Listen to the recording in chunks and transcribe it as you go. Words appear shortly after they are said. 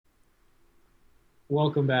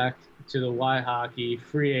Welcome back to the WhyHockey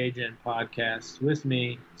Free Agent Podcast. With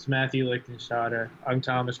me, it's Matthew Lichtenstadter. I'm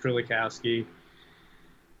Thomas Krilikowski.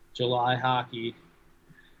 July hockey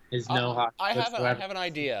is no hockey I whatsoever. have an It's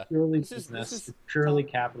idea. purely This business. is It's purely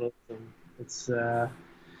Tom. capitalism. It's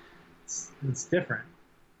different.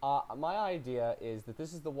 My idea is that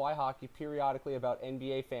this is the Why Hockey periodically about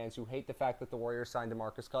NBA fans who hate the fact that the Warriors signed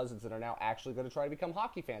DeMarcus Cousins and are now actually going to try to become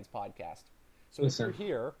hockey fans podcast. So Listen,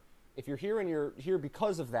 if you're here and you're here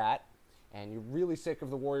because of that, and you're really sick of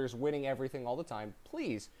the Warriors winning everything all the time,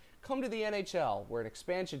 please come to the NHL where an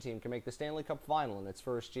expansion team can make the Stanley Cup final in its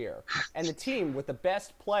first year. And the team with the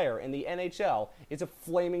best player in the NHL is a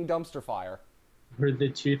flaming dumpster fire. where the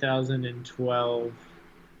 2012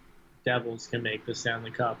 Devils can make the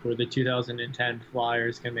Stanley Cup, where the 2010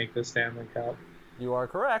 Flyers can make the Stanley Cup. You are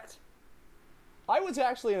correct. I was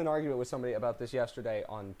actually in an argument with somebody about this yesterday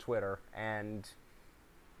on Twitter, and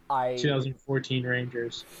I 2014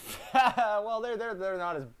 Rangers. well, they're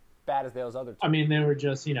not as bad as those other I two. mean, they were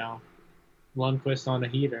just, Lundqvist on a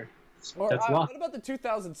heater. Or That's luck. what about the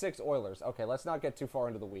 2006 Oilers? Okay, let's not get too far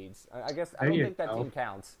into the weeds. I guess I There don't you think that go. team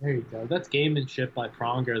counts. There you go. That's gamemanship by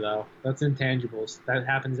Pronger, though. That's intangibles. That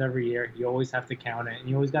happens every year. You always have to count it, and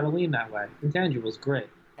you always got to lean that way. Intangibles, great.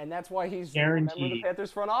 And that's why he's a member of the Guaranteed.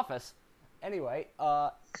 Panthers front office. Anyway,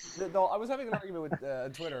 though I was having an argument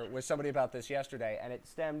with Twitter with somebody about this yesterday, and it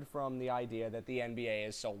stemmed from the idea that the NBA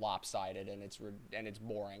is so lopsided and it's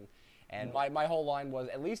boring. And my whole line was,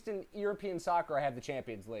 at least in European soccer, I have the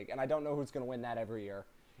Champions League, and I don't know who's going to win that every year.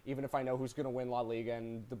 Even if I know who's going to win La Liga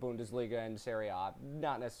and the Bundesliga and Serie A,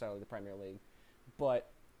 not necessarily the Premier League. But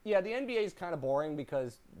yeah, the NBA is kind of boring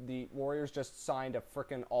because the Warriors just signed a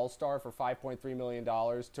freaking all-star for $5.3 million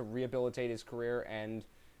to rehabilitate his career, and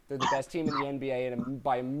they're the best team in the NBA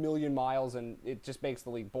by a million miles, and it just makes the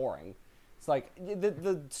league boring. It's like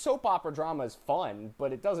the soap opera drama is fun,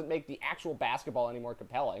 but it doesn't make the actual basketball any more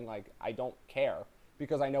compelling. Like, I don't care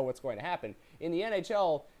because I know what's going to happen. In the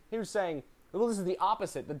NHL, he was saying, well, this is the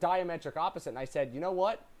opposite, the diametric opposite. And I said, you know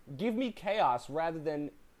what? Give me chaos rather than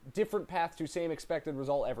different path to same expected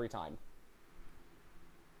result every time.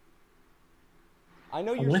 I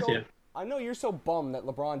know I'm you're with so you. I know you're so bummed that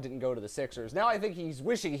LeBron didn't go to the Sixers. Now I think he's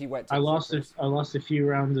wishing he went to I the lost a, Sixers. I lost a few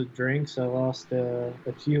rounds of drinks. I lost a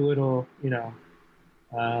few little,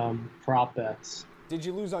 prop bets. Did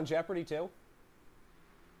you lose on Jeopardy too?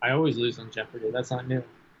 I always lose on Jeopardy. That's not new.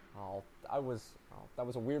 That was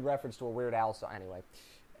a weird reference to a Weird Al song. Anyway,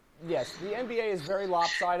 yes, the NBA is very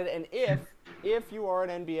lopsided, and if you are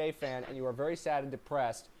an NBA fan and you are very sad and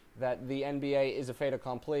depressed that the NBA is a fait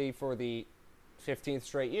accompli for the 15th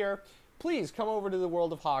straight year, please come over to the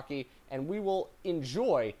world of hockey, and we will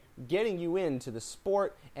enjoy getting you into the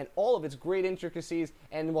sport and all of its great intricacies,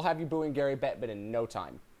 and we'll have you booing Gary Bettman in no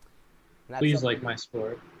time. And that's Please something. like my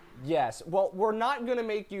sport. Yes. Well, we're not going to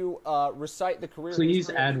make you recite the career Please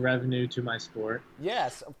history. add revenue to my sport.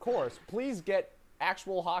 Yes, of course. Please get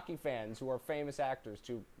actual hockey fans who are famous actors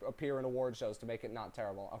to appear in award shows to make it not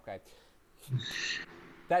terrible. Okay.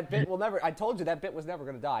 That bit will never. I told you that bit was never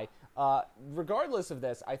going to die. Regardless of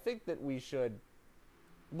this, I think that we should,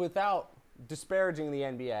 without disparaging the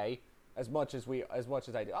NBA as much as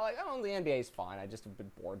I do. I don't. The NBA is fine. I just have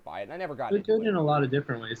been bored by it, and I never got They're into good it. in a lot of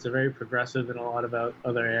different ways. They're very progressive in a lot of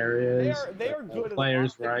other areas. They are good at a lot of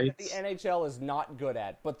Players' things that the rights. NHL is not good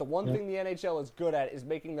at. But the one Yeah. thing the NHL is good at is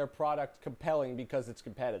making their product compelling because it's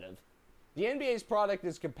competitive. The NBA's product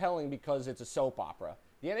is compelling because it's a soap opera.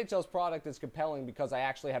 The NHL's product is compelling because I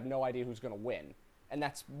actually have no idea who's going to win. And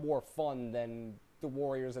that's more fun than the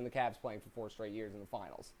Warriors and the Cavs playing for 4 straight years in the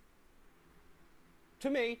finals. To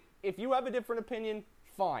me, if you have a different opinion,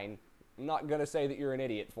 fine. I'm not going to say that you're an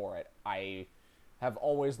idiot for it. I have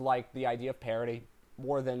always liked the idea of parity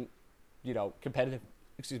more than, competitive,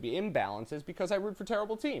 imbalances because I root for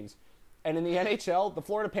terrible teams. And in the NHL, the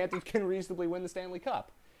Florida Panthers can reasonably win the Stanley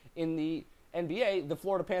Cup. In the NBA, the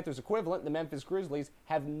Florida Panthers equivalent, the Memphis Grizzlies,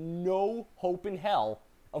 have no hope in hell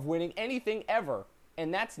of winning anything ever.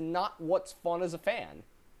 And that's not what's fun as a fan.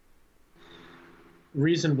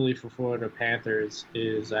 Reasonably for Florida Panthers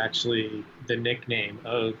is actually the nickname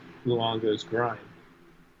of Luongo's groin.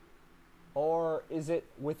 Or is it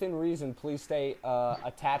within reason, please stay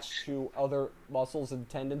attached to other muscles and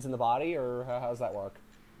tendons in the body, or how does that work?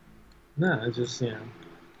 No, it's just,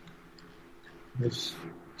 it's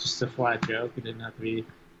just a flat joke. It didn't have to be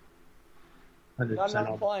I'm 100% not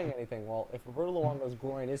all. implying anything. Well, if Roberto Luongo's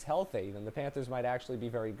groin is healthy, then the Panthers might actually be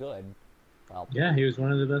very good. Well, Yeah, he was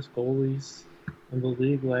one of the best goalies in the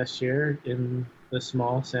league last year in the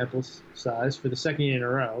small sample size for the second year in a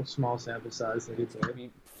row. Small sample size that he played.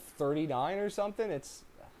 maybe 39 or something. It's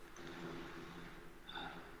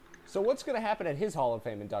So what's going to happen at his Hall of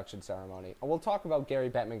Fame induction ceremony? And we'll talk about Gary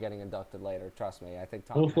Bettman getting inducted later. Trust me, I think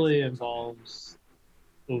Tom. Hopefully, it involves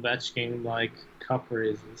Ovechkin like cup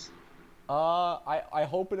raises. I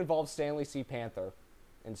hope it involves Stanley C. Panther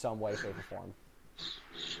in some way, shape, or form.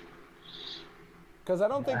 Because I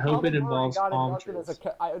don't think Pavel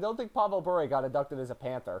Bure got inducted as a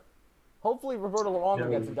Panther. Hopefully Roberto Luongo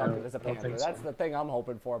gets inducted as a Panther. That's the thing I'm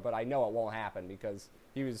hoping for, but I know it won't happen because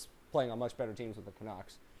he was playing on much better teams with the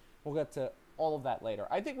Canucks. We'll get to all of that later.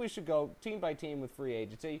 I think we should go team by team with free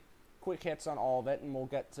agency, quick hits on all of it, and we'll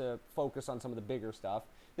get to focus on some of the bigger stuff.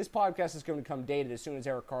 This podcast is going to become dated as soon as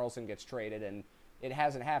Erik Karlsson gets traded, and it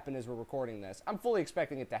hasn't happened as we're recording this. I'm fully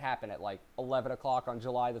expecting it to happen at like 11 o'clock on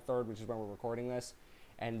July the 3rd, which is when we're recording this,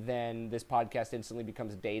 and then this podcast instantly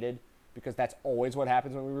becomes dated because that's always what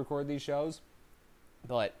happens when we record these shows.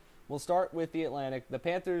 But we'll start with the Atlantic. The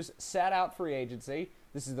Panthers sat out free agency.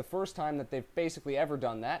 This is the first time that they've basically ever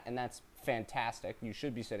done that, and that's fantastic. You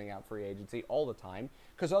should be sitting out free agency all the time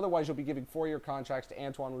because otherwise you'll be giving 4-year contracts to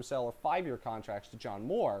Antoine Roussel or 5-year contracts to John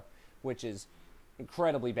Moore, which is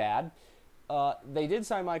incredibly bad. They did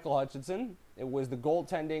sign Michael Hutchinson. It was the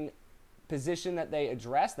goaltending position that they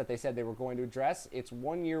addressed, that they said they were going to address. It's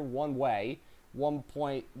 1 year, one way,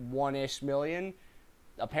 1.1-ish million.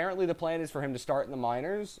 Apparently the plan is for him to start in the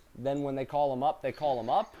minors. Then when they call him up, they call him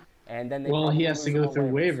up. And then he has to go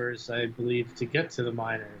through waivers, I believe, to get to the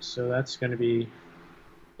minors. So that's going to be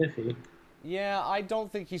iffy. Yeah, I don't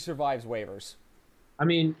think he survives waivers. I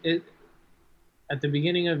mean, at the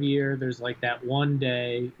beginning of the year, there's like that one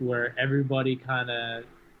day where everybody kind of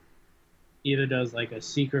either does like a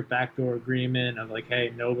secret backdoor agreement of like,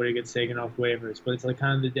 hey, nobody gets taken off waivers. But it's like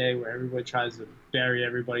kind of the day where everybody tries to bury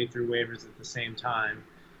everybody through waivers at the same time.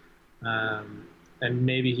 And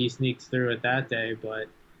maybe he sneaks through it that day, but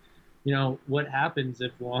you know, what happens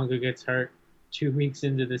if Luongo gets hurt 2 weeks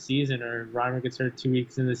into the season or Reimer gets hurt 2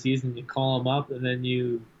 weeks into the season? You call him up and then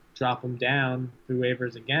you drop him down through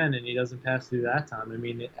waivers again and he doesn't pass through that time. I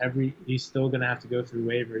mean, he's still going to have to go through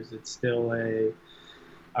waivers. It's still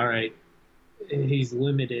all right, he's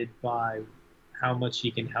limited by how much he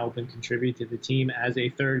can help and contribute to the team as a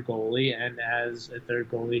third goalie and as a third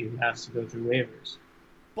goalie who has to go through waivers.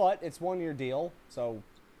 But it's 1 year deal, so...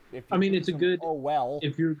 it's a good.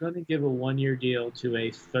 If you're going to give a 1 year deal to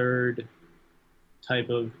a third type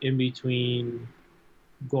of in between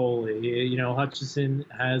goalie, you know, Hutchinson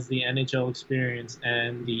has the NHL experience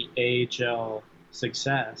and the AHL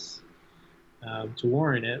success to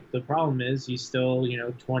warrant it. The problem is he's still,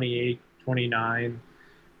 28, 29.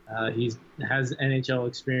 He has NHL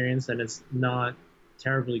experience and it's not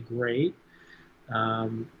terribly great.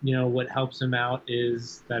 What helps him out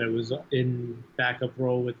is that it was in backup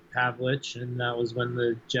role with Pavlich, and that was when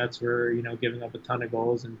the Jets were, giving up a ton of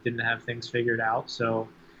goals and didn't have things figured out. So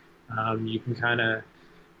you can kind of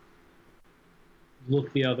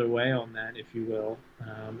look the other way on that, if you will,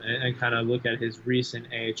 and kind of look at his recent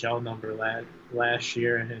AHL number last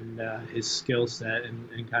year and his skill set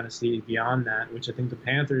and kind of see beyond that, which I think the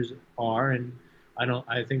Panthers are, and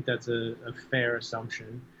I think that's a fair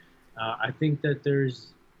assumption. I think that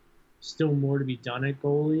there's still more to be done at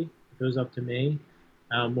goalie, if it was up to me,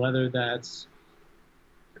 whether that's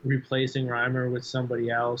replacing Reimer with somebody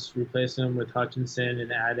else, replacing him with Hutchinson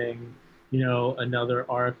and adding, another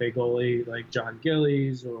RFA goalie like John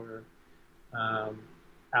Gillies or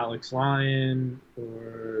Alex Lyon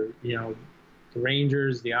or, the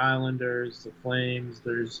Rangers, the Islanders, the Flames.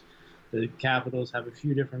 The Capitals have a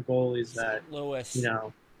few different goalies that, Louis.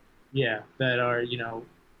 that are,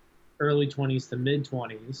 early 20s to mid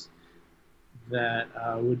 20s that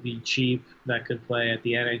would be cheap, that could play at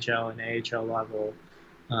the NHL and AHL level.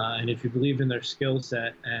 And if you believe in their skill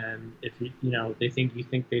set and if they think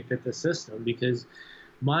they fit the system, because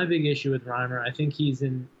my big issue with Reimer, I think he's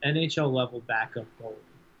an NHL level backup goalie.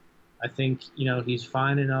 I think, he's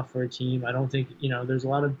fine enough for a team. I don't think, there's a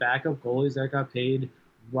lot of backup goalies that got paid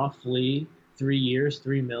roughly 3 years,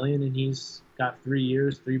 $3 million, and he's got 3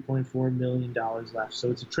 years, $3.4 million left.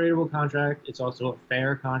 So it's a tradable contract. It's also a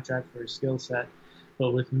fair contract for his skill set.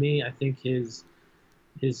 But with me, I think his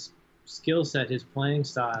skill set, his playing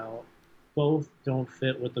style, both don't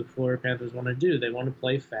fit what the Florida Panthers want to do. They want to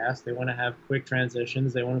play fast. They want to have quick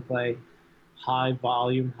transitions. They want to play high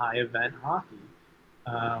volume, high event hockey.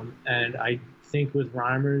 And I think with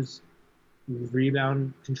Reimer's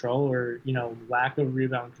rebound control or, lack of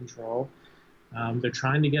rebound control, they're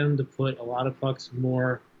trying to get him to put a lot of pucks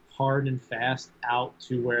more hard and fast out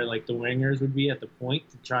to where like the wingers would be at the point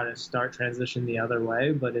to try to start transition the other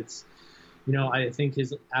way. But it's, I think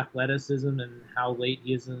his athleticism and how late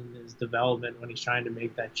he is in his development when he's trying to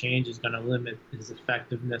make that change is going to limit his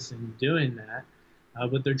effectiveness in doing that.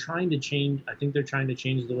 But they're trying to change. I think they're trying to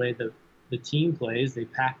change the way the team plays. They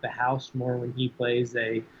pack the house more when he plays.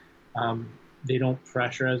 They don't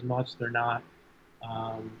pressure as much. They're not,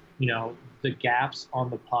 um, the gaps on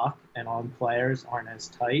the puck and on players aren't as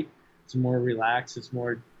tight. It's more relaxed. It's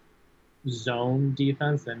more zone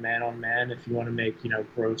defense than man on man. If you want to make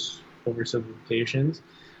gross oversimplifications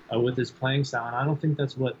with his playing style, and I don't think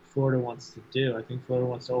that's what Florida wants to do. I think Florida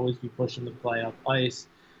wants to always be pushing the play up ice.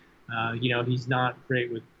 He's not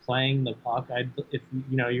great with playing the puck. If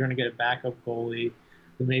you're going to get a backup goalie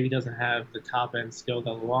who maybe doesn't have the top end skill that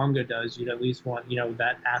Luongo does, you'd at least want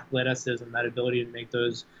that athleticism, that ability to make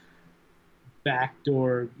those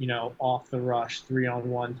backdoor, off the rush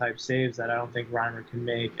 3-on-1 type saves that I don't think Reimer can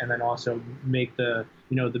make, and then also make the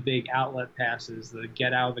the big outlet passes, the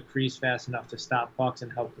get out of the crease fast enough to stop pucks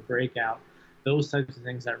and help the breakout. Those types of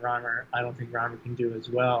things that I don't think Reimer can do as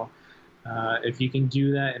well. If you can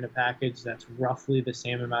do that in a package that's roughly the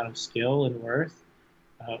same amount of skill and worth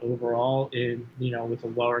overall, with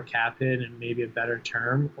a lower cap hit and maybe a better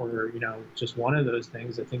term, or just one of those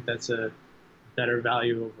things, I think that's a better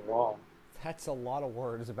value overall. That's a lot of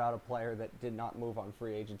words about a player that did not move on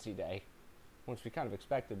free agency day, which we kind of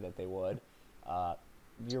expected that they would.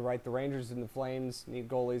 You're right, the Rangers and the Flames need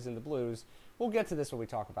goalies in the Blues. We'll get to this when we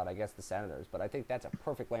talk about, I guess, the Senators, but I think that's a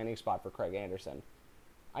perfect landing spot for Craig Anderson.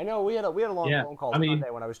 I know we had a long phone call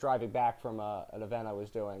Sunday when I was driving back from an event I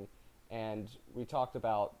was doing, and we talked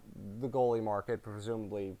about the goalie market,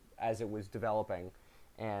 presumably, as it was developing.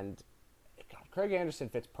 And God, Craig Anderson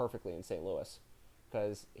fits perfectly in St. Louis,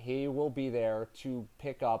 because he will be there to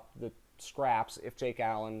pick up the scraps if Jake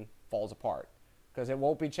Allen falls apart. Because it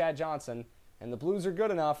won't be Chad Johnson, and the Blues are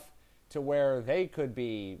good enough to where they could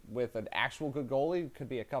be, with an actual good goalie, could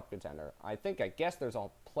be a cup contender. I guess there's a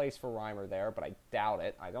place for Reimer there, but I doubt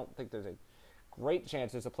it. I don't think there's a great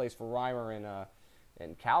chance there's a place for Reimer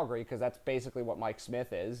in Calgary, because that's basically what Mike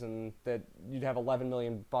Smith is, and that you'd have $11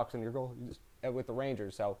 million in your goal with the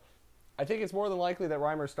Rangers. So I think it's more than likely that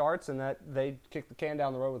Reimer starts and that they kick the can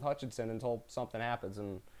down the road with Hutchinson until something happens,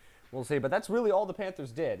 and we'll see. But that's really all the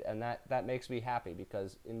Panthers did, and that makes me happy,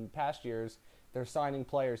 because in past years they're signing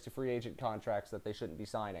players to free agent contracts that they shouldn't be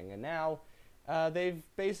signing, and now they've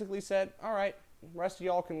basically said, all right, the rest of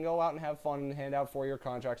y'all can go out and have fun and hand out 4-year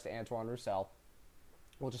contracts to Antoine Roussel.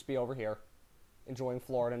 We'll just be over here enjoying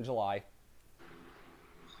Florida in July.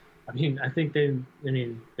 I think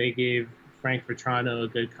they gave Frank Vetrano a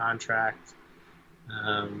good contract.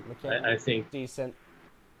 I think decent.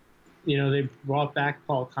 They brought back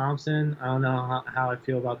Paul Thompson. I don't know how I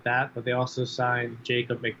feel about that, but they also signed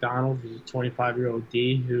Jacob McDonald, who's a 25-year-old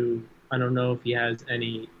D, who I don't know if he has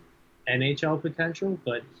any NHL potential,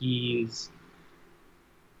 but he's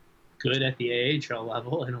good at the AHL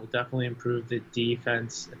level and will definitely improve the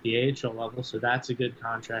defense at the AHL level. So that's a good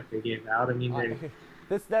contract they gave out.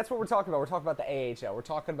 That's what we're talking about. We're talking about the AHL. We're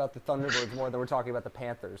talking about the Thunderbirds more than we're talking about the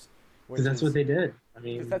Panthers. Because that's what they did.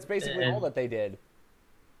 That's basically all that they did.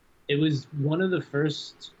 It was one of the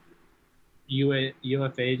first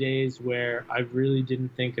UFA days where I really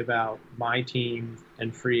didn't think about my team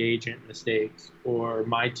and free agent mistakes, or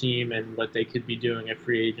my team and what they could be doing at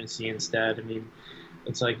free agency instead.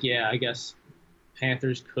 It's like, yeah, I guess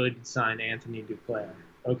Panthers could sign Anthony Duclair.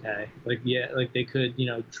 Okay. They could,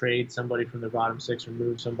 trade somebody from the bottom six or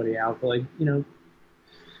move somebody out. But,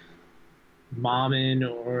 Mamin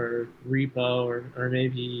or Repo or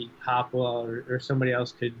maybe Hopwell or somebody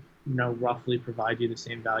else could, roughly provide you the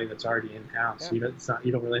same value that's already in-house. Yeah. So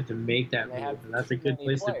you don't really have to make that move. And that's a good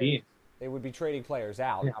place to be in. They would be trading players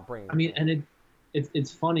out, not bringing them. And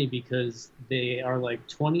it's funny because they are like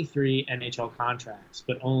 23 NHL contracts,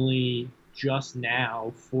 but only just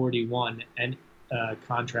now 41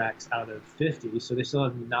 contracts out of 50. So they still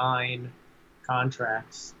have 9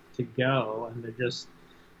 contracts to go, and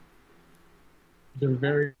they're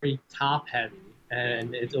very, very top heavy.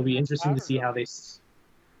 And it'll be interesting to see how they.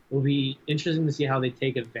 It'll be interesting to see how they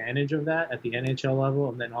take advantage of that at the NHL level,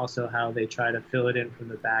 and then also how they try to fill it in from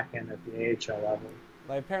the back end at the AHL level.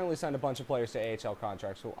 They apparently signed a bunch of players to AHL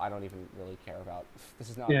contracts who I don't even really care about. This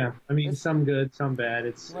is not. Yeah, some good, some bad.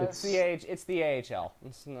 It's the AHL.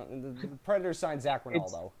 The Predators signed Zach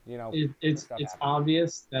Rinaldo. It's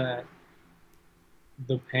obvious that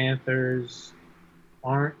the Panthers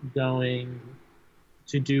aren't going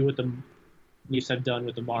to do what the Leafs have done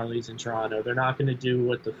with the Marlies in Toronto. They're not going to do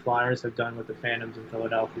what the Flyers have done with the Phantoms in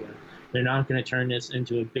Philadelphia. They're not going to turn this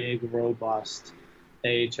into a big, robust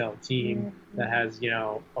AHL team that has,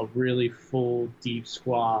 a really full, deep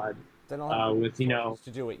squad They don't have the with resources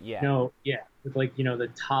to do it yet. with the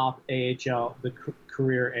top AHL, the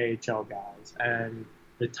career AHL guys and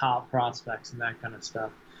the top prospects and that kind of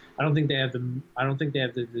stuff. I don't think they have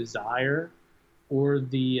the desire or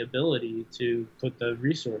the ability to put the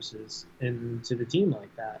resources into the team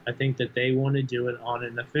like that. I think that they want to do it on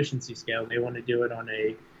an efficiency scale. They want to do it on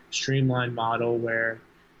a streamlined model where,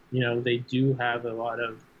 they do have a lot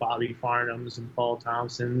of Bobby Farnhams and Paul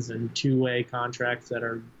Thompsons and two-way contracts that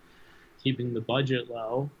are keeping the budget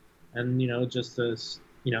low, and just a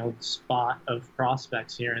spot of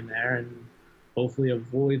prospects here and there, and hopefully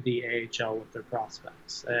avoid the AHL with their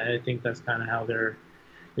prospects. I think that's kind of how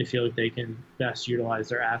they feel like they can best utilize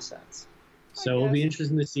their assets. So it'll be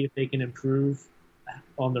interesting to see if they can improve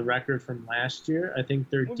on the record from last year. I think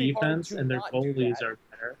their defense and their goalies are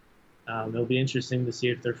better. It'll be interesting to see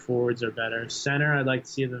if their forwards are better. Center, I'd like to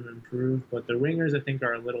see them improve, but the wingers, I think,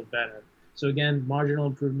 are a little better. So again, marginal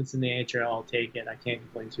improvements in the AHL, I'll take it. I can't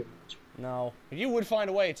complain too much. No, you would find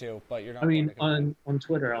a way to, but you're not. On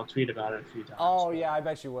Twitter, I'll tweet about it a few times. Oh yeah, I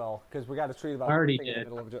bet you will, because we got to tweet about. I already did. In the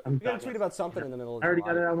middle of we got to tweet about something in the middle of. I already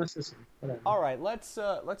got it out of my system. Whatever. All right,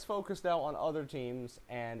 let's focus now on other teams,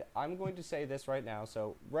 and I'm going to say this right now.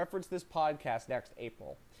 So reference this podcast next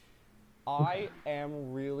April. I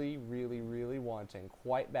am really, really, really wanting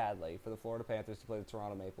quite badly for the Florida Panthers to play the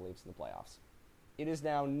Toronto Maple Leafs in the playoffs. It is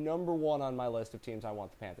now number one on my list of teams I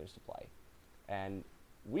want the Panthers to play. And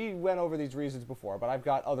we went over these reasons before, but I've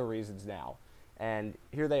got other reasons now. And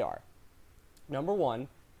here they are. Number one,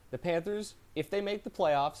 the Panthers, if they make the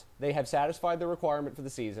playoffs, they have satisfied the requirement for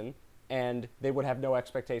the season, and they would have no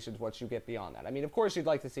expectations once you get beyond that. I mean, of course you'd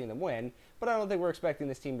like to see them win, but I don't think we're expecting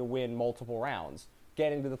this team to win multiple rounds.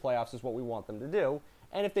 Getting to the playoffs is what we want them to do.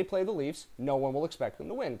 And if they play the Leafs, no one will expect them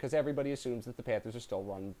to win, because everybody assumes that the Panthers are still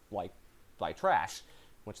run like trash,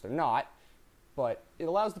 which they're not. But it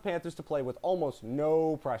allows the Panthers to play with almost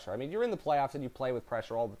no pressure. I mean, you're in the playoffs and you play with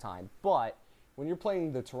pressure all the time. But when you're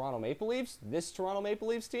playing the Toronto Maple Leafs, this Toronto Maple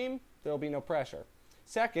Leafs team, there'll be no pressure.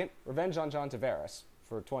 Second, revenge on John Tavares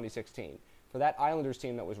for 2016. For that Islanders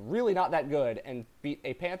team that was really not that good and beat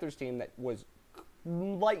a Panthers team that was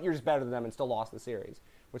light years better than them and still lost the series,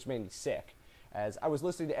 which made me sick. As I was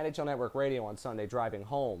listening to NHL Network Radio on Sunday driving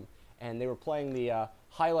home, and they were playing the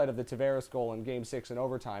highlight of the Tavares goal in Game 6 in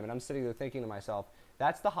overtime, and I'm sitting there thinking to myself,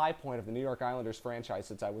 that's the high point of the New York Islanders franchise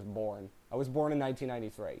since I was born. I was born in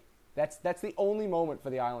 1993. That's the only moment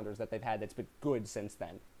for the Islanders that they've had that's been good since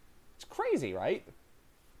then. It's crazy, right?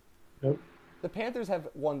 Nope. The Panthers have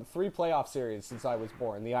won 3 playoff series since I was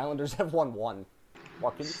born. The Islanders have won 1.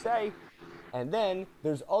 What can you say? And then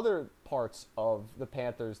there's other parts of the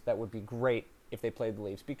Panthers that would be great if they played the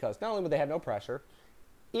Leafs, because not only would they have no pressure,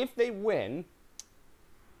 if they win,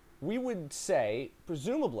 we would say,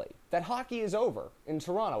 presumably, that hockey is over in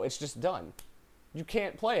Toronto. It's just done. You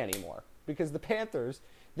can't play anymore, because the Panthers,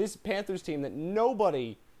 this Panthers team that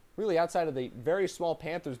nobody really outside of the very small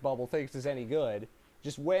Panthers bubble thinks is any good,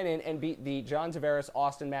 just went in and beat the John Tavares,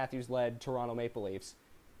 Austin Matthews-led Toronto Maple Leafs,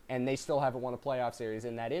 and they still haven't won a playoff series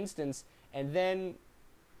in that instance. And then,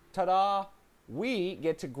 ta-da, we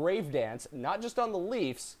get to grave dance, not just on the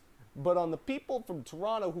Leafs, but on the people from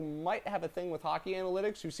Toronto who might have a thing with hockey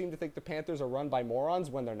analytics, who seem to think the Panthers are run by morons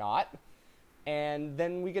when they're not. And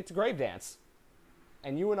then we get to grave dance.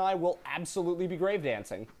 And you and I will absolutely be grave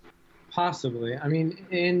dancing. Possibly. I mean,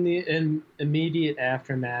 in the immediate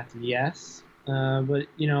aftermath, yes. But,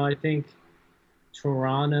 I think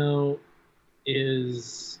Toronto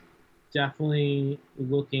is definitely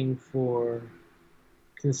looking for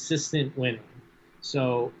consistent winning.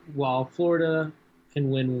 So while Florida can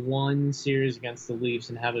win one series against the Leafs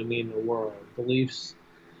and have it mean the world, the Leafs,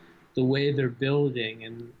 the way they're building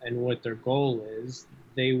and what their goal is,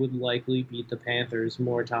 they would likely beat the Panthers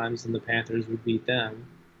more times than the Panthers would beat them.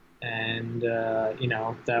 And,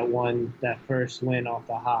 that first win off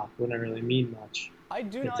the hop wouldn't really mean much. I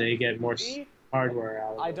do not they get more hardware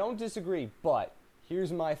out of it. I don't disagree, but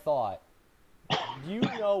here's my thought. You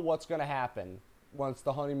know what's going to happen once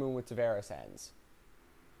the honeymoon with Tavares ends.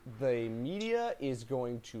 The media is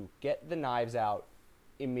going to get the knives out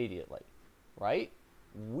immediately, right?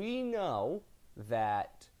 We know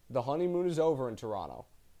that the honeymoon is over in Toronto.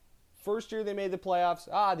 First year they made the playoffs,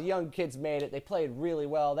 the young kids made it. They played really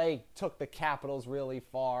well. They took the Capitals really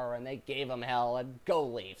far, and they gave them hell, and go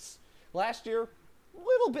Leafs. Last year, a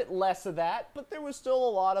little bit less of that, but there was still a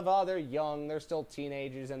lot of, they're young, they're still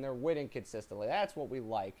teenagers, and they're winning consistently. That's what we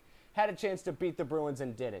like. Had a chance to beat the Bruins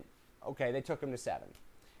and didn't. Okay, they took them to 7.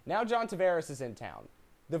 Now John Tavares is in town.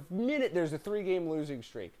 The minute there's a 3-game losing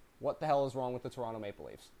streak, what the hell is wrong with the Toronto Maple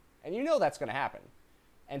Leafs? And you know that's going to happen.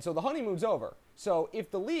 And so the honeymoon's over. So if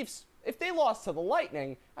the Leafs If they lost to the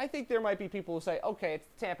Lightning, I think there might be people who say, okay, it's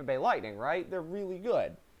the Tampa Bay Lightning, right? They're really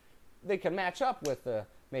good. They can match up with the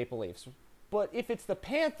Maple Leafs. But if it's the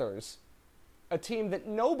Panthers, a team that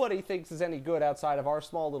nobody thinks is any good outside of our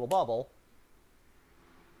small little bubble,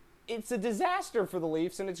 it's a disaster for the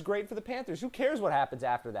Leafs, and it's great for the Panthers. Who cares what happens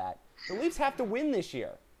after that? The Leafs have to win this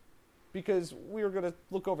year because we're going to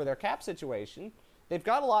look over their cap situation. They've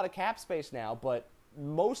got a lot of cap space now, but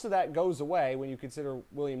most of that goes away when you consider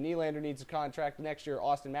William Nylander needs a contract next year.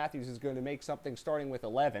 Austin Matthews is going to make something starting with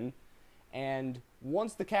 11. And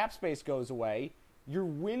once the cap space goes away, your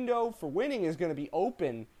window for winning is going to be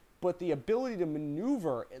open, but the ability to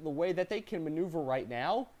maneuver the way that they can maneuver right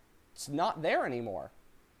now, it's not there anymore.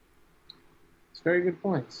 It's very good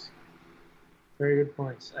points. Very good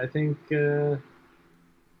points. I think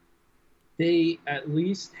they at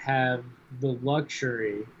least have the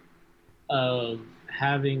luxury of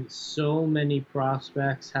having so many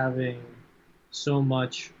prospects, having so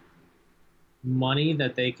much money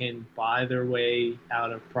that they can buy their way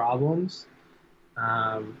out of problems,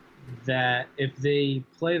 that if they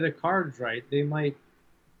play the cards right, they might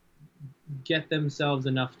get themselves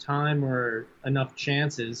enough time or enough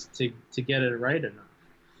chances to get it right enough.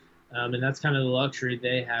 And that's kind of the luxury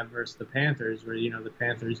they have versus the Panthers, where, the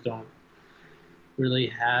Panthers don't really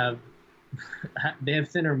have they have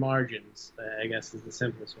thinner margins, I guess is the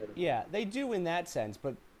simplest way to put it. Yeah, they do in that sense,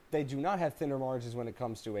 but they do not have thinner margins when it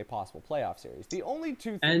comes to a possible playoff series. The only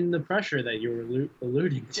two and the pressure that you were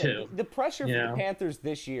alluding to. The pressure for the Panthers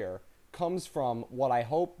this year comes from what I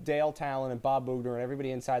hope Dale Talon and Bob Bugner and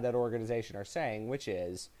everybody inside that organization are saying, which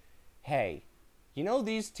is, hey,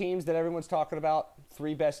 these teams that everyone's talking about,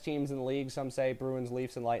 3 best teams in the league, some say Bruins,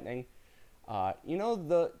 Leafs, and Lightning,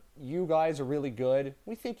 you guys are really good.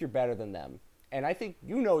 We think you're better than them. And I think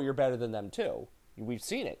you're better than them too. We've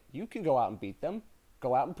seen it. You can go out and beat them.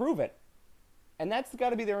 Go out and prove it. And that's got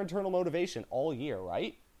to be their internal motivation all year,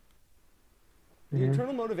 right? The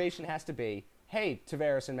internal motivation has to be, hey,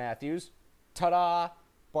 Tavares and Matthews, ta-da,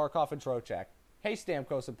 Barkov and Trocheck. Hey,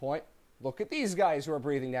 Stamkos and Point, look at these guys who are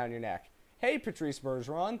breathing down your neck. Hey, Patrice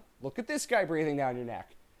Bergeron, look at this guy breathing down your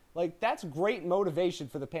neck. That's great motivation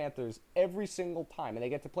for the Panthers every single time, and they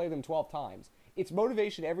get to play them 12 times. It's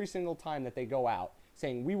motivation every single time that they go out,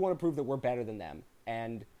 saying we want to prove that we're better than them,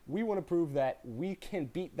 and we want to prove that we can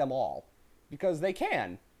beat them all, because they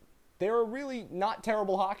can. They're a really not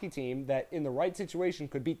terrible hockey team that, in the right situation,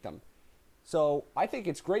 could beat them. So I think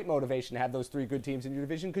it's great motivation to have those 3 good teams in your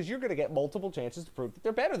division, because you're going to get multiple chances to prove that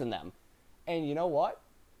they're better than them. And you know what?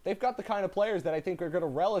 They've got the kind of players that I think are going to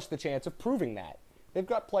relish the chance of proving that. They've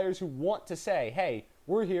got players who want to say, hey,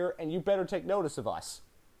 we're here and you better take notice of us.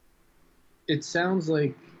 It sounds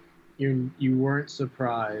like you weren't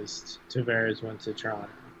surprised Tavares went to Toronto.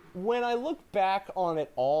 When I look back on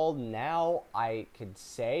it all now, I could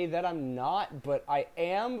say that I'm not, but I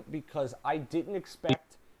am, because I didn't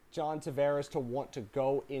expect John Tavares to want to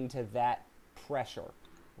go into that pressure,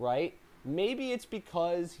 right? Maybe it's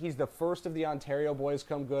because he's the first of the Ontario boys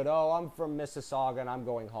come good. Oh, I'm from Mississauga and I'm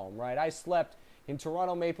going home, right? I slept in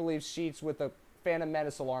Toronto Maple Leafs sheets with a Phantom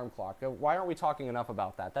Menace alarm clock. Why aren't we talking enough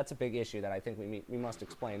about that? That's a big issue that I think we must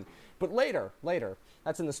explain. But later,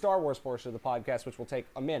 that's in the Star Wars portion of the podcast, which will take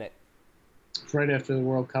a minute. It's right after the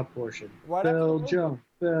World Cup portion. Right Belgium.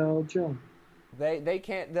 They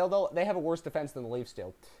can't. They have a worse defense than the Leafs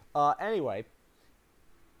do. Anyway,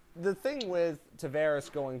 the thing with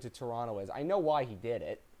Tavares going to Toronto is I know why he did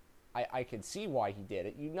it. I can see why he did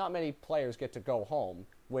it. Not many players get to go home,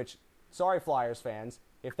 which, sorry Flyers fans,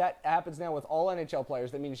 if that happens now with all NHL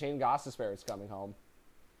players, that means Shane Gostisbehere's coming home.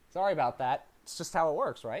 Sorry about that. It's just how it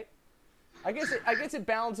works, right? I guess it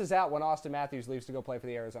balances out when Austin Matthews leaves to go play for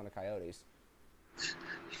the Arizona Coyotes.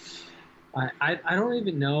 I don't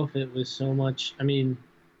even know if it was so much. I mean,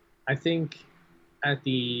 I think at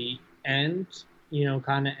the end,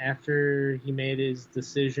 kind of after he made his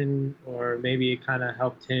decision, or maybe it kind of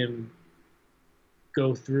helped him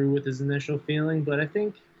go through with his initial feeling. But I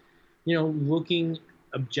think, looking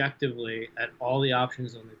objectively at all the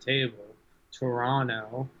options on the table,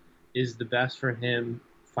 Toronto is the best for him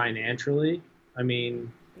financially. I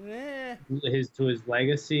mean, to his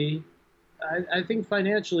legacy. I think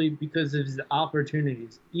financially, because of his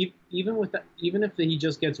opportunities, even if he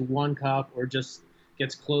just gets one cup or just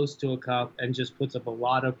gets close to a cup and just puts up a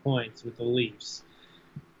lot of points with the Leafs,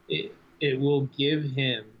 it will give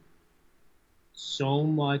him so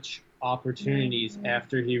much opportunities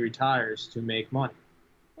after he retires to make money.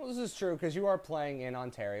 Well, this is true because you are playing in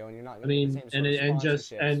Ontario and you're not. I mean,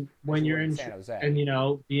 and when you're in San Jose,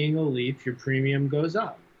 and being a Leaf, your premium goes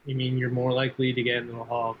up. I mean, you're more likely to get into the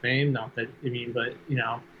Hall of Fame. Not that but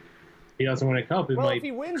he doesn't win a cup, it Well, might if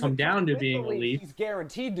he wins come the cup down to with being the a Leafs, Leaf. he's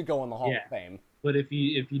guaranteed to go in the Hall of Fame. But if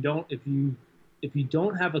you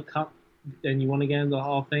don't have a cup and you want to get into the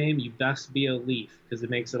Hall of Fame, you best be a Leaf because it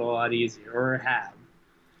makes it a lot easier, or a Hab.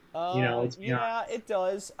 Yeah, it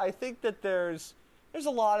does. I think that there's a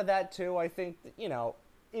lot of that too. I think that,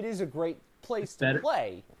 it is a great place to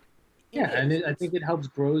play. I think it helps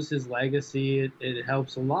grows his legacy. It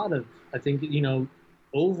helps a lot of. I think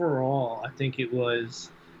overall, I think it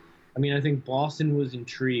was. I mean, I think Boston was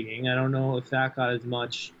intriguing. I don't know if that got as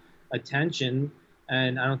much attention,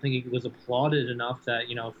 and I don't think it was applauded enough that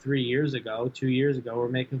 2 years ago, we're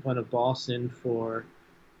making fun of Boston for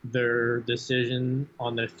their decision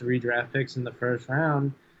on their 3 draft picks in the first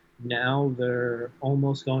round. Now they're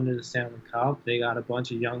almost going to the Stanley Cup. They got a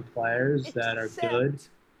bunch of young players that are good.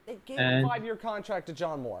 They gave a 5-year contract to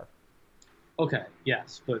John Moore. Okay,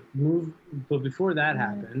 yes, but before that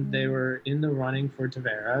happened, they were in the running for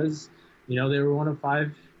Tavares. They were one of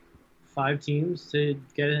five teams to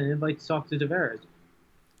get an invite to talk to Tavares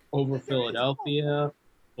over Philadelphia,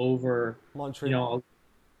 over Montreal.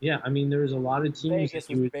 Yeah, I mean, there's a lot of teams. Vegas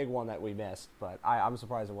was the big one that we missed, but I'm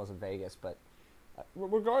surprised it wasn't Vegas. But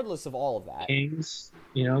regardless of all of that, Kings,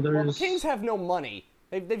 Well, the Kings have no money.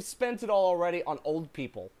 They've spent it all already on old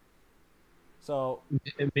people. So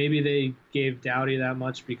maybe they gave Doughty that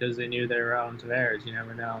much because they knew they were out on Tavares. You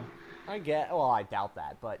never know. I doubt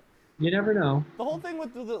that, but you never know. The whole thing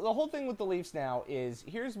with the whole thing with the Leafs now is,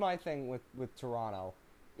 here's my thing with Toronto,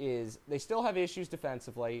 is they still have issues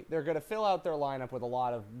defensively. They're going to fill out their lineup with a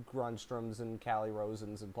lot of Grundstroms and Calle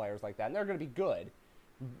Rosens and players like that, and they're going to be good.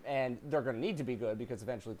 And they're going to need to be good because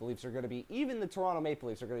eventually the Leafs are going to be, even the Toronto Maple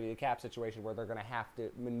Leafs are going to be a cap situation where they're going to have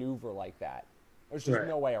to maneuver like that. There's just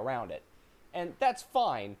no way around it. And that's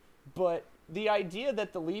fine, but the idea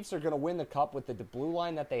that the Leafs are going to win the Cup with the blue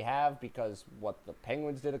line that they have, because what the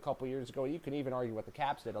Penguins did a couple years ago, you can even argue what the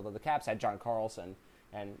Caps did, although the Caps had John Carlson,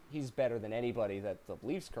 and he's better than anybody that the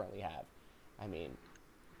Leafs currently have. I mean,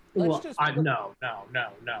 no.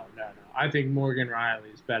 I think Morgan Riley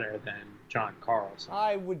is better than John Carlson.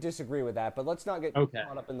 I would disagree with that, but let's not get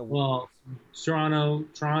caught up in the weeds. Well,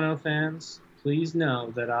 Toronto fans, please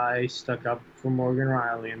know that I stuck up for Morgan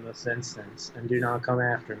Riley in this instance, and do not come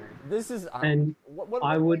after me. This is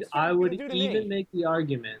I would even make the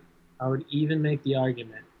argument.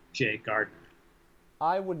 Jake Gardiner.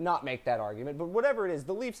 I would not make that argument, but whatever it is,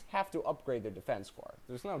 the Leafs have to upgrade their defense core.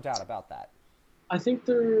 There's no doubt about that. I think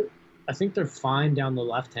they're fine down the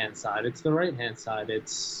left-hand side. It's the right-hand side.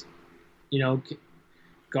 It's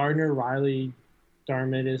Gardner, Riley,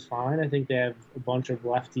 Dermott is fine. I think they have a bunch of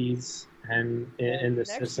lefties and in the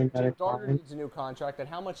system that are Gardner fine. needs a new contract, and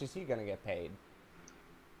how much is he going to get paid?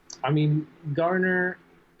 I mean, Gardner,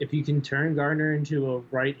 if you can turn Gardner into a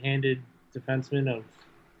right-handed defenseman of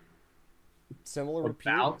similar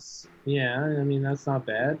bouts, yeah, I mean, that's not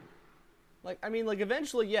bad.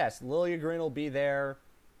 Eventually, yes, Liljegren will be there.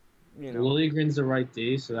 Liljegren's the right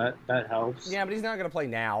D, so that helps. Yeah, but he's not going to play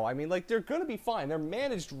now. I mean, they're going to be fine. They're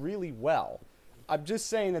managed really well. I'm just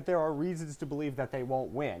saying that there are reasons to believe that they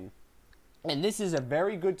won't win. And this is a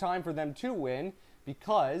very good time for them to win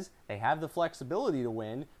because they have the flexibility to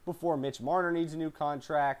win before Mitch Marner needs a new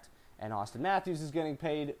contract and Austin Matthews is getting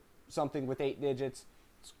paid something with 8 digits.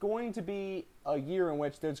 It's going to be a year in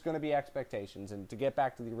which there's going to be expectations. And to get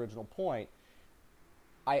back to the original point,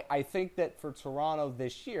 I think that for Toronto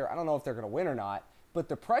this year, I don't know if they're going to win or not, but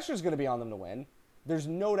the pressure's going to be on them to win. There's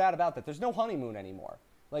no doubt about that. There's no honeymoon anymore.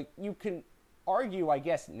 You can argue, I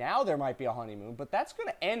guess, now there might be a honeymoon, but that's going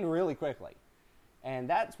to end really quickly. And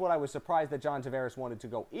that's what I was surprised that John Tavares wanted to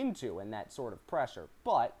go into, and that sort of pressure.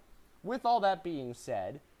 But with all that being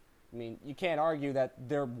said, I mean, you can't argue that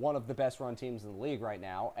they're one of the best-run teams in the league right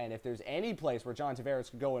now, and if there's any place where John Tavares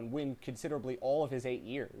could go and win considerably all of his 8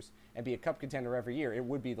 years and be a cup contender every year, it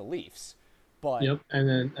would be the Leafs. But yep,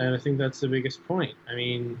 and I think that's the biggest point. I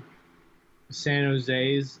mean, San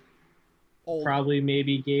Jose's probably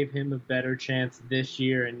maybe gave him a better chance this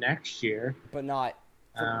year and next year, but not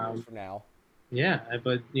 4 years from now. Yeah,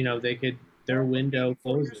 but they could their window closes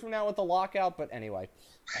 4 years from now with the lockout. But anyway.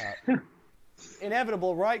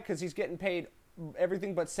 Inevitable, right? Because he's getting paid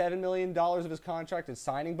everything but $7 million of his contract in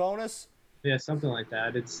signing bonus. Yeah, something like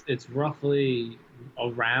that. It's roughly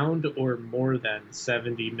around or more than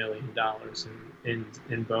 $70 million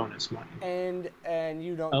in bonus money. And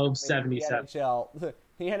you don't of 77. The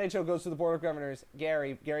NHL goes to the Board of Governors.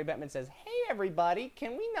 Gary Bettman says, "Hey everybody,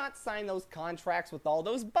 can we not sign those contracts with all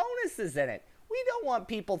those bonuses in it? We don't want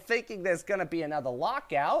people thinking there's going to be another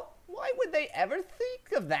lockout. Why would they ever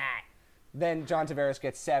think of that?" Then John Tavares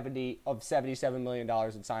gets $77 million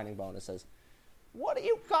in signing bonuses. What are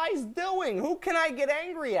you guys doing? Who can I get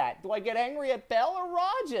angry at? Do I get angry at Bell or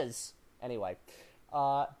Rogers? Anyway,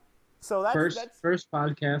 so First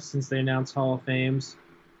podcast since they announced Hall of Fames.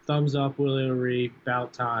 Thumbs up, Willie O'Ree,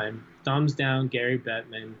 about time. Thumbs down, Gary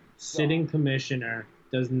Bettman. Sitting commissioner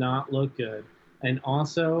does not look good. And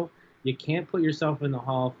also, you can't put yourself in the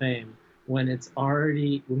Hall of Fame when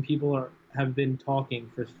people have been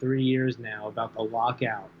talking for 3 years now about the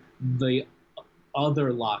lockout, the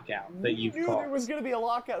other lockout that you've knew caused. there was going to be a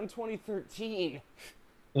lockout in 2013.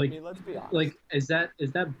 Like, I mean, let's be honest. Like, is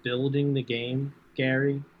that building the game,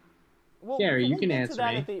 Gary? Gary, you can answer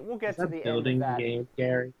me. We'll get is to that the building end of that. the game,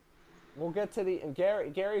 Gary? We'll get to the and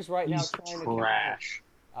Gary's right now trying trash.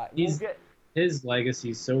 to His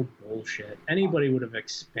legacy's so bullshit. Anybody would have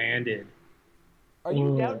expanded. Are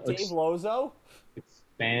you now Dave Lozo?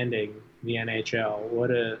 Expanding the NHL.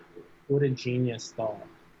 What a genius thought.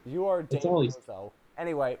 You are Dave Lozo.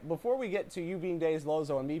 Anyway, before we get to you being Dave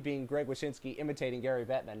Lozo and me being Greg Wyshynski imitating Gary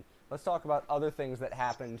Bettman, let's talk about other things that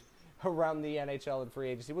happened around the NHL and free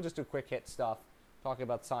agency. We'll just do quick hit stuff, talking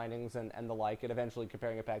about signings and the like, and eventually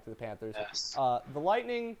comparing it back to the Panthers. Yes. The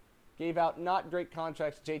Lightning gave out not great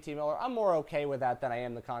contracts to JT Miller. I'm more okay with that than I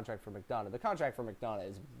am the contract for McDonough. The contract for McDonough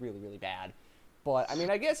is really, really bad. But, I mean,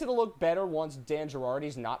 I guess it'll look better once Dan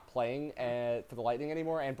Girardi's not playing for the Lightning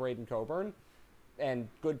anymore and Braden Coburn. And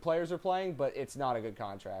good players are playing, but it's not a good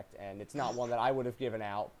contract. And it's not one that I would have given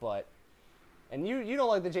out. But, and you don't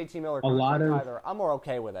like the JT Miller contract either. I'm more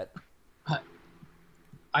okay with it.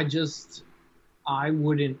 I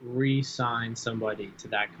wouldn't re-sign somebody to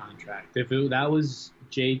that contract. If that was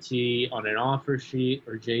JT on an offer sheet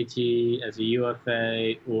or JT as a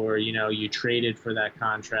UFA or, you traded for that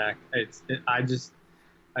contract, it's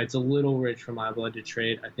a little rich for my blood to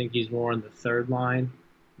trade. I think he's more on the third line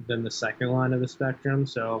than the second line of the spectrum.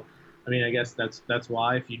 So, I mean, I guess that's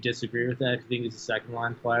why, if you disagree with that, if you think he's a second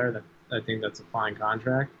line player, I think that's a fine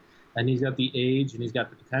contract. And he's got the age and he's got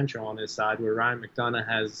the potential on his side, where Ryan McDonough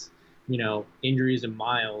has, injuries and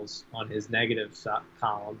miles on his negative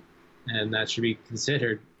column, and that should be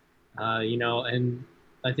considered. And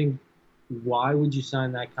I think, why would you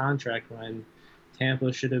sign that contract when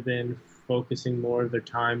Tampa should have been focusing more of their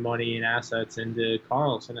time, money, and assets into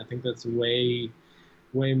Karlsson? I think that's way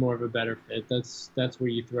more of a better fit. That's where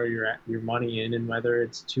you throw your money in, and whether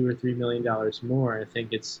it's $2 or $3 million more, I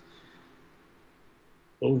think it's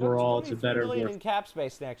overall it's a better $20 million in cap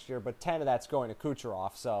space next year, but 10 of that's going to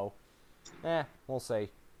Kucherov. So, we'll see.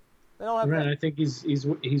 They don't have right. I think he's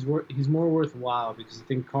more worthwhile, because I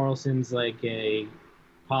think Karlsson's like a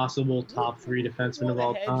possible top 3 defenseman of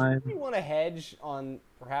all time. You want to hedge on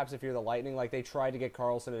perhaps if you're the Lightning, like they tried to get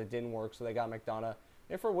Karlsson and it didn't work, so they got McDonough.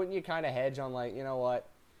 Therefore, wouldn't you kind of hedge on, like, you know what?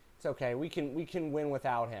 It's okay. We can win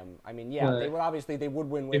without him. I mean, yeah, they would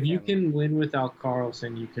win with him. If you can win without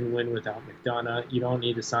Karlsson, you can win without McDonough. You don't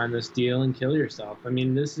need to sign this deal and kill yourself. I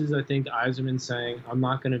mean, this is, I think, Yzerman saying, I'm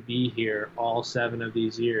not going to be here all 7 of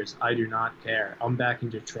these years. I do not care. I'm back in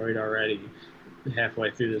Detroit already,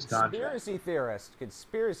 halfway through this contract.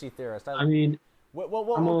 Conspiracy theorist. I mean, I'm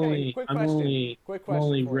only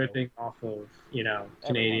ripping off of,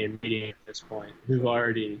 Canadian media at this point, who've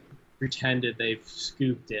already pretended they've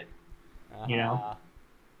scooped it,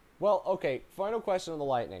 Well, okay, final question on the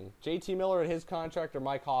Lightning. JT Miller and his contract, or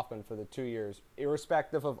Mike Hoffman for the 2 years,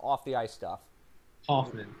 irrespective of off-the-ice stuff?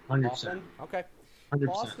 Hoffman, 100%. Hoffman? Okay.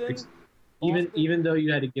 100%. Even though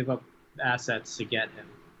you had to give up assets to get him.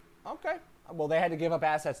 Okay. Well, they had to give up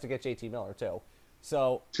assets to get JT Miller, too.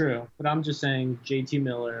 So true, but I'm just saying JT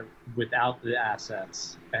Miller without the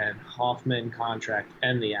assets, and Hoffman contract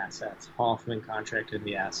and the assets. Hoffman contract and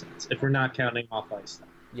the assets. If we're not counting off-ice stuff.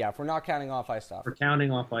 Yeah, if we're not counting off-ice stuff. If we're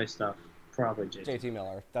counting off-ice stuff, probably JT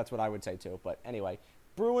Miller. That's what I would say too. But anyway,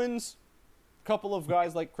 Bruins, couple of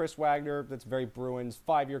guys like Chris Wagner. That's very Bruins.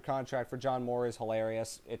 5-year contract for John Moore is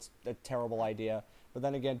hilarious. It's a terrible idea. But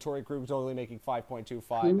then again, Torrey Krug's only making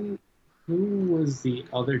 $5.25. Who was the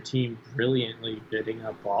other team brilliantly bidding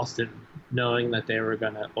up Boston, knowing that they were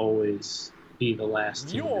going to always be the last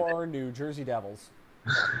team? Your New Jersey Devils.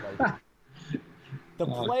 The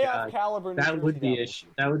playoff caliber New Jersey Devils.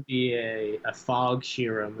 That would be a Fog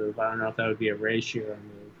Shiro move. I don't know if that would be a Ray Shiro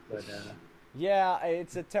move, but yeah,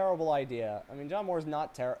 it's a terrible idea. I mean, John Moore's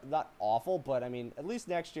not awful, but I mean, at least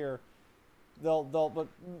next year but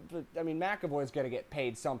I mean, McAvoy's going to get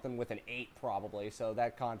paid something with an 8 probably, so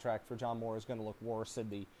that contract for John Moore is going to look worse in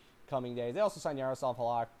the coming days. They also signed Yaroslav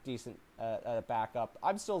Halak, decent backup.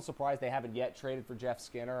 I'm still surprised they haven't yet traded for Jeff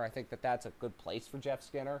Skinner. I think that's a good place for Jeff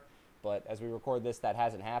Skinner, but as we record this, that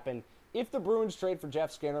hasn't happened. If the Bruins trade for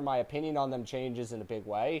Jeff Skinner, my opinion on them changes in a big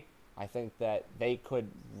way. I think that they could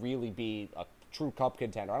really be a true cup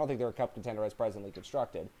contender. I don't think they're a cup contender as presently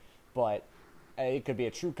constructed, but it could be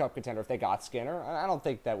a true cup contender if they got Skinner. I don't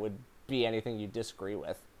think that would be anything you disagree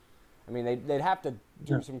with. I mean, they'd have to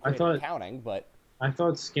do some creative accounting, but I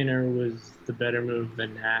thought Skinner was the better move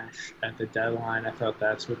than Nash at the deadline. I thought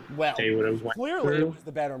that's what they would have went clearly through. It was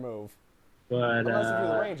the better move. But unless if you're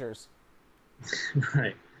the Rangers.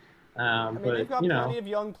 Right. I mean, but, they've got plenty of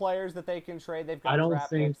young players that they can trade. They've got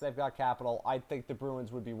draft picks. They've got capital. I think the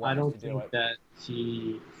Bruins would be wise to do it. I don't think that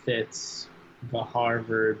he fits the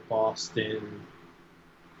Harvard, Boston,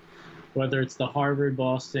 whether it's the Harvard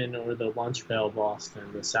Boston or the Lunch Pail Boston,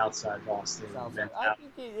 the Southside Boston. I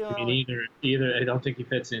mean, either. I don't think he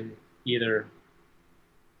fits in either.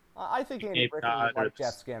 I think Andy Rickey would like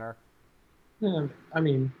Jeff Skinner. Yeah, I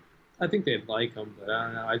mean, I think they'd like him, but I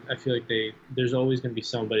don't know. I feel like there's always going to be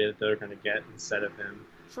somebody that they're going to get instead of him.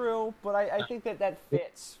 True, but I think that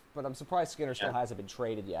fits. But I'm surprised Skinner still hasn't been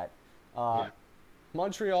traded yet.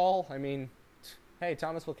 Montreal, I mean, hey,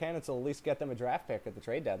 Thomas Buchanan will at least get them a draft pick at the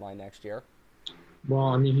trade deadline next year. Well,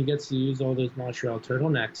 I mean, he gets to use all those Montreal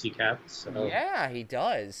turtlenecks he kept. So. Yeah, he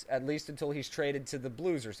does. At least until he's traded to the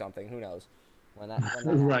Blues or something. Who knows? When that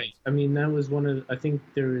right. I mean, that was I think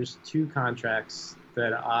there was 2 contracts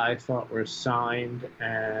that I thought were signed,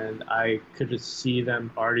 and I could see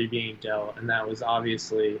them already being dealt, and that was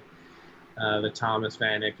obviously the Thomas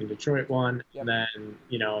Vanek in Detroit one. Yep. And then,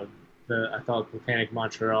 I thought Buchanan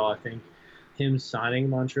Montreal, I think him signing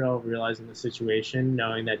Montreal, realizing the situation,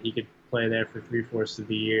 knowing that he could play there for 3/4 of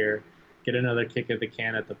the year, get another kick at the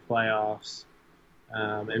can at the playoffs,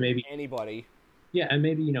 and maybe anybody. Yeah, and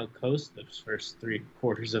maybe, coast the first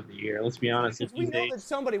 3/4 of the year. Let's be honest. If we know that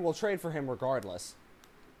somebody will trade for him regardless.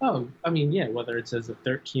 Oh, I mean, yeah, whether it's as a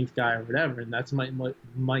 13th guy or whatever, and that's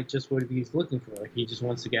might just what he's looking for. Like, he just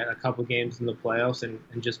wants to get a couple games in the playoffs and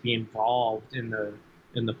just be involved in the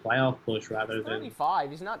playoff push rather than 35.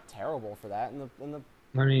 He's not terrible for that.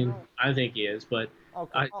 I mean, I think he is, but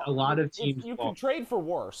a lot of teams you can trade for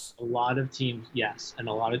worse. A lot of teams, yes, and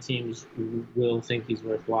a lot of teams will think he's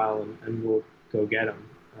worthwhile and will go get him.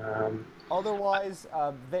 Otherwise,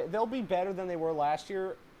 they'll be better than they were last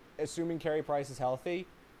year, assuming Carey Price is healthy.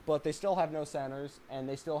 But they still have no centers, and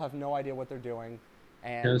they still have no idea what they're doing.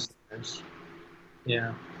 And no centers.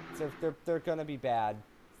 Yeah. So they're going to be bad.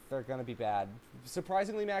 They're going to be bad.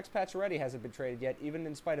 Surprisingly, Max Pacioretty hasn't been traded yet, even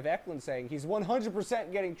in spite of Eklund saying he's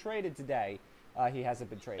 100% getting traded today. He hasn't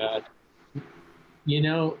been traded.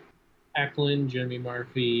 Eklund, Jimmy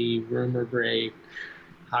Murphy, Rumor Break,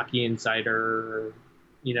 Hockey Insider,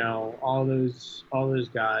 all those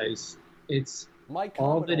guys. It's Mike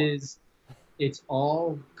all that is. It's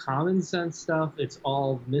all common sense stuff. It's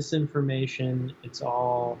all misinformation. It's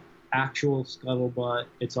all actual scuttlebutt.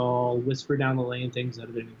 It's all whisper down the lane things that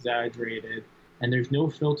have been exaggerated. And there's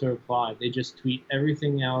no filter applied. They just tweet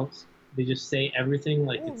everything else. They just say everything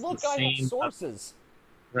like it's the same. I have sources.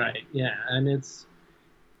 Right. Yeah, and it's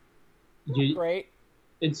great.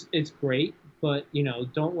 It's great, but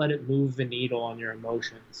don't let it move the needle on your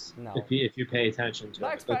emotions. No. If you pay attention to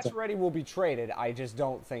Max it. Pacioretty will be traded. I just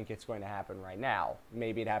don't think it's going to happen right now.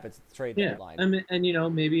 Maybe it happens at the trade deadline. And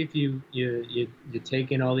maybe if you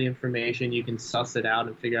take in all the information, you can suss it out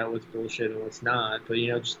and figure out what's bullshit and what's not. But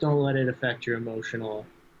just don't let it affect your emotional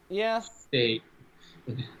state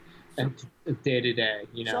day to day.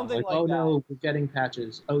 Something like oh that. No, we're getting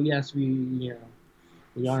patches. Oh yes, we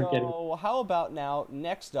aren't getting. So how about now?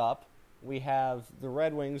 Next up, we have the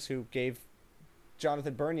Red Wings, who gave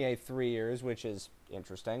Jonathan Bernier 3 years, which is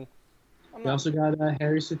interesting. We also got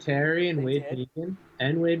Harry Sateri and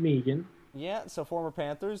Wade Megan. Yeah, so former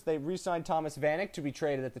Panthers. They re-signed Thomas Vanek to be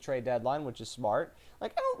traded at the trade deadline, which is smart. I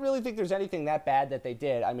don't really think there's anything that bad that they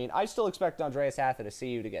did. I mean, I still expect Andreas Hatha to see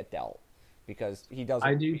you to get dealt because he doesn't.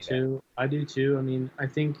 I do too. I mean, I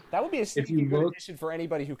think that would be a sneaky good addition for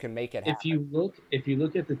anybody who can make it happen. If you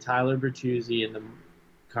look at the Tyler Bertuzzi and the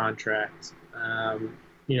contract,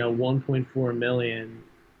 1.4 million.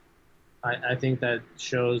 I think that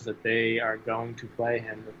shows that they are going to play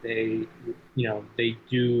him. That they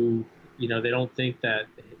do. They don't think that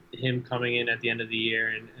him coming in at the end of the year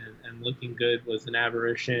and looking good was an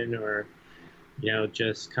aberration or,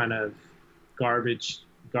 just kind of garbage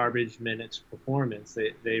minutes performance.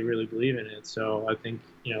 They really believe in it. So I think,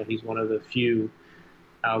 he's one of the few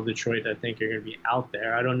out of Detroit that I think are going to be out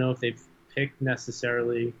there. I don't know if they've picked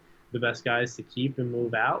necessarily the best guys to keep and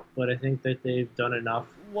move out, but I think that they've done enough.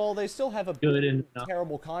 Well, they still have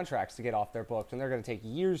terrible contracts to get off their books, and they're going to take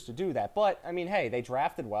years to do that. But, I mean, hey, they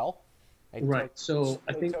drafted well. I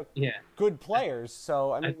think good players.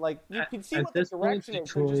 So, I mean, you can see what the direction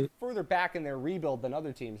is. They're just further back in their rebuild than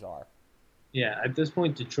other teams are. Yeah, at this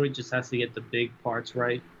point, Detroit just has to get the big parts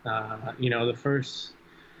right. The first,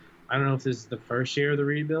 I don't know if this is the first year of the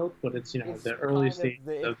rebuild, but it's, It's the early kind of stages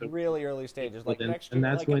it's of the really early stages. rebuild. Like And, next and year,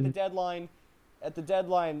 that's like at the when,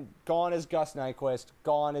 deadline, gone is Gus Nyquist,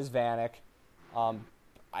 gone is Vanek. Um,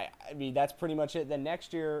 I mean that's pretty much it. Then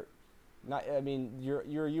next year, not I mean your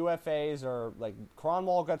UFAs are like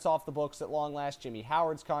Cronwall gets off the books at long last. Jimmy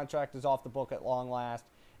Howard's contract is off the book at long last,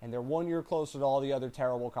 and they're 1 year closer to all the other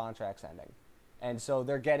terrible contracts ending. And so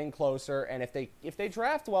they're getting closer. And if they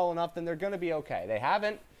draft well enough, then they're going to be okay. They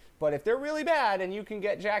haven't, but if they're really bad and you can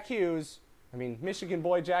get Jack Hughes, I mean Michigan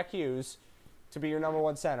boy Jack Hughes, to be your number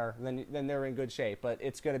one center, then they're in good shape. But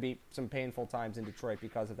it's going to be some painful times in Detroit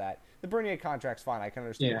because of that. The Bernier contract's fine. I can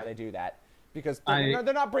understand yeah, why they do that because I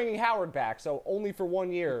they're not bringing Howard back, so only for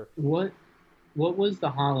 1 year. what what was the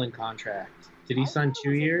Holland contract? Did he I sign thought it two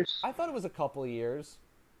was a years? I thought it was a couple of years.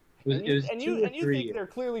 It was And 2 or 3 think years. they're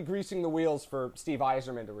clearly greasing the wheels for Steve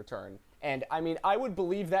Eiserman to return. And I mean, I would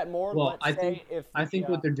believe that more. Well, Let's say if I think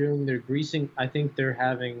what they're doing, they're greasing. I think they're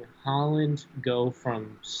having Holland go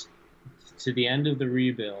to the end of the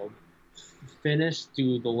rebuild, finish,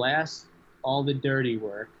 do the last all the dirty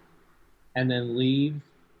work, and then leave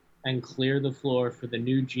and clear the floor for the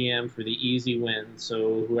new GM for the easy win.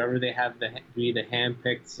 So whoever they have to be the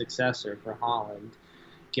hand-picked successor for Holland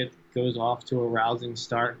goes off to a rousing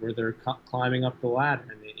start where they're climbing up the ladder,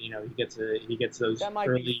 and he gets those that might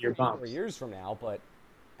be early year 3 4 bumps. years from now, but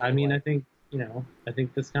I mean, anyway, I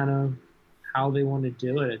think that's kind of how they want to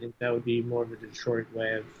do it. I think that would be more of a Detroit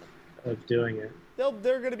way of doing it.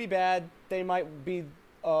 they're going to be bad. They might be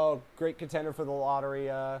a great contender for the lottery.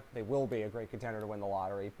 They will be a great contender to win the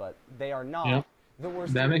lottery, but they are not Yep, the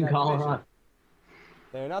worst them team in in that division. Colorado.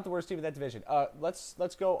 They're not the worst team in that division.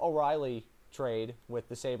 Let's go O'Reilly trade with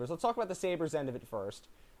the Sabres. Let's talk about the Sabres end of it first.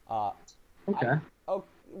 Uh, Okay.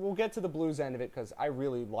 we'll get to the Blues end of it because I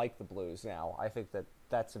really like the Blues now. I think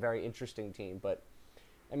that's a very interesting team. But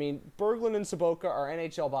I mean, Berglund and Saboka are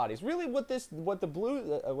NHL bodies. Really, what the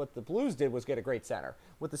Blues did was get a great center.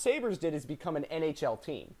 What the Sabres did is become an NHL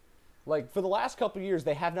team. Like for the last couple of years,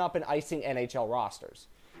 they have not been icing NHL rosters.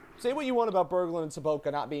 Say what you want about Berglund and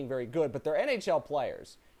Saboka not being very good, but they're NHL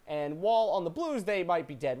players. And while on the Blues they might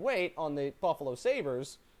be dead weight, on the Buffalo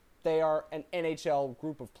Sabres, they are an NHL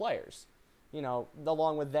group of players.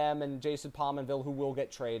 Along with them and Jason Pominville, who will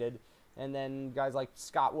get traded, and then guys like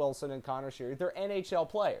Scott Wilson and Connor Sheary. They're NHL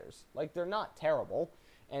players. Like, they're not terrible.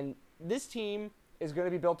 And this team is going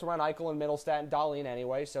to be built around Eichel and Middlestat and Dahlin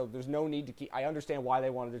anyway, so there's no need to keep... I understand why they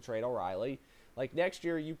wanted to trade O'Reilly. Like, next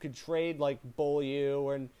year you could trade, like, Beaulieu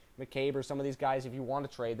and McCabe or some of these guys if you want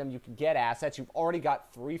to trade them. You can get assets. You've already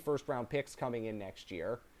got 3 first-round picks coming in next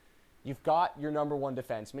year. You've got your number one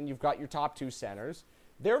defenseman. You've got your top 2 centers.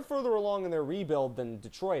 They're further along in their rebuild than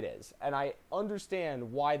Detroit is, and I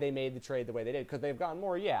understand why they made the trade the way they did, because they've gotten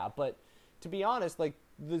more, yeah, but to be honest, like,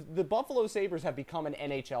 the Buffalo Sabres have become an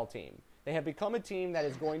NHL team. They have become a team that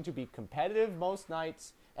is going to be competitive most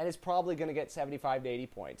nights and is probably going to get 75 to 80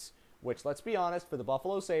 points, which, let's be honest, for the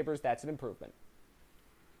Buffalo Sabres, that's an improvement.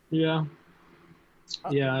 Yeah.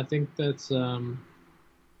 Yeah, I think that's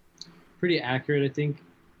pretty accurate. I think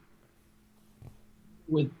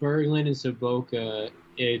with Berglund and Saboka,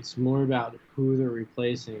 it's more about who they're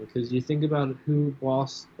replacing, because you think about who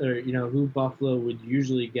who Buffalo would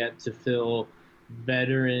usually get to fill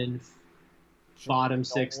veteran bottom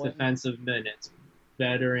 6 defensive minutes,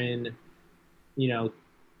 veteran,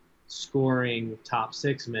 scoring top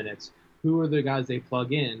 6 minutes. Who are the guys they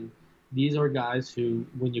plug in? These are guys who,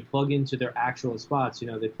 when you plug into their actual spots,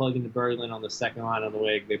 they plug into Berglund on the second line of the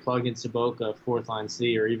wing, they plug in Saboka, fourth line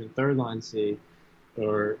C, or even third line C,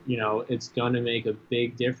 or it's going to make a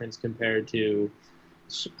big difference compared to.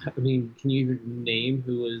 I mean, can you even name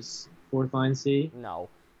who was fourth line C? No,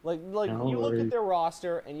 you look at their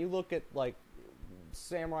roster and you look at like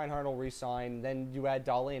Sam Reinhart will resign, then you add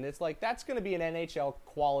Dahlin. It's like that's going to be an NHL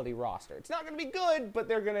quality roster. It's not going to be good, but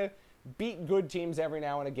they're going to beat good teams every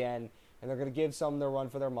now and again, and they're going to give some their run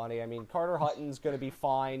for their money. I mean, Carter Hutton's going to be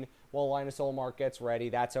fine while Linus Ullmark gets ready.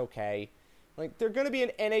 That's okay. Like, they're going to be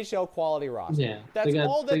an NHL quality roster. Yeah, That's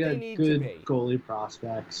all that they need to be. Good goalie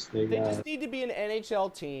prospects. They just need to be an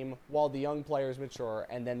NHL team while the young players mature,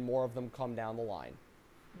 and then more of them come down the line.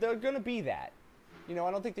 They're going to be that. I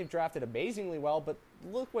don't think they've drafted amazingly well, but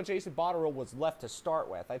look what Jason Botterill was left to start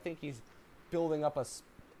with. I think he's building up a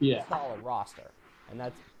solid roster, and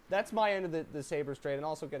that's my end of the Sabres trade, and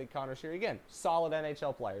also getting Connor Sheary. Again, solid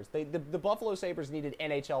NHL players. The Buffalo Sabres needed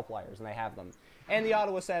NHL players, and they have them. And the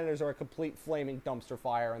Ottawa Senators are a complete flaming dumpster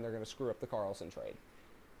fire, and they're going to screw up the Carlson trade.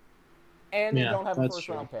 and they Yeah, don't have a that's first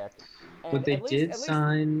true. round pick. But And they at did least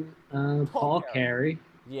sign Paul Paul Carey, Carey,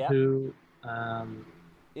 yep, who, um,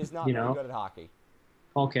 is not you very know, good at hockey.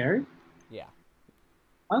 Paul Carey. Yeah.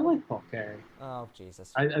 I like Paul Carey. Oh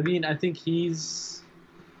Jesus. I mean, I think he's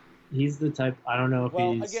the type. I don't know if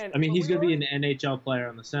Well, he's. again, I mean, but he's we going to be already an NHL player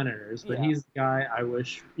on the Senators, but yeah. he's the guy I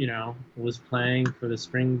wish was playing for the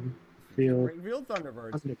Springfield. Springfield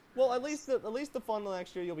Thunderbirds. Well, at least the fun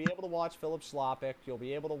next year, you'll be able to watch Philip Schlopik. You'll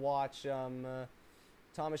be able to watch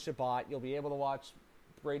Thomas Chabot. You'll be able to watch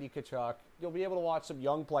Brady Tkachuk. You'll be able to watch some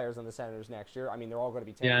young players on the Senators next year. I mean, they're all going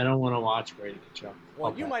to be Yeah, I taken. don't want to watch Brady Tkachuk.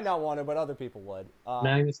 Well, you might not want to, but other people would.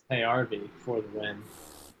 Magnus Payarvi for the win.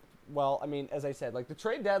 Well, I mean, as I said, like the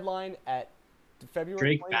trade deadline at February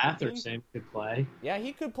Drake 2019. Batherson could play. Yeah,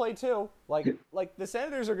 he could play too. Like the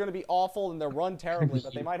Senators are going to be awful and they'll run terribly,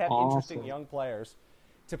 but they might have interesting Awful. young players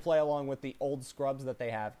to play along with the old scrubs that they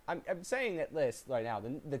have. I'm saying that this right now.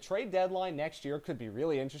 The trade deadline next year could be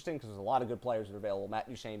really interesting because there's a lot of good players that are available. Matt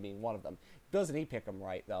Duchene being one of them. Doesn't he pick them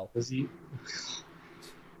right though? Does he?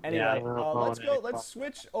 Anyway, Yeah, let's go. Let's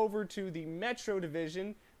switch over to the Metro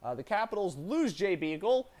Division. The Capitals lose Jay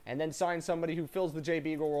Beagle and then sign somebody who fills the Jay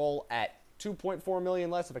Beagle role at $2.4 million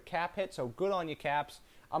less of a cap hit. So good on you, Caps.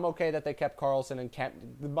 I'm okay that they kept Carlson and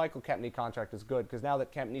the Michael Kempny contract is good because now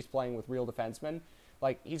that Kempny's playing with real defensemen,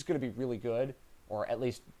 like he's going to be really good or at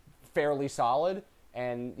least fairly solid,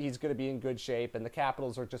 and he's going to be in good shape. And the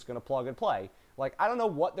Capitals are just going to plug and play. Like I don't know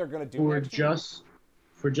what they're going to do next year.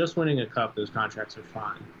 For just winning a cup, those contracts are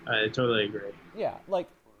fine. I totally agree. Yeah, like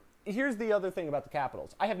here's the other thing about the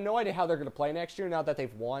Capitals. I have no idea how they're going to play next year now that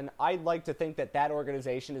they've won. I'd like to think that that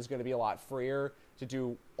organization is going to be a lot freer to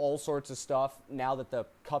do all sorts of stuff now that the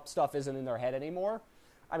cup stuff isn't in their head anymore.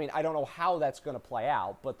 I mean, I don't know how that's going to play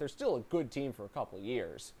out, but they're still a good team for a couple of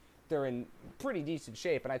years. They're in pretty decent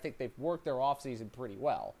shape, and I think they've worked their offseason pretty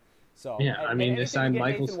well. So yeah, I mean, they signed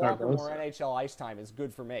Michael Nathan Walker Scarbosa. more NHL ice time is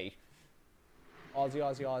good for me.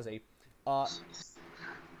 Aussie.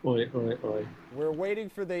 Oi, oi, oi. We're waiting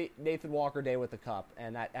for the Nathan Walker day with the cup,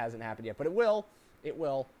 and that hasn't happened yet, but it will. It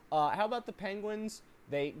will. How about the Penguins?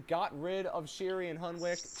 They got rid of Sheary and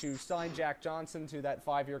Hunwick to sign Jack Johnson to that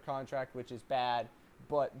 5-year contract, which is bad.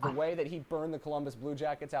 But the way that he burned the Columbus Blue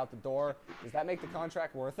Jackets out the door, does that make the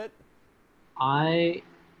contract worth it?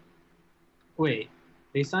 Wait,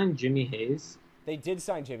 they signed Jimmy Hayes? They did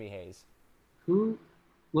sign Jimmy Hayes.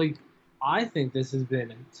 I think this has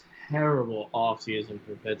been a terrible offseason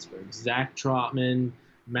for Pittsburgh. Zach Trotman,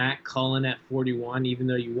 Matt Cullen at 41, even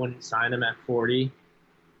though you wouldn't sign him at 40.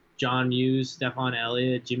 John Muse, Stephon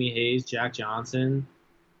Elliott, Jimmy Hayes, Jack Johnson.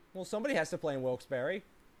 Well, somebody has to play in Wilkes-Barre.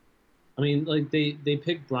 I mean, like they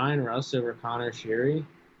picked Brian Russ over Connor Sheary.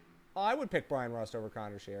 I would pick Brian Rust over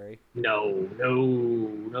Connor Sheary. No,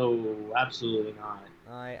 absolutely not.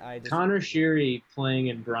 I Connor Sheary playing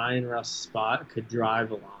in Brian Rust's spot could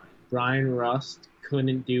drive a line. Brian Rust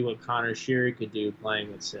couldn't do what Connor Sheary could do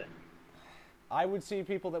playing with Sid. I would see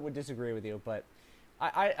people that would disagree with you, but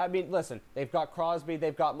I mean, listen, they've got Crosby,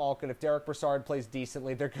 they've got Malkin. If Derek Brassard plays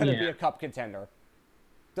decently, they're going to be a cup contender.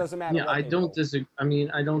 Doesn't matter. Yeah, I don't disagree. I mean,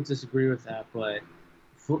 I don't disagree with that, but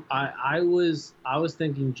I was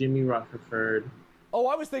thinking Jimmy Rutherford. Oh,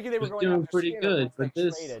 I was thinking they were going doing after pretty Skinner good, but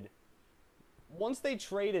once they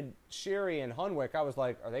traded Sheary and Hunwick, I was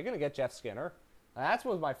like, are they going to get Jeff Skinner? That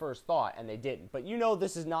was my first thought, and they didn't. But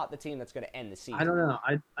this is not the team that's going to end the season. I don't know.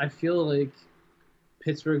 I feel like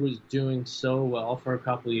Pittsburgh was doing so well for a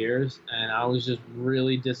couple of years, and I was just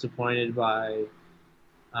really disappointed by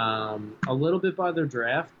a little bit by their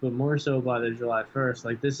draft, but more so by their July 1st.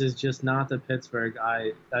 Like, this is just not the Pittsburgh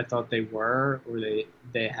I thought they were, or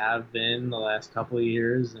they have been the last couple of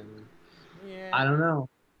years, and yeah. I don't know.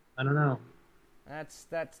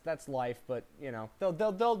 That's life, but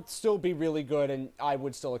they'll still be really good, and I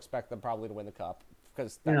would still expect them probably to win the cup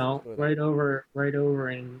because right over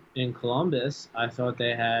in Columbus, I thought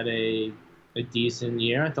they had a decent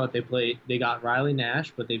year. I thought they got Riley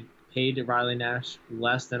Nash, but they paid Riley Nash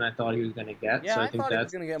less than I thought he was going to get. Yeah, so I think thought he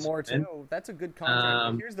was going to get more too. That's a good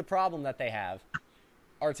contract. Here's the problem that they have: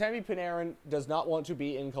 Artemi Panarin does not want to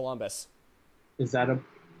be in Columbus. Is that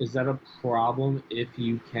a problem if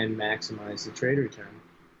you can maximize the trade return?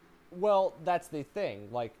 Well, that's the thing.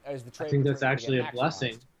 Like, as the trade, I think that's actually a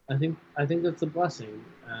blessing. I think that's a blessing.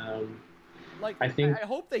 I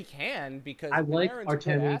hope they can because I like Panarin's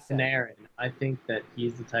Artemi Panarin. I think that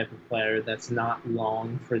he's the type of player that's not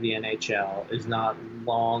long for the NHL, is not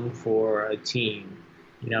long for a team.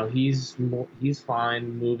 He's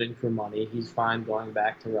fine moving for money. He's fine going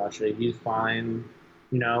back to Russia. He's fine.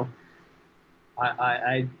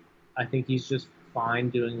 I think he's just fine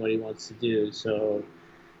doing what he wants to do. So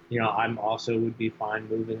I'm also would be fine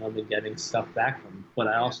moving him and getting stuff back from him. But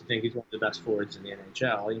I Yeah, also think he's one of the best forwards in the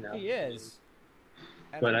NHL. he is.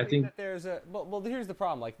 And I But I think think that there's a well. Here's the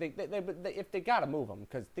problem. Like if they got to move them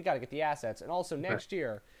because they got to get the assets, and also right. next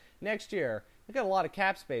year they got a lot of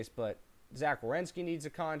cap space, but Zach Werenski needs a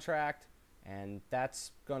contract, and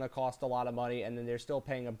that's gonna cost a lot of money. And then they're still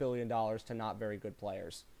paying $1 billion to not very good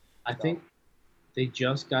players. I So think they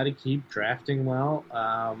just got to keep drafting well.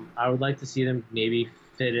 I would like to see them maybe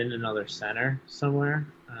fit in another center somewhere.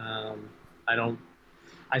 I don't.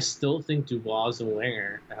 I still think Dubois is a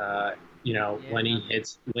winger. yeah. When he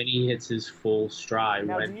hits his full stride,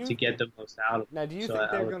 Now when to get the most out of him. do you So think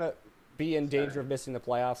I they're would gonna be in danger center. of missing the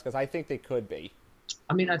playoffs? Because I think they could be.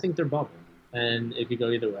 I mean, I think they're bubble, and it could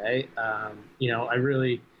go either way. I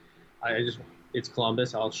just it's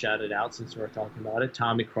Columbus. I'll shout it out since we're talking about it.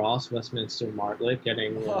 Tommy Cross, Westminster Martlet,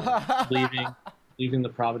 leaving the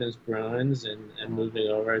Providence Bruins and Oh moving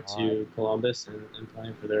over my God. to Columbus and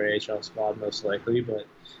playing for their AHL squad most likely. But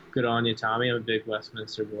good on you, Tommy. I'm a big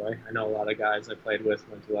Westminster boy. I know a lot of guys I played with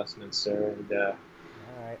went to Westminster, and All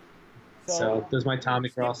right. So so there's my we Tommy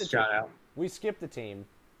skipped the Cross team. shout out. We skipped the team.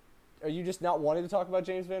 Are you just not wanting to talk about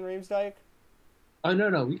James Van Riemsdyk? Oh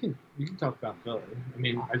no, we can talk about Philly. I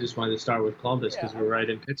mean, I just wanted to start with Columbus Yeah. because we're right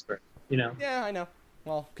in Pittsburgh. You know. Yeah, I know.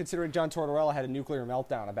 Well, considering John Tortorella had a nuclear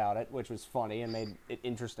meltdown about it, which was funny and made it You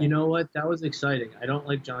interesting. know what? That was exciting. I don't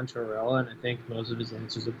like John Tortorella, and I think most of his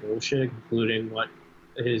answers are bullshit, including what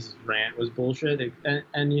his rant was bullshit. And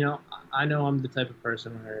I know I'm the type of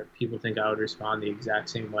person where people think I would respond the exact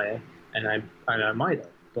same way, and I might have,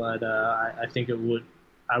 but I think I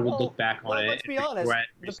would look back on Well, it let's and be honest. regret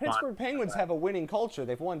The responding Pittsburgh that Penguins way. have a winning culture.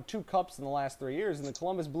 They've won 2 cups in the last 3 years, and the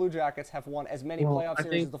Columbus Blue Jackets have won as many Well, playoff I series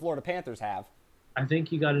as think the Florida Panthers have. I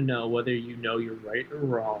think you got to know whether you know you're right or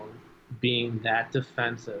wrong. Being that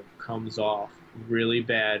defensive comes off really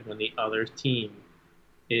bad when the other team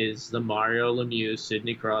is the Mario Lemieux,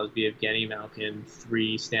 Sidney Crosby, Evgeny Malkin,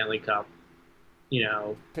 3 Stanley Cup,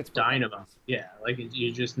 Pittsburgh dynamo. Penguins. Yeah, like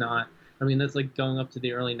you're just not. I mean, that's like going up to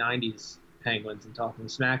the early '90s Penguins and talking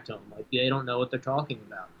smack to them. Like they don't know what they're talking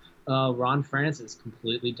about. Ron Francis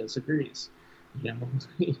completely disagrees. You know,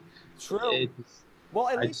 True. it's Well,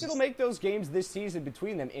 at I least it'll just make those games this season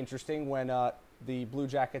between them interesting when the Blue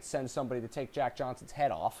Jackets send somebody to take Jack Johnson's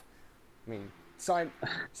head off. I mean, sign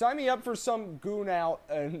me up for some goon out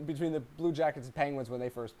between the Blue Jackets and Penguins when they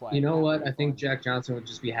first play. you know That would what? be I think fun. Jack Johnson would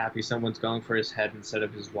just be happy someone's going for his head instead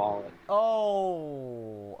of his wallet. I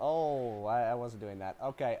wasn't doing that.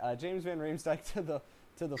 Okay, James Van Riemsdyk to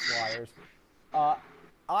the Flyers. Uh,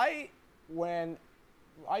 I when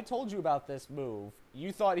I told you about this move,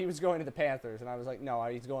 you thought he was going to the Panthers, and I was like, no,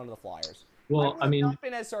 he's going to the Flyers. I Well, would I have mean, not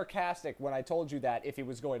been as sarcastic when I told you that if he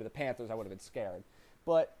was going to the Panthers, I would have been scared.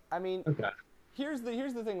 But I mean, okay. here's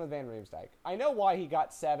the thing with Van Riemsdyk. I know why he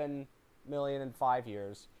got 7 million in 5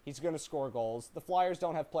 years. He's going to score goals. The Flyers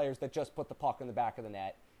don't have players that just put the puck in the back of the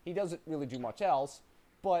net. He doesn't really do much else.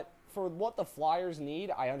 But for what the Flyers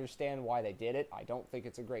need, I understand why they did it. I don't think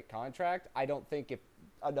it's a great contract. I don't think if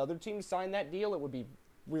another team signed that deal, it would be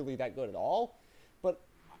really that good at all. But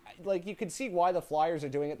like you can see why the Flyers are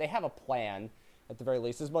doing it. They have a plan at the very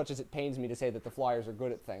least. As much as it pains me to say that the Flyers are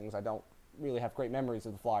good at things, I don't really have great memories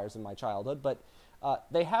of the Flyers in my childhood. But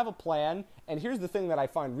they have a plan. And here's the thing that I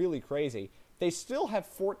find really crazy: they still have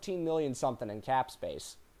 14 million something in cap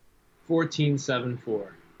space. 14.74.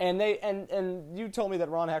 And and you told me that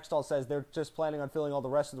Ron Hextall says they're just planning on filling all the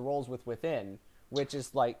rest of the roles with within, which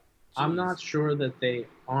is like, I'm geez. not sure that they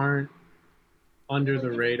aren't I mean, under like,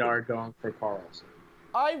 the radar going for Carlson.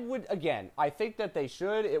 I would again. I think that they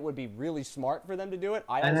should. It would be really smart for them to do it.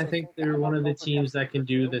 I And I also think think they're I'm one on of the board for Jeff teams that can Skinner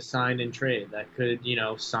do too. the sign and trade that could,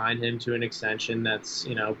 sign him to an extension that's,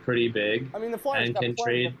 pretty big I mean, the Flyers and got can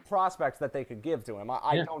plenty trade. of prospects that they could give to him.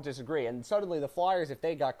 I Yeah. don't disagree. And suddenly the Flyers, if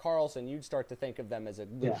they got Carlson, you'd start to think of them as a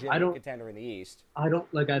Yeah. I legitimate don't contender in the East. I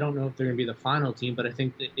don't know if they're going to be the final team, but I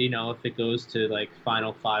think that, if it goes to like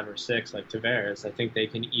final 5 or 6, like Tavares, I think they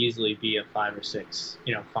can easily be a 5 or 6,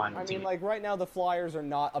 final I mean, team. like right now, the Flyers are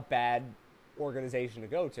not a bad organization to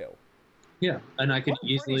go to. Yeah. And I could Run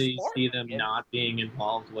pretty easily smart, see them man. not being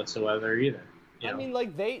involved whatsoever either. You I know,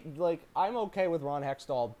 mean, I'm okay with Ron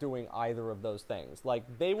Hextall doing either of those things. Like,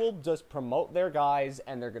 they will just promote their guys,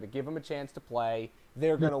 and they're going to give them a chance to play.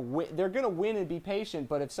 They're going to win. They're going to win and be patient.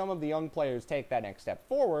 But if some of the young players take that next step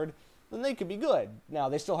forward, then they could be good. Now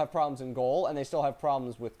they still have problems in goal, and they still have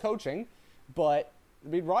problems with coaching. But I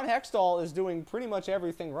mean, Ron Hextall is doing pretty much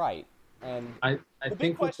everything right. And I the big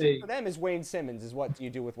think what question they for them is Wayne Simmons. Is what do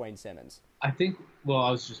you do with Wayne Simmons? I think, well,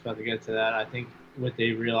 I was just about to get to that. I think what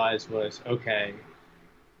they realized was, okay,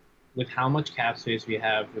 with how much cap space we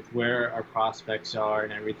have, with where our prospects are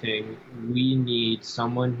and everything, we need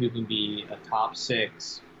someone who can be a top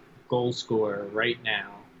six goal scorer right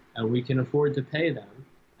now, and we can afford to pay them.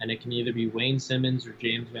 And it can either be Wayne Simmons or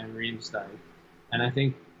James Van Riemsdyk. And I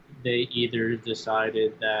think they either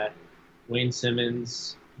decided that Wayne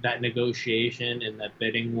Simmons, that negotiation and that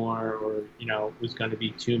bidding war, or was going to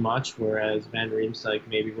be too much, whereas Van Riemsdyk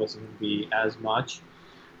maybe wasn't going to be as much.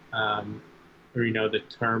 Or the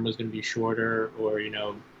term was going to be shorter, or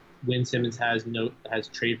Wayne Simmons has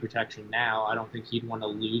trade protection now. I don't think he'd want to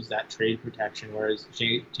lose that trade protection, whereas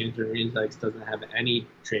James Van doesn't have any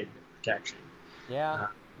trade protection. Yeah,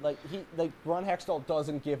 Ron Hextall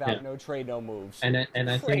doesn't give out no trade, no moves. And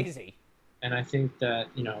crazy. I think that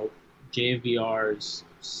JVR's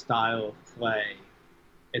style of play,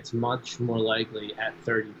 it's much more likely at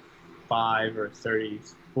 35 or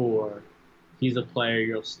 34. He's a player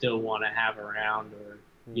you'll still want to have around, or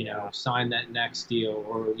sign that next deal,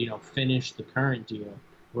 or finish the current deal.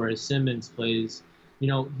 Whereas Simmons plays,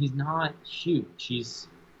 he's not huge. He's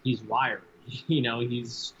wiry.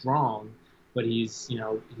 He's strong, but he's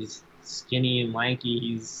skinny and lanky.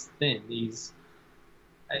 He's thin.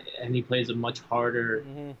 And he plays a much harder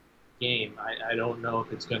game. I don't know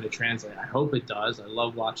if it's going to translate. I hope it does. I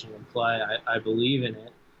love watching him play. I believe in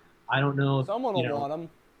it. I don't know if someone will want him.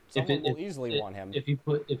 Someone will easily want him. If you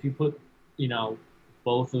put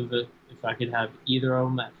both of it, if I could have either of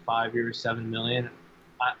them at 5 years, $7 million,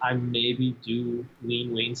 I maybe do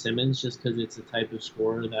lean Wayne Simmons, just because it's the type of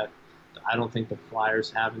scorer that I don't think the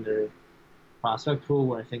Flyers have in their prospect pool,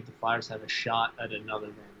 where I think the Flyers have a shot at another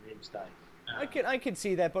Van Riemsdyk. I can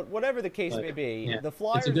see that, but whatever the case may be, the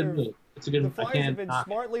Flyers it's a good move. The Flyers have been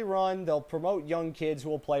smartly run. They'll promote young kids who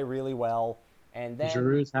will play really well. And then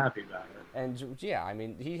Giroux's happy about it. And yeah, I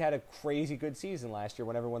mean, he had a crazy good season last year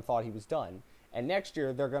when everyone thought he was done. And next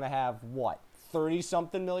year they're going to have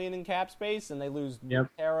 30-something million in cap space, and they lose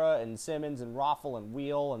Tara and Simmons and Raffle and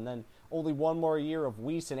Wheel, and then only one more year of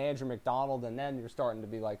Weiss and Andrew McDonald, and then you're starting to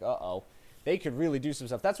be like, they could really do some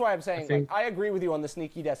stuff. That's why I'm saying I agree with you on the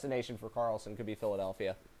sneaky destination for Karlsson could be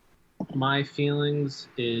Philadelphia. My feelings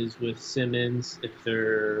is with Simmons, if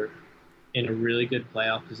they're in a really good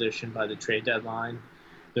playoff position by the trade deadline,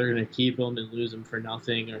 they're going to keep him and lose him for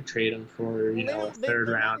nothing, or trade him for a third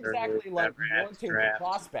rounder. Exactly, like wanting the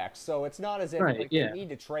prospects, so it's not as if they need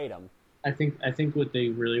to trade him. I think what they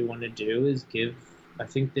really want to do is I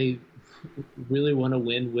think they really want to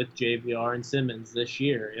win with JVR and Simmons this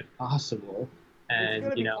year, if possible. And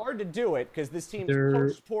it's going to be hard to do it because this team's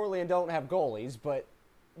coached poorly and don't have goalies, but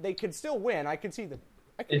they could still win. I could easily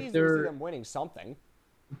see them winning something.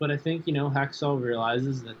 But I think, Hextall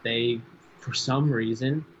realizes that they, for some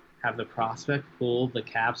reason, have the prospect pool, the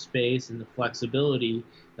cap space, and the flexibility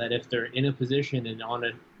that if they're in a position and on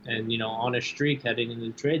a streak heading into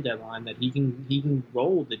the trade deadline, that he can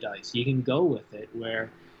roll the dice. He can go with it. Where,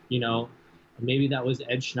 maybe that was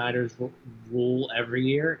Ed Schneider's rule every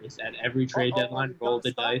year, is at every trade deadline, roll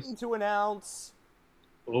the dice. To announce.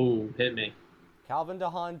 Oh, hit me. Calvin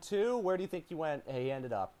DeHaan 2. Where do you think he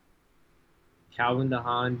ended up? Calvin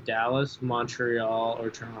DeHaan, Dallas, Montreal, or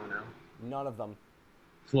Toronto? None of them.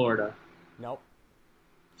 Florida? Nope.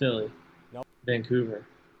 Philly? Nope. Vancouver?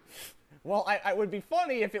 Well, I would be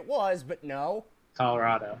funny if it was, but no.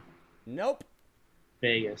 Colorado? Nope.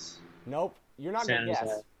 Vegas? Nope. You're not going to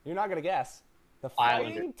guess. You're not going to guess. The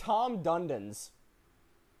Fighting Tom Dundons.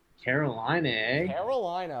 Carolina, eh?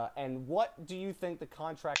 Carolina, and what do you think the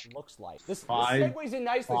contract looks like? This segues in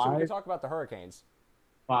nicely, so we can talk about the Hurricanes.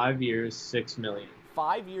 5 years, $6 million.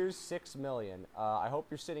 5 years, $6 million. I hope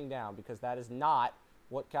you're sitting down, because that is not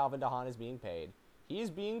what Calvin DeHaan is being paid. He is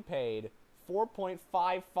being paid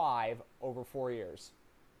 $4.55 over 4 years.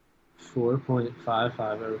 4.55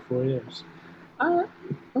 over 4 years.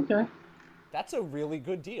 Okay. That's a really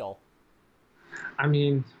good deal. I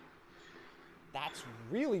mean, that's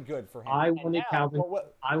really good for him. I wanted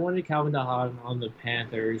Calvin DeHaan on the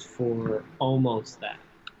Panthers for almost that.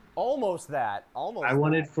 Almost that. I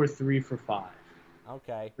wanted for 3 for 5.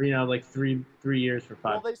 Okay. Like 3 years for 5.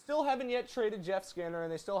 Well, they still haven't yet traded Jeff Skinner,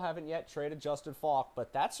 and they still haven't yet traded Justin Falk,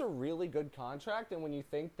 but that's a really good contract, and when you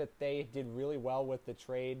think that they did really well with the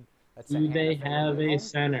trade... Do they have a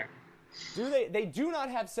center? Do they? They do not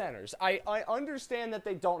have centers. I understand that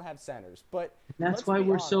they don't have centers, but that's why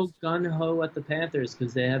we're so gung-ho at the Panthers,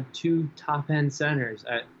 because they have 2 top-end centers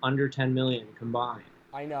at under $10 million combined.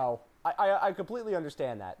 I know. I completely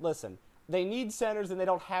understand that. Listen, they need centers and they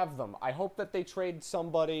don't have them. I hope that they trade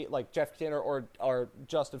somebody like Jeff Skinner or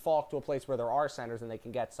Justin Falk to a place where there are centers and they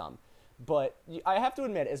can get some. But I have to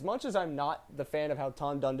admit, as much as I'm not the fan of how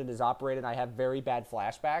Tom Dundon is operated, I have very bad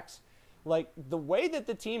flashbacks. Like, the way that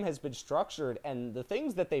the team has been structured and the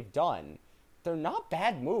things that they've done, they're not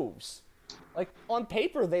bad moves. Like, on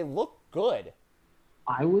paper, they look good.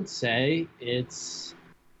 I would say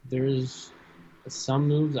there's some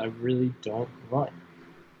moves I really don't like.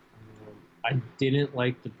 I didn't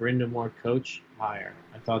like the Brindamore coach hire.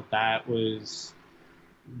 I thought that was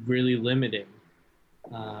really limiting.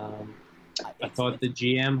 I thought the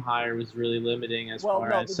GM hire was really limiting as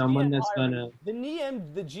far as someone that's gonna. The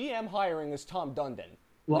GM hiring is Tom Dundon.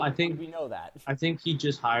 Well, like, I think we know that. I think he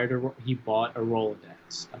just he bought a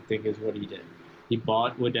Rolodex. I think is what he did. He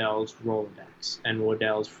bought Waddell's Rolodex and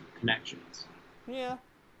Waddell's connections. Yeah,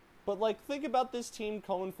 but like, think about this team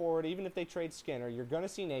going forward. Even if they trade Skinner, you're going to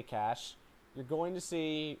see Nate Cash. You're going to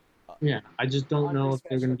see. Yeah, I just don't know if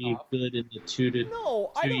they're going to be good in the 2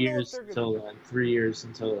 years until then, 3 years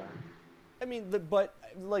until then. I mean, but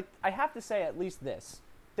like, I have to say at least this.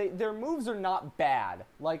 Their moves are not bad.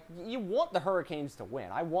 Like, you want the Hurricanes to win.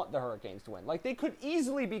 I want the Hurricanes to win. Like, they could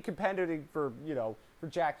easily be competitive for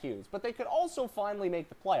Jack Hughes, but they could also finally make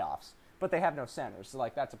the playoffs. But they have no centers, so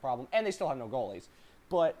like, that's a problem. And they still have no goalies.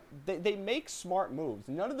 But they make smart moves.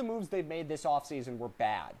 None of the moves they've made this offseason were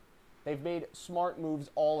bad. They've made smart moves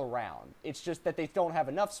all around. It's just that they don't have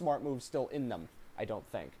enough smart moves still in them, I don't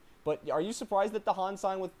think. But are you surprised that DeHaan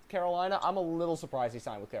signed with Carolina? I'm a little surprised he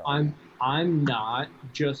signed with Carolina. I'm not,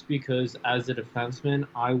 just because as a defenseman,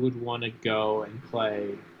 I would want to go and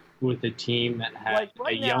play with a team that had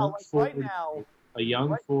a young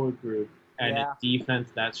forward group and a defense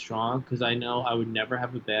that's strong, because I know I would never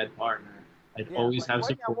have a bad partner. I'd always have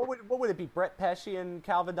support. Now, what would it be? Brett Pesce and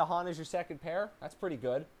Calvin DeHaan as your second pair? That's pretty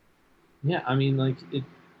good. Yeah, I mean, like,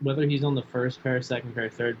 whether he's on the first pair, second pair,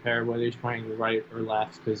 third pair, whether he's playing right or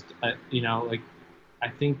left, because, I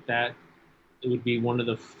think that it would be one of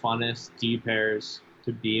the funnest D pairs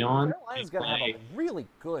to be on. Carolina's going to have a really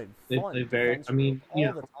good, fun defense I mean,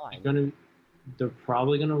 all the time. They're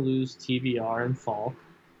probably going to lose TVR and Falk,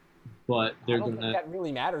 but they're going to... I don't think that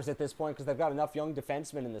really matters at this point, because they've got enough young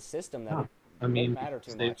defensemen in the system that it won't matter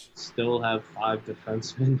too much. They still have 5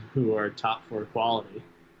 defensemen who are top 4 quality.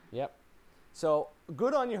 Yep. So,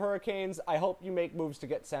 good on you, Hurricanes. I hope you make moves to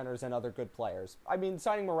get centers and other good players. I mean,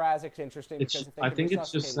 signing Mrazek's interesting because I think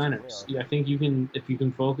it's just centers. Yeah, I think if you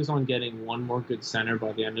can focus on getting one more good center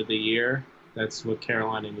by the end of the year, that's what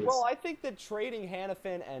Carolina needs. Well, I think that trading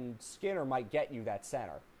Hanifin and Skinner might get you that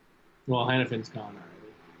center. Well, Hanifin's gone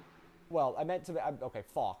already. Well, I meant to... Okay,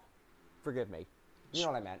 Falk. Forgive me. You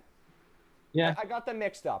know what I meant. Yeah. I got them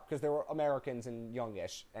mixed up because they were Americans and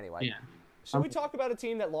youngish. Anyway. Yeah. Should we talk about a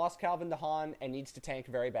team that lost Calvin DeHaan and needs to tank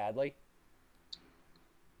very badly?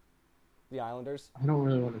 The Islanders. I don't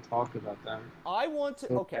really want to talk about them. I want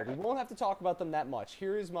to. Okay, we won't have to talk about them that much.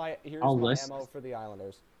 Here's my ammo for the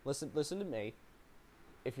Islanders. Listen to me.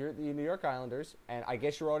 If you're the New York Islanders, and I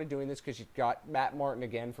guess you're already doing this because you've got Matt Martin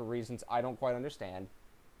again for reasons I don't quite understand,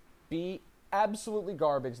 be absolutely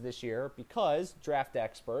garbage this year because, draft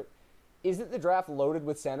expert, isn't the draft loaded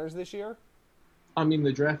with centers this year? I mean,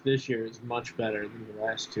 the draft this year is much better than the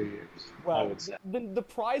last 2 years, I would say. The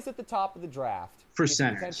prize at the top of the draft is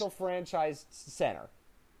potential franchise center.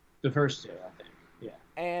 The first 2, I think, yeah.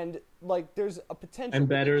 And, like, there's a potential... And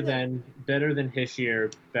better than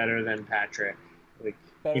Hischier, better than Patrick. Like,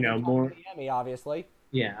 more... Miami, obviously.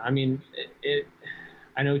 Yeah, I mean,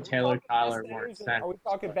 I know Taylor Tyler weren't centers. Are we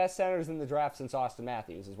talking best centers in the draft since Austin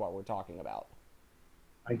Matthews is what we're talking about?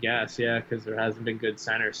 I guess, yeah, because there hasn't been good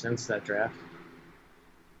centers since that draft.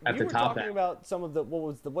 You were talking about some of the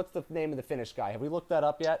what's the name of the Finnish guy? Have we looked that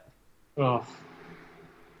up yet? Oh,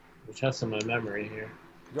 which has some of my memory here.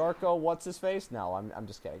 Jarkko, what's his face? No, I'm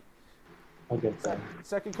just kidding. I'll get that.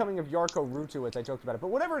 Second coming of Jarkko Ruutuits, I joked about it, but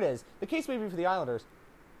whatever it is, the case may be for the Islanders.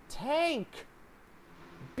 Tank.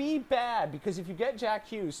 Be bad, because if you get Jack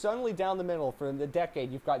Hughes, suddenly down the middle for the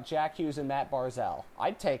decade, you've got Jack Hughes and Matt Barzal.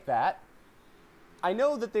 I'd take that. I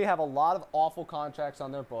know that they have a lot of awful contracts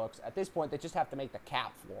on their books. At this point, they just have to make the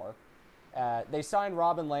cap floor. They signed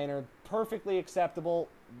Robin Lehner, perfectly acceptable,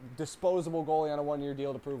 disposable goalie on a one-year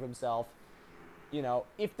deal to prove himself.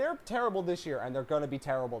 If they're terrible this year, and they're going to be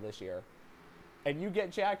terrible this year, and you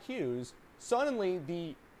get Jack Hughes,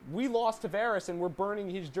 suddenly we lost Tavares and we're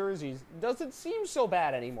burning his jerseys doesn't seem so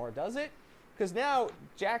bad anymore, does it? Because now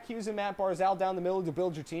Jack Hughes and Matt Barzal down the middle to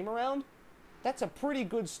build your team around, that's a pretty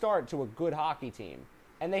good start to a good hockey team.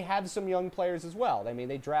 And they have some young players as well. I mean,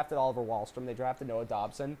 they drafted Oliver Wahlstrom. They drafted Noah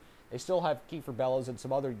Dobson. They still have Kiefer Bellows and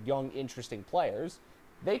some other young, interesting players.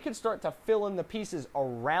 They could start to fill in the pieces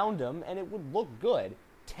around them, and it would look good.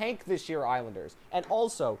 tank this year, Islanders. And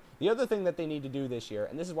also, the other thing that they need to do this year,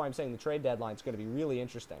 and this is why I'm saying the trade deadline is going to be really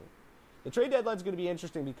interesting. The trade deadline is going to be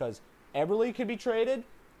interesting because Eberle could be traded,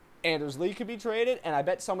 Anders Lee could be traded, and I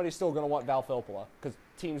bet somebody's still going to want Val Filppula because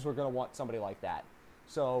teams were going to want somebody like that.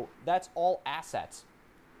 So that's all assets.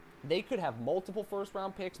 They could have multiple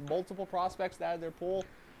first-round picks, multiple prospects out of their pool.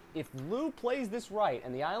 If Lou plays this right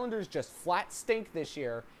and the Islanders just flat stink this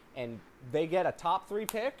year and they get a top 3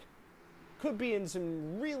 pick, could be in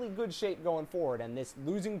some really good shape going forward, and this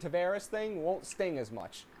losing Tavares thing won't sting as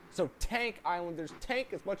much. So tank, Islanders, tank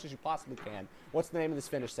as much as you possibly can. What's the name of this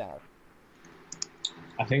Finnish center?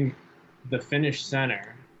 I think the Finnish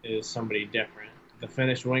center is somebody different. The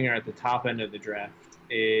Finnish winger at the top end of the draft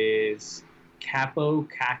is Capo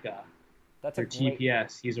Kaka for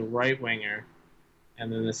TPS. He's a right winger.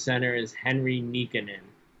 And then the center is Henry Nikkanen.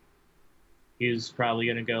 He's probably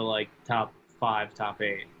going to go like top 5, top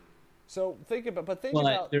 8. So think about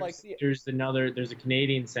there's a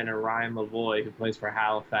Canadian center, Ryan Lavoie, who plays for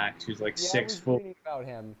Halifax, who's like 6'4", about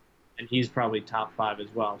him, and he's probably top 5 as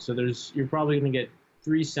well. So you're probably going to get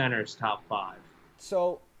 3 centers top 5.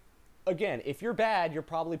 So again, if you're bad, you're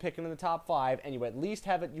probably picking in the top 5, and you at least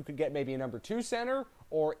have it. You could get maybe a number 2 center,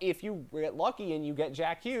 or if you get lucky and you get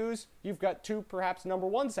Jack Hughes, you've got 2 perhaps number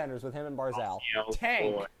 1 centers with him and Barzal.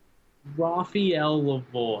 Raphael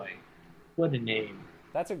Lavoie, what a name!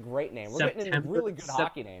 That's a great name. We're getting into really good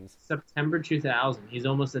hockey names. September 2000. He's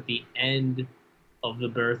almost at the end of the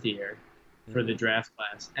birth year for the draft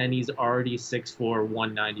class, and he's already 6'4",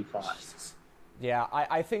 195. Yeah,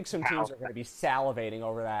 I think some teams are going to be salivating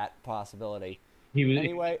over that possibility.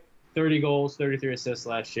 Anyway, 30 goals, 33 assists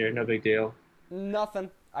last year. No big deal. Nothing.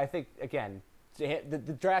 I think, again,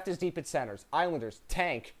 the draft is deep at centers. Islanders,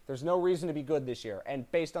 tank. There's no reason to be good this year.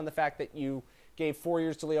 And based on the fact that you gave 4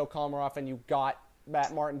 years to Leo Komarov and you got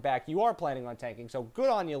Matt Martin back, you are planning on tanking. So good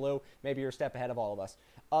on you, Lou. Maybe you're a step ahead of all of us.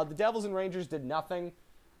 The Devils and Rangers did nothing.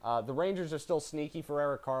 The Rangers are still sneaky for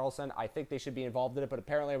Erik Karlsson. I think they should be involved in it, but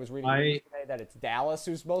apparently I was reading today that it's Dallas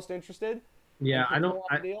who's most interested. Yeah,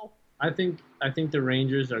 I think the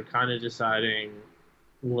Rangers are kind of deciding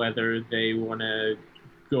whether they want to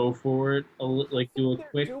go for it, do a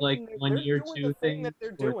quick 1 year 2 thing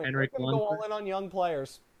for Henrik Lundqvist. They're going to go all in on young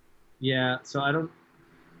players. Yeah, so I don't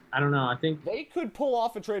know. I think they could pull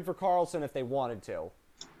off a trade for Karlsson if they wanted to.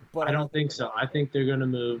 But I don't think so. I think they're going to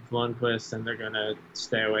move Lundqvist, and they're going to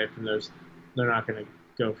stay away from those. They're not going to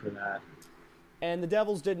go for that. And the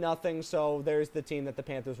Devils did nothing, so there's the team that the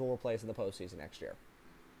Panthers will replace in the postseason next year.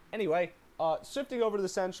 Anyway, shifting over to the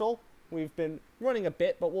Central, we've been running a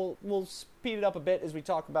bit, but we'll speed it up a bit as we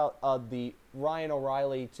talk about the Ryan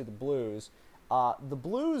O'Reilly to the Blues. The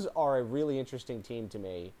Blues are a really interesting team to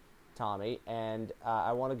me, Tommy, and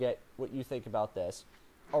I want to get what you think about this.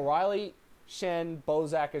 O'Reilly, Shen,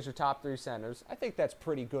 Bozak as your top 3 centers. I think that's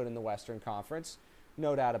pretty good in the Western Conference.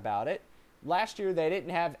 No doubt about it. Last year, they didn't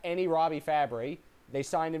have any Robbie Fabry. They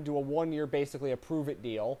signed him to a 1-year, basically a prove-it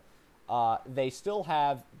deal. They still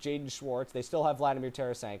have Jaden Schwartz. They still have Vladimir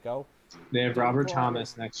Tarasenko. They have Robert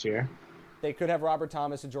Thomas next year. They could have Robert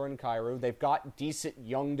Thomas and Jordan Kyrou. They've got decent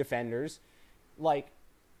young defenders.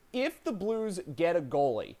 If the Blues get a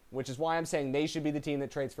goalie, which is why I'm saying they should be the team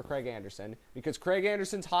that trades for Craig Anderson, because Craig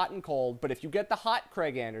Anderson's hot and cold, but if you get the hot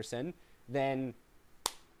Craig Anderson, then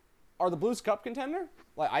are the Blues Cup contender?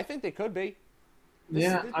 I think they could be.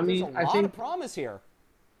 There's a lot of promise here.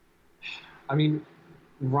 I mean,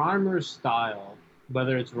 Reimer's style,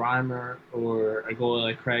 whether it's Reimer or a goalie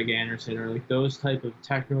like Craig Anderson or those type of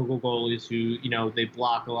technical goalies who, they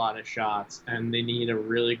block a lot of shots and they need a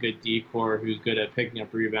really good decor who's good at picking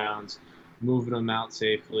up rebounds, moving them out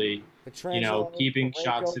safely, keeping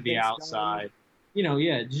shots to the outside.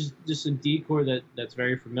 Just a decor that's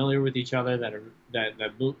very familiar with each other, that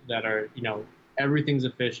are everything's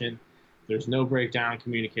efficient. There's no breakdown in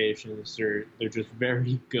communications. They're just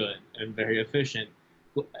very good and very efficient.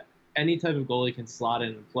 Any type of goalie can slot in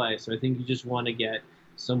and play. So I think you just want to get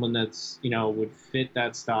someone that's, would fit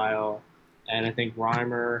that style. And I think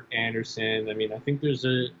Reimer, Anderson, I think there's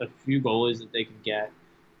a few goalies that they could get.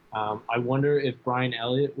 I wonder if Brian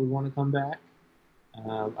Elliott would want to come back.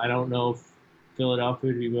 I don't know if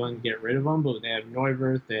Philadelphia would be willing to get rid of him, but they have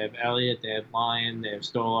Neuwirth, they have Elliott, they have Lyon, they have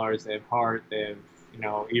Stolars, they have Hart, they have,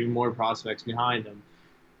 even more prospects behind them.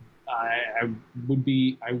 I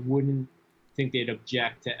wouldn't think they'd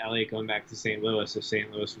object to Elliott going back to St. Louis if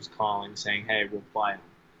St. Louis was calling saying, hey, we'll play him.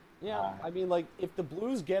 Yeah, if the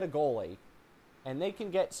Blues get a goalie and they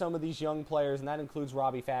can get some of these young players, and that includes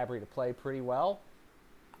Robbie Fabry, to play pretty well,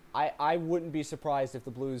 I wouldn't be surprised if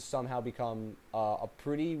the Blues somehow become a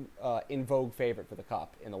pretty in vogue favorite for the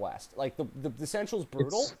Cup in the West. Like the Central's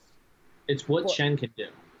brutal. It's what But Shen can do.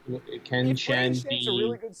 Can if Brayden Shen Schenn's a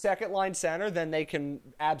really be good second line center, then they can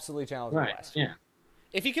absolutely challenge the right? West. Yeah,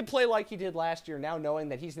 If he could play like he did last year, now knowing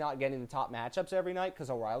that he's not getting the top matchups every night because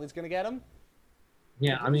O'Reilly's going to get him, the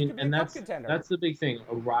yeah. I Blues mean, could be a and Cup contender. that's the big thing.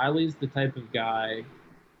 O'Reilly's the type of guy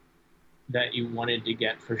that you wanted to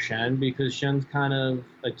get for Shen because Shen's kind of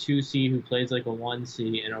a 2C who plays like a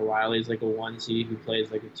 1C, and O'Reilly's like a 1C who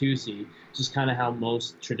plays like a 2C. Just kind of how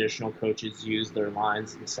most traditional coaches use their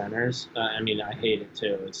lines and centers. I mean, I hate it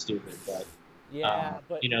too. It's stupid, but Yeah,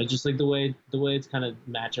 but just like the way it's kind of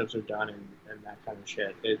matchups are done and that kind of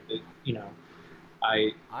shit.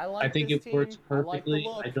 I I I like think this it team. works I like the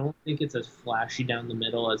perfectly. I look. don't think it's as flashy down the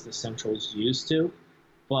middle as the Central's used to,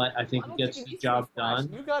 but I Well, think I it don't think gets it the needs to be job flash. done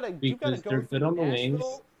You gotta because they're go good through on the wings.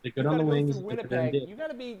 Nashville. They're good You on the gotta go through wings. They're good in Winnipeg. dip.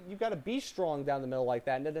 You gotta be strong down the middle like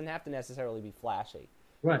that, and it doesn't have to necessarily be flashy.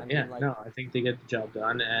 Right? I Yeah. mean, like, No, I think they get the job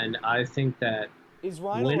done, and I think that is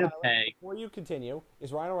Ryan O'Reilly? Winnipeg. Before you continue,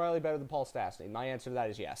 is Ryan O'Reilly better than Paul Stastny? My answer to that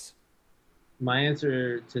is yes. My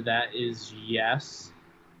answer to that is yes,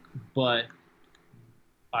 but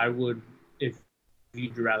I would if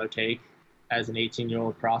you'd rather take as an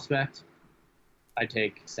 18-year-old prospect, I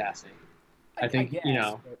take Sassy. I I think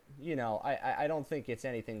guess, but I don't think it's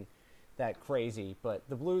anything that crazy. But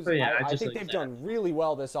the Blues, but yeah, I I just think like they've that. done really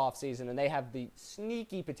well this offseason, and they have the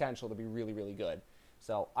sneaky potential to be really, really good.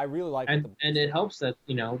 So I really like what the And Blues it did. helps that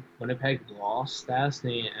Winnipeg lost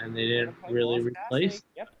Stastny and they didn't Winnipeg really lost replace. Stastny.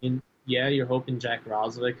 Yep. Yeah, you're hoping Jack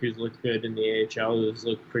Roslovic, who's looked good in the AHL, who's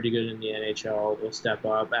looked pretty good in the NHL, will step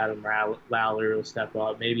up. Adam Lowry will step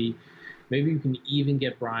up. Maybe you can even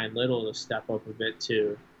get Brian Little to step up a bit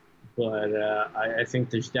too. But I think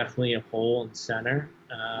there's definitely a hole in center,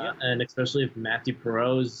 Yep. and especially if Matthew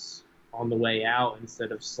Perot's on the way out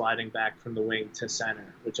instead of sliding back from the wing to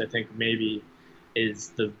center, which I think maybe is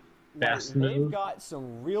the Like best they've move. got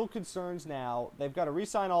some real concerns now. They've got to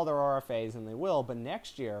re-sign all their RFAs, and they will. But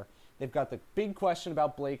next year, they've got the big question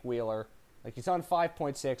about Blake Wheeler. Like he's on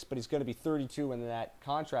 5.6, but he's going to be 32 when that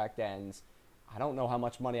contract ends. I don't know how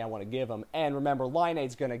much money I want to give him. And remember,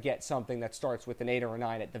 Lineade's going to get something that starts with an 8 or a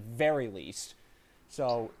 9 at the very least.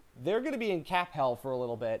 So they're going to be in cap hell for a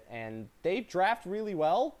little bit, and they draft really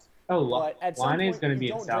well. Oh, But at some Liney's point, going to you be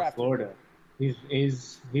in don't South draft too Florida. good.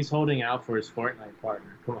 He's holding out for his Fortnite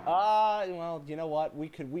partner. Come on. Well, you know what? We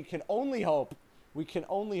can only hope. We can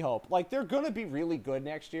only hope. Like they're going to be really good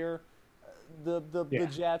next year. The Yeah.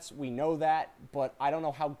 Jets, we know that, but I don't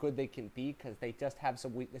know how good they can be because they just have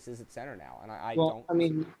some weaknesses at center now, and I Well, don't I see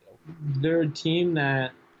mean, what they do. they're a team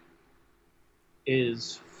that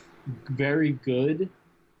is very good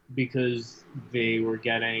because they were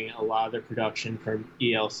getting a lot of their production from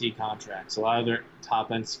ELC contracts. A lot of their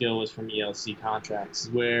top end skill was from ELC contracts.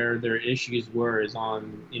 Where their issues were is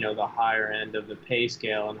on the higher end of the pay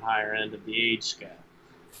scale and higher end of the age scale.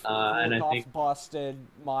 And I Kulikov's think busted.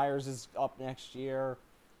 Myers is up next year.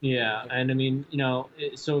 yeah, Like, and I mean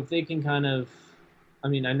so if they can kind of, I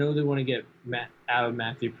mean I know they want to get out of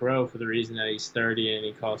Matthew Perot for the reason that he's 30 and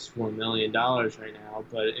he costs $4 million right now.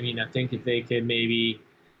 But I mean I think if they could maybe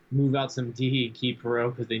move out some D and keep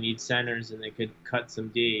Perot because they need centers and they could cut some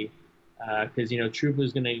D because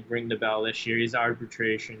Trouba's going to ring the bell this year. He's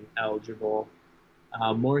arbitration eligible.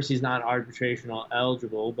 Morrissey's not arbitration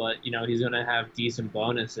eligible, but he's going to have decent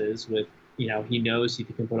bonuses with he knows he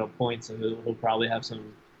can put up points, and he'll probably have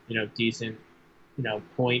some decent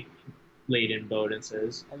point laden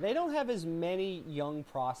bonuses. and they don't have as many young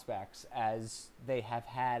prospects as they have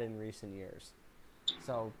had in recent years.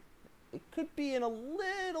 So it could be in a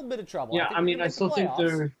little bit of trouble. I Yeah, think I they're mean going to I make the still think playoffs.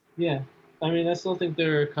 they're yeah. I mean, I still think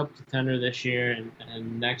they're a cup contender this year,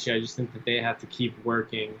 and next year. I just think that they have to keep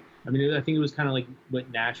working. I mean, I think it was kind of like what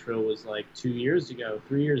Nashville was like 2 years ago,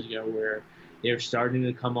 3 years ago, where they were starting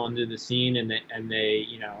to come onto the scene, and they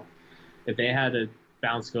if they had a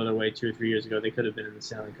bounce go their way 2 or 3 years ago, they could have been in the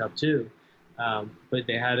Stanley Cup too. But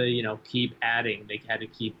they had to keep adding. They had to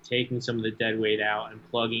keep taking some of the dead weight out and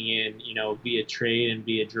plugging in via trade and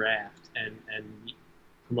via draft and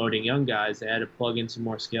promoting young guys. They had to plug in some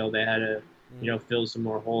more skill. They had to Mm. fill some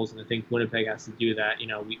more holes, and I think Winnipeg has to do that.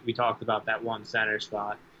 We talked about that one center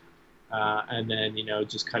spot, and then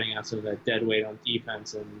just cutting out some of that dead weight on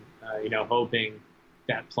defense, and hoping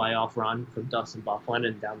that playoff run from Dustin Bufflin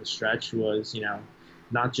and down the stretch was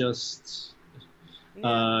not just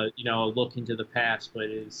Yeah, a look into the past, but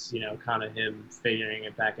is kind of him figuring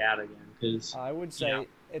it back out again because I would you know say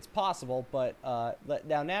it's possible, but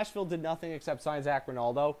now Nashville did nothing except sign Zach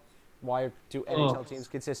Ronaldo, Why do NHL teams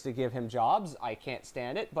consistently give him jobs? I can't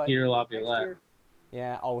stand it. But Peter next Laviolette. year,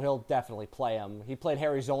 yeah. Oh, he'll definitely play him. He played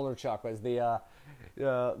Harry Zolnarchuk as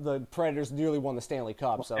the Predators nearly won the Stanley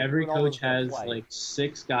Cup. So Every Ronaldo's coach gonna has play. like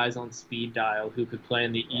 6 guys on speed dial who could play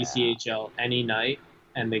in the Yeah. ECHL any night,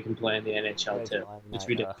 and they can play in the NHL too. It's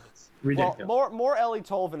ridiculous. Ridiculous. Well, more Ellie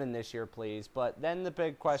Tolvanen this year, please. But then the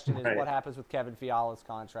big question is Right. what happens with Kevin Fiala's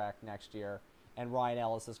contract next year and Ryan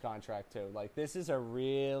Ellis's contract too. Like, this is a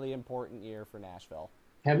really important year for Nashville.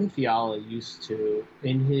 Kevin Fiala used to,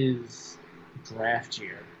 in his draft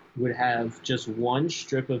year, would have just one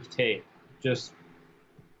strip of tape, just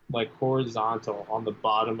like horizontal on the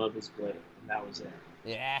bottom of his blade, and that was it.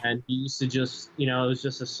 Yeah. And he used to just, it was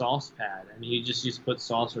just a sauce pad, and he just used to put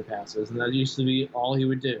saucer passes, and that used to be all he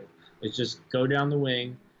would do, is just go down the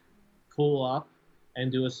wing, pull up,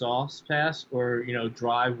 and do a sauce pass, or,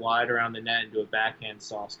 drive wide around the net and do a backhand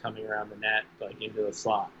sauce coming around the net, like into the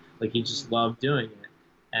slot. Like, he just loved doing it.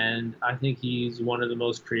 And I think he's one of the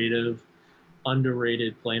most creative,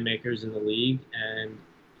 underrated playmakers in the league, and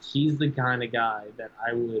he's the kind of guy that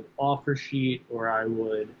I would offer sheet or I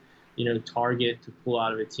would, target to pull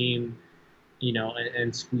out of a team,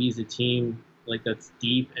 and squeeze a team like that's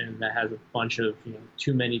deep and that has a bunch of,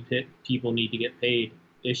 too many people need to get paid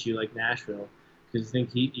issue like Nashville. Because I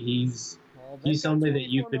think he's somebody that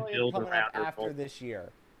you could build around after this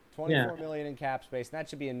year. $24 million in cap space, and that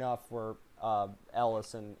should be enough for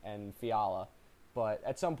Ellis and Fiala. But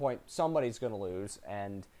at some point, somebody's going to lose,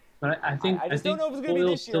 and but I just don't know if it's going to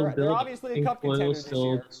be this year. They're obviously a cup contender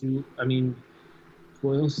this year.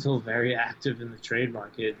 Coyle's still very active in the trade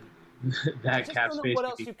market. That cap space. I don't know what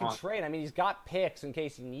else you can trade. I mean, he's got picks in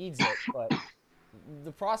case he needs it, but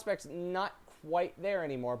the prospect's not quite there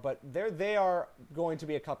anymore. But they are going to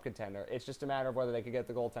be a cup contender. It's just a matter of whether they can get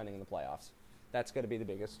the goaltending in the playoffs. That's going to be the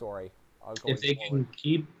biggest story. If they can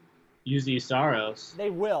keep UZ Saros, they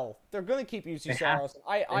will. They're going to keep UZ Saros.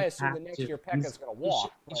 I assume that next year Pekka's going to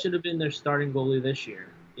walk. He should have been their starting goalie this year.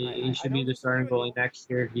 He should be the starting goalie next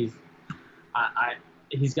year. He's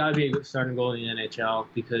got to be a starting goalie in the NHL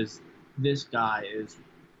because this guy is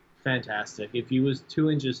fantastic. If he was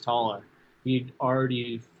 2 inches taller, he'd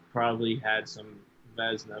already probably had some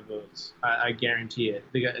Vezina votes. I guarantee it.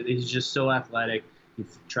 The guy, he's just so athletic. He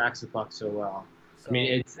tracks the puck so well. So I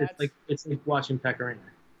mean, it's like watching Pecorino.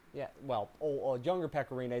 Yeah, well, a younger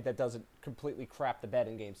Pecorino that doesn't completely crap the bed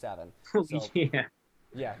in Game 7. So,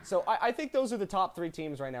 yeah. So I think those are the top 3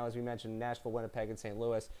 teams right now, as we mentioned: Nashville, Winnipeg, and St.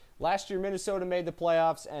 Louis. Last year, Minnesota made the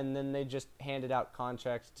playoffs, and then they just handed out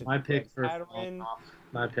contracts to my pick for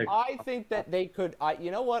my pick. I think that they could.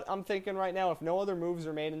 You know what I'm thinking right now? If no other moves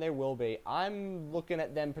are made, and they will be, I'm looking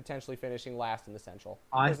at them potentially finishing last in the Central.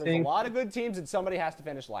 Because there's a lot of good teams, and somebody has to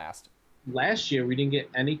finish last. Last year, we didn't get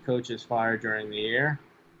any coaches fired during the year.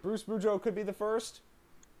 Bruce Boudreau could be the first.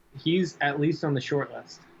 He's at least on the short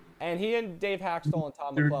list. And he and Dave Haxtell and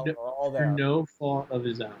Tom McClellan are all there. Through no fault of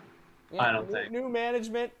his own, yeah, I don't think. New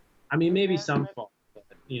management. I mean, maybe some fault, but,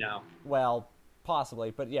 Well,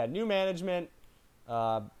 possibly. But, yeah, new management.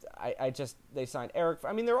 They signed Eric.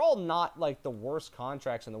 I mean, they're all not, like, the worst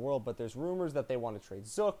contracts in the world, but there's rumors that they want to trade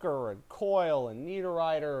Zucker and Coyle and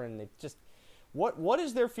Niederreiter, and they just... What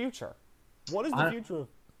is their future? What is the future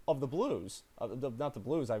of the Blues? Not the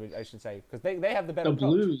Blues, I should say, because they have the better. The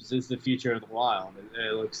Blues is the future of the Wild.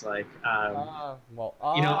 It looks like. I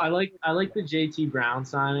like the JT Brown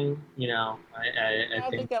signing. I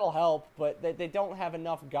think that'll help, but they don't have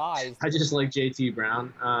enough guys. I just like JT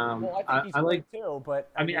Brown. I think he's great too, but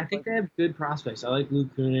I think they have good prospects. I like Luke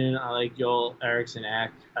Kunin. I like Joel Eriksson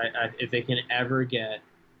Ek. If they can ever get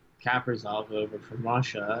Kaprizov over from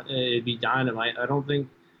Russia, it'd be dynamite.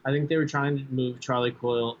 I think they were trying to move Charlie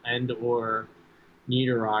Coyle and or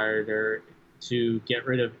Niederreiter to get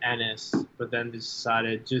rid of Ennis, but then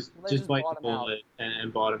decided just bite the bullet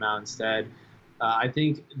and bought him out instead. I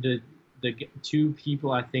think the 2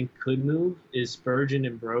 people I think could move is Spurgeon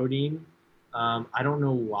and Brodeen. I don't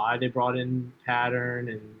know why they brought in Pattern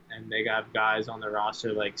and they got guys on the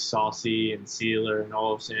roster like Saucy and Sealer and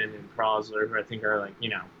Olofsson and Prosler, who I think are like,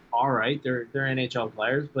 all right, they're NHL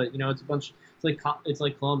players, but it's a bunch. It's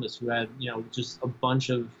like Columbus, who had just a bunch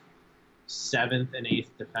of 7th and 8th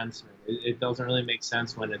defensemen. It doesn't really make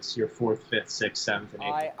sense when it's your 4th, 5th, 6th, 7th, and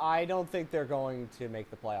 8th. I don't think they're going to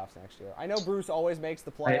make the playoffs next year. I know Bruce always makes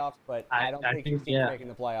the playoffs, but I don't think he's making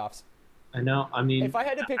the playoffs. I know. I mean, if I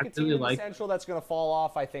had to pick a team in the Central that's going to fall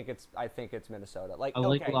off, I think it's Minnesota. I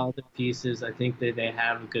like a lot of the pieces. I think that they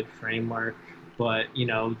have a good framework. But,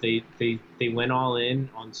 they went all in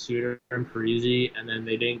on Suter and Parisi, and then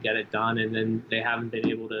they didn't get it done, and then they haven't been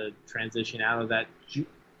able to transition out of that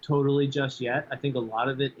totally just yet. I think a lot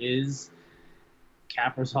of it is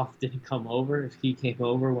Kaprizov didn't come over. If he came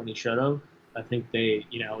over when he should have, I think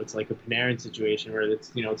it's like a Panarin situation where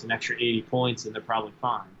it's an extra 80 points and they're probably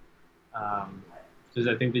fine. Because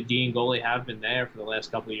I think the D and goalie have been there for the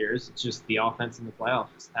last couple of years. It's just the offense in the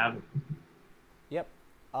playoffs haven't. Yep.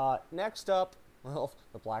 Next up, well,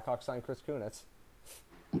 the Blackhawks signed Chris Kunitz.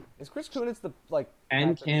 Is Chris Kunitz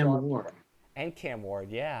and Cam Ward and Cam Ward?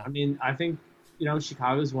 Yeah. I mean, I think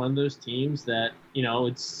Chicago's one of those teams that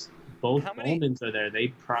it's both Bowmans are there.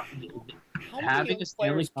 They having a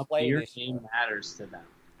Stanley Cup year game matters to them.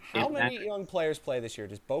 How many young players play this year?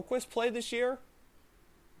 Does Boquist play this year?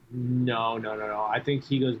 No. I think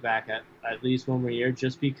he goes back at least one more year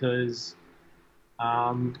just because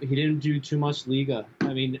he didn't do too much Liga.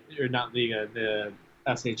 I mean, or not Liga, the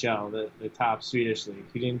SHL, the top Swedish league.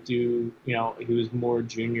 He didn't do, he was more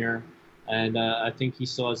junior, and I think he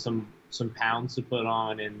still has some pounds to put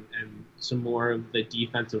on and some more of the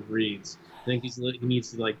defensive reads. I think he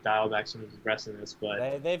needs to dial back some of his aggressiveness,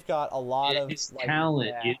 but they've got a lot of his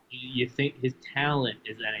talent. Yeah. You think his talent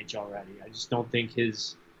is NHL ready. I just don't think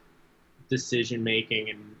his decision making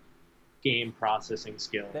and game processing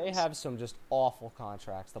skills. They have some just awful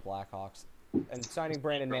contracts, the Blackhawks, and signing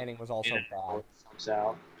Brandon Manning was also bad.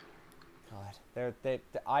 God,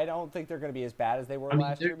 I don't think they're going to be as bad as they were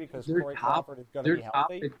last year because Corey Crawford is going to be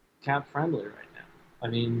healthy. They're cap friendly right now. I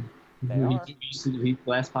mean,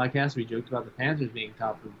 last podcast we joked about the Panthers being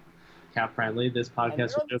top of cap friendly. This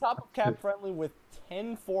podcast they're on top of cap friendly with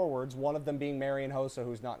 10 forwards, one of them being Marian Hossa,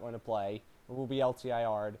 who's not going to play or will be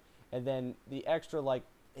LTIR'd, and then the extra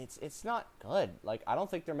it's not good. I don't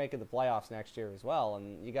think they're making the playoffs next year as well,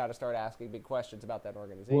 and you got to start asking big questions about that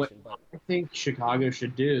organization. What I think Chicago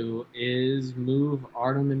should do is move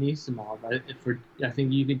Artem Anisimov. I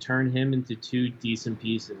think you could turn him into two decent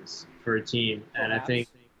pieces for a team, and I think,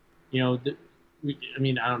 I don't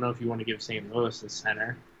know if you want to give St. Louis a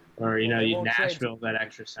center, or Nashville that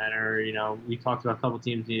extra center. We talked about a couple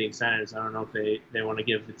teams needing centers. I don't know if they want to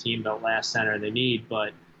give the team the last center they need,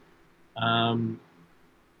 but.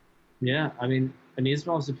 Yeah, I mean,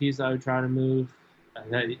 Anisimov is a piece I would try to move.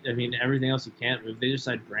 I mean, everything else you can't move. They just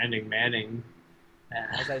had Brandon Manning.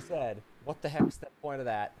 As I said, what the heck's the point of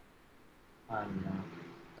that? I don't know.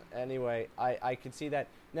 Anyway, I can see that.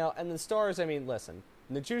 Now, and the Stars, I mean, listen,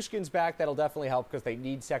 Nichushkin's back. That'll definitely help because they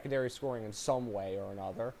need secondary scoring in some way or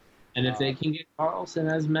another. And if they can get Carlson,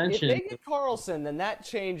 as mentioned. If they get Carlson, then that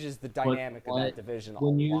changes the dynamic of that division a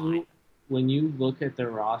lot. When you look at the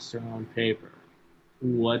roster on paper,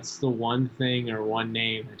 what's the one thing or one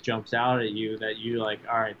name that jumps out at you that you all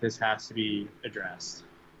right, this has to be addressed?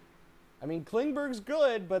 I mean, Klingberg's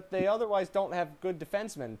good, but they otherwise don't have good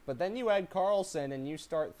defensemen. But then you add Carlson, and you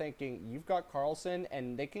start thinking, you've got Carlson,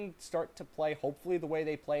 and they can start to play, hopefully, the way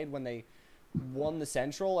they played when they won the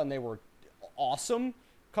Central, and they were awesome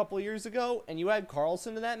a couple of years ago, and you add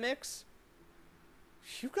Carlson to that mix,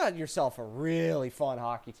 you've got yourself a really fun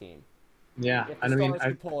hockey team. Yeah, if the Stars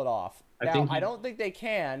can pull it off. I don't think they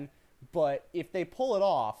can, but if they pull it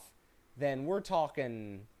off, then we're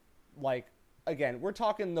talking we're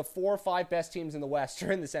talking the 4 or 5 best teams in the West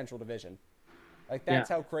are in the Central Division. That's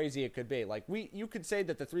how crazy it could be. You could say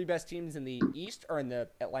that the 3 best teams in the East are in the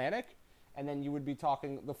Atlantic, and then you would be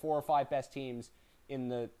talking the 4 or 5 best teams in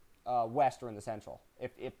the West or in the Central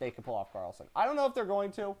if they could pull off Carlson. I don't know if they're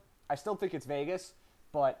going to. I still think it's Vegas.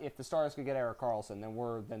 But if the Stars could get Erik Karlsson,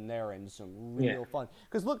 then they're in some real fun.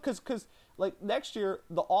 Because next year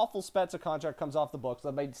the awful Spezza contract comes off the books.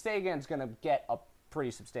 Sagan's going to get a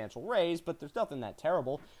pretty substantial raise, but there's nothing that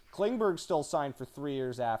terrible. Klingberg's still signed for 3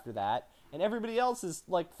 years after that, and everybody else is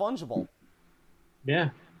fungible. Yeah.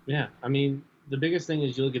 I mean, the biggest thing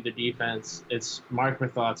is you look at the defense. It's Mark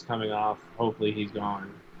Methot's coming off. Hopefully he's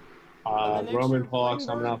gone. Roman Pollock's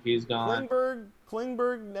coming off. He's gone.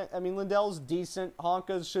 Klingberg, I mean, Lindell's decent.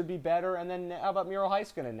 Honka's should be better. And then how about Miro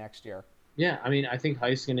Heiskanen next year? Yeah, I mean, I think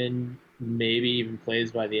Heiskanen maybe even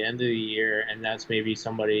plays by the end of the year, and that's maybe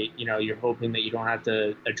somebody, you're hoping that you don't have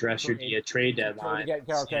to address your trade deadline. You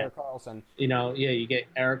get Erik Karlsson. You get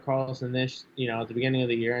Erik Karlsson at the beginning of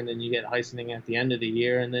the year, and then you get Heiskanen at the end of the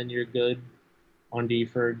year, and then you're good on D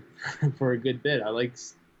for a good bit. I like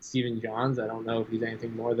Stephen Johns. I don't know if he's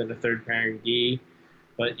anything more than a third pairing D.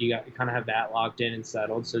 But you kind of have that locked in and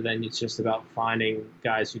settled. So then it's just about finding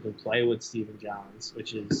guys who can play with Stephen Johns,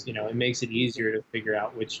 which is, it makes it easier to figure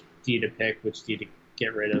out which D to pick, which D to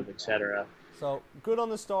get rid of, etc. So good on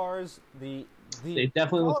the Stars. The They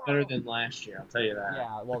definitely look better than last year. I'll tell you that.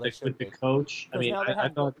 Yeah, well, With the coach, I mean, now they I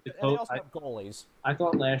have thought the and they coach. also have goalies. I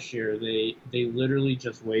thought last year they literally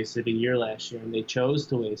just wasted a year last year, and they chose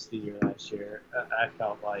to waste a year last year. I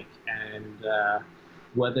felt like, and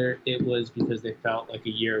whether it was because they felt like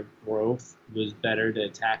a year of growth was better to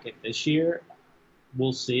attack it this year,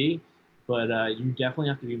 we'll see. But you definitely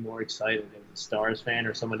have to be more excited as a Stars fan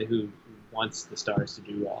or somebody who wants the Stars to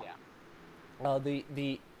do well. Yeah.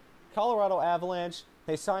 The Colorado Avalanche,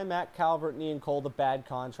 they signed Matt Calvert and Ian Cole to bad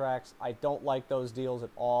contracts. I don't like those deals at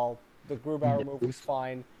all. The Grubauer move was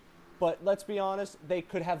fine. But let's be honest, they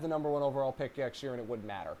could have the number 1 overall pick next year and it wouldn't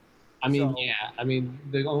matter. I mean, I mean,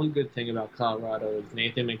 the only good thing about Colorado is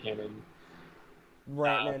Nathan McKinnon,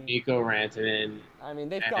 Mikko Rantanen. I mean,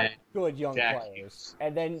 they've got good young Jack players. Hughes.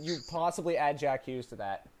 And then you possibly add Jack Hughes to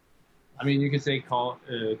that. I mean, you could say Cale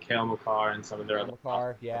Makar and some of their other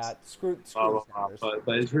Makar, yeah. Screw the centers.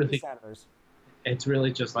 But it's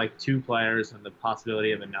really just like 2 players and the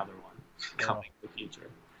possibility of another one coming in the future.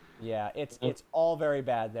 Yeah, it's all very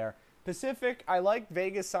bad there. Pacific, I like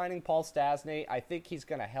Vegas signing Paul Stastny. I think he's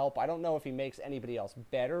going to help. I don't know if he makes anybody else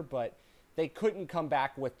better, but they couldn't come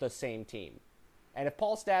back with the same team. And if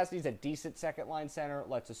Paul Stastny's a decent second-line center,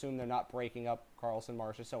 let's assume they're not breaking up Carlson,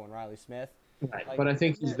 Marchessault, and Riley Smith. Right, but I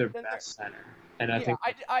think he's their best center, and I think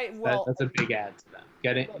that's a big add to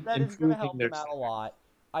them. That is going to help them out a lot.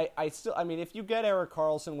 I mean, if you get Erik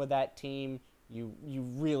Karlsson with that team, you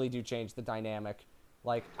really do change the dynamic.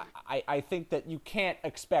 Like, I think that you can't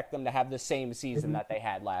expect them to have the same season that they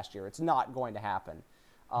had last year. It's not going to happen.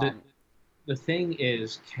 The thing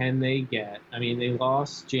is, can they get? I mean, they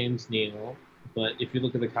lost James Neal. But if you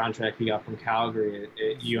look at the contract he got from Calgary,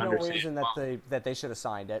 you understand. No reason that they should have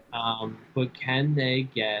signed it. But can they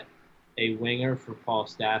get a winger for Paul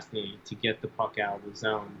Stastny to get the puck out of the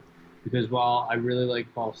zone? Because while I really like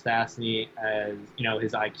Paul Stastny as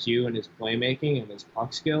his IQ and his playmaking and his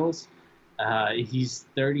puck skills, he's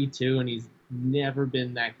 32 and he's never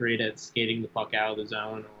been that great at skating the puck out of the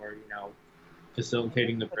zone or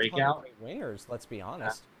facilitating the breakout. Wingers, let's be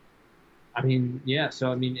honest. I mean, yeah. So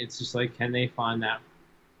I mean, it's just like, can they find that?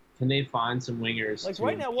 Can they find some wingers? Like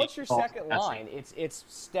right now, what's your second line? It's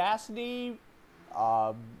Stastny,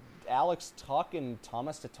 Alex Tuck, and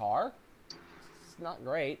Thomas Tatar. It's not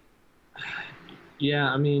great. Yeah,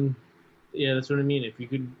 I mean, yeah, that's what I mean. If you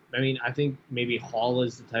could, I mean, I think maybe Hall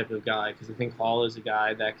is the type of guy because I think Hall is a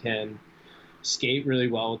guy that can skate really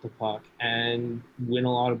well with the puck and win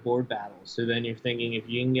a lot of board battles. So then you're thinking if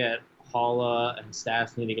you can get Holla and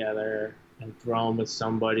Stastny together and throw them with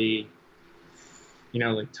somebody,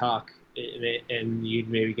 like Tuck, and you'd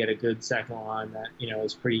maybe get a good second line that,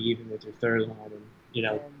 is pretty even with your third line.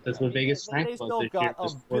 And, that's what Vegas strength was. They still got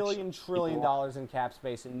 $1 billion trillion in cap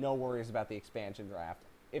space and no worries about the expansion draft.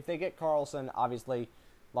 If they get Karlsson, obviously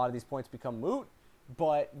a lot of these points become moot,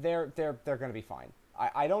 but they're going to be fine.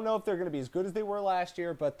 I don't know if they're going to be as good as they were last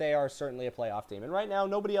year, but they are certainly a playoff team. And right now,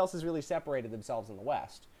 nobody else has really separated themselves in the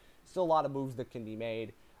West. Still a lot of moves that can be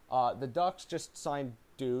made. The Ducks just signed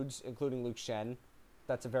dudes, including Luke Schenn.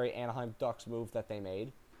 That's a very Anaheim Ducks move that they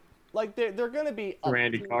made. Like, they're going to be...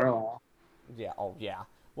 Randy Carlyle. Yeah, oh, yeah.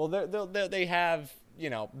 Well, they have,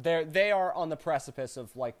 they are on the precipice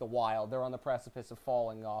of, like, the Wild. They're on the precipice of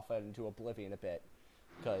falling off into oblivion a bit.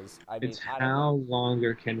 Because, how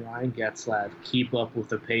longer can Ryan Getzlaf keep up with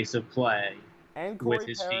the pace of play and Corey with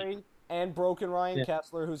his Perry, feet? And broken Ryan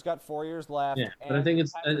Kessler, who's got 4 years left. Yeah, but I think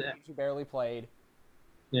it's who barely played.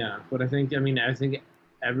 Yeah, but I think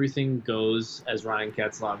everything goes as Ryan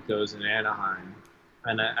Getzlaf goes in Anaheim,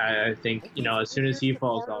 and I think as soon as he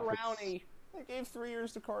falls off, they gave 3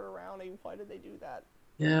 years to Carter Rowney. Why did they do that?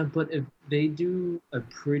 Yeah, but if they do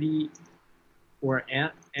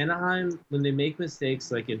Anaheim, when they make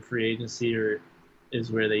mistakes like in free agency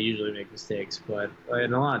is where they usually make mistakes,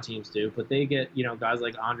 and a lot of teams do. But they get guys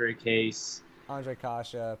like Andre Case, Andre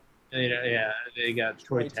Kasha. They got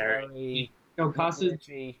Troy Terry. Casa.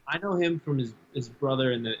 I know him from his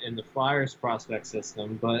brother in the Flyers prospect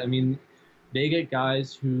system, but I mean, they get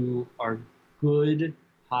guys who are good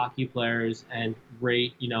hockey players and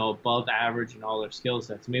rate above average in all their skill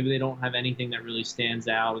sets. Maybe they don't have anything that really stands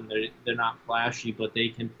out, and they're not flashy, but they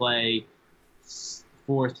can play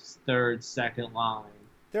fourth, third, second line.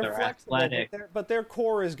 They're flexible, athletic, but their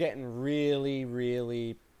core is getting really,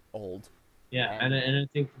 really old. Yeah, and I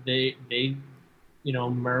think they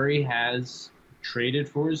Murray has traded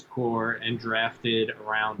for his core and drafted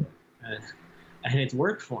around it, and it's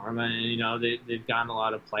worked for him. And they've gotten a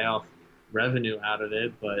lot of playoff revenue out of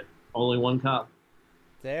it, but only one cup.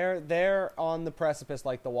 They're on the precipice,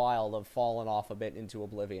 like the Wild, of falling off a bit into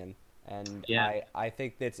oblivion, and I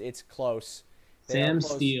think that it's close. Sam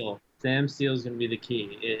Steele. Sam Steele is going to be the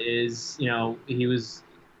key. It is, he was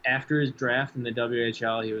after his draft in the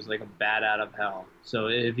WHL, he was like a bat out of hell. So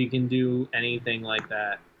if he can do anything like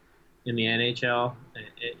that in the NHL,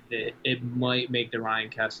 it might make the Ryan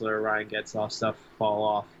Kessler, Ryan Getzlaf stuff fall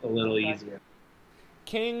off a little easier.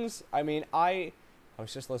 Kings. I mean, I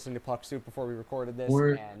was just listening to Puck Soup before we recorded this,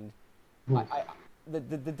 and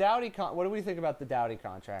the Doughty what do we think about the Doughty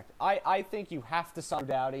contract? I think you have to sign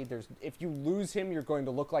Doughty. If you lose him, you're going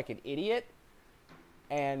to look like an idiot.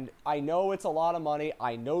 And I know it's a lot of money.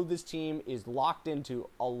 I know this team is locked into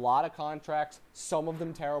a lot of contracts, some of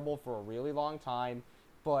them terrible for a really long time.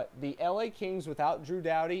 But the LA Kings without Drew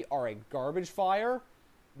Doughty are a garbage fire.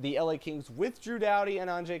 The LA Kings with Drew Doughty and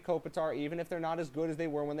Anze Kopitar, even if they're not as good as they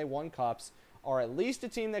were when they won cups, are at least a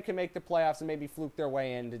team that can make the playoffs and maybe fluke their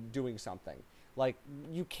way into doing something. Like,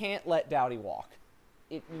 you can't let Doughty walk.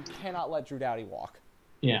 You cannot let Drew Doughty walk.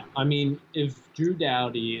 Yeah, I mean, if Drew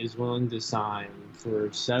Doughty is willing to sign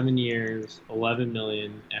for 7 years, $11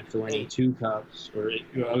 million after winning 2 cups, or 8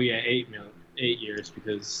 years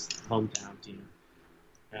because hometown team,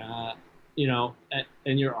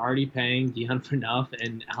 and you're already paying Dion Phaneuf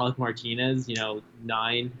and Alec Martinez,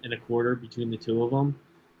 $9.25 between the two of them.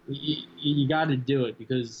 You got to do it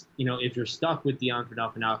because, if you're stuck with Dion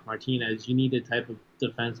Phaneuf and Alec Martinez, you need a type of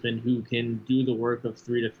defenseman who can do the work of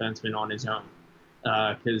 3 defensemen on his own.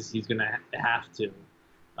 Because he's going to have to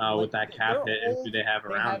with that cap hit and who they have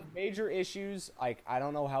around. They have major issues. Like, I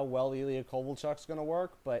don't know how well Ilya Kovalchuk's going to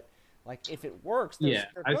work, but if it works, they're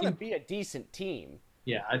going to be a decent team.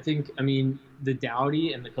 Yeah, the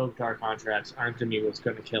Doughty and the Kopitar contracts aren't going to be what's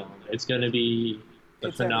going to kill him. It's going to be the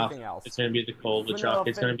Phaneuf. It's going to be the Kovalchuk.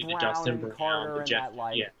 It's going to be the Justin Brown, the Jeff.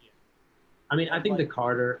 Yeah. I think the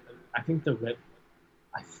Carter. I think the Whip.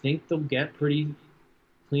 I think they'll get pretty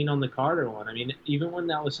clean on the Carter one. Even when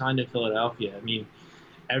that was signed in Philadelphia,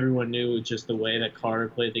 everyone knew just the way that Carter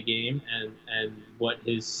played the game and what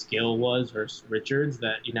his skill was versus Richards,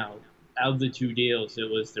 that, out of the 2 deals, it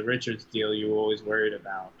was the Richards deal you were always worried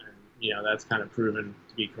about. And, that's kind of proven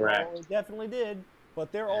to be correct. Well, it definitely did,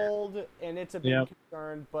 but they're old, and it's a big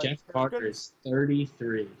concern. But Jeff Carter is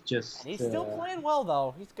 33. And he's still playing well,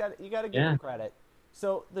 though. You got to give him credit.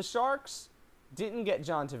 So the Sharks didn't get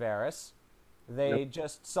John Tavares. They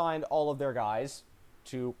just signed all of their guys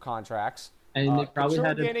to contracts. And they probably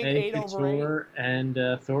had to pay Couture and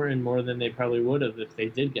Thornton more than they probably would have if they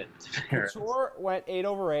did get Tavares. Couture went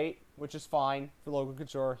 8/8, which is fine for Logan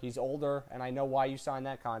Couture. He's older, and I know why you signed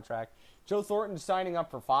that contract. Joe Thornton signing up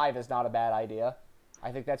for 5 is not a bad idea.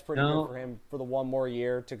 I think that's pretty good for him for the 1 more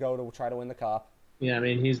year to go to try to win the Cup. Yeah,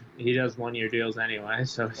 he does 1-year deals anyway,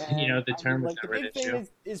 so the term is the big thing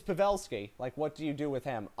is Pavelski. What do you do with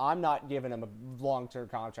him? I'm not giving him a long-term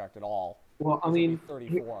contract at all. Well,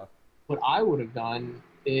 34. What I would have done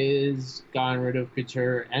is gotten rid of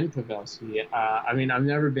Couture and Pavelski. I've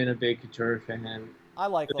never been a big Couture fan. I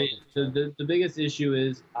like the biggest issue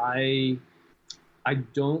is I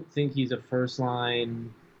don't think he's a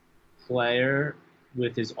first-line player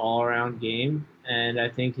with his all-around game, and I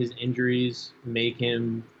think his injuries make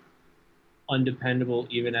him undependable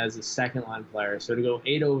even as a second-line player. So to go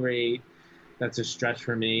 8/8, that's a stretch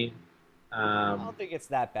for me. I don't think it's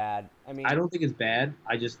that bad. I don't think it's bad.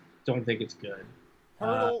 I just don't think it's good.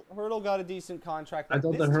 Hurdle got a decent contract. I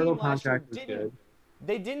thought the Hurdle contract was good.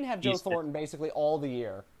 They didn't have Joe Thornton basically all the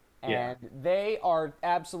year. And they are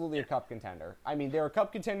absolutely a Cup contender. They're a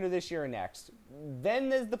Cup contender this year and next.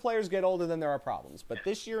 Then as the players get older, then there are problems. But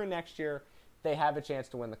this year and next year, they have a chance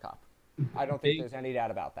to win the Cup. I don't think there's any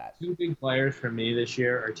doubt about that. 2 big players for me this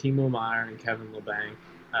year are Timo Meier and Kevin Labanc.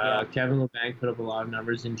 Kevin Labanc put up a lot of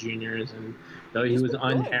numbers in juniors, and though he was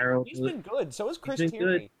unheralded. He's been good. So is Chris Tierney.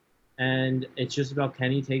 Good. And it's just about,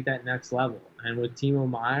 can he take that next level? And with Timo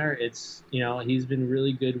Meier, it's, he's been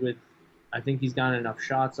really good with, I think he's gotten enough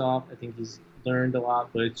shots off. I think he's learned a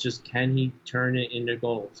lot, but it's just, can he turn it into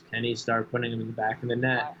goals? Can he start putting them in the back of the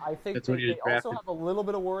net? I think they also have a little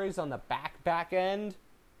bit of worries on the back end,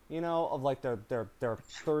 of their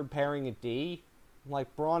third pairing at D.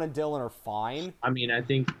 Braun and Dillon are fine. I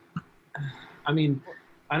don't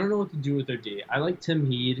know what to do with their D. I like Tim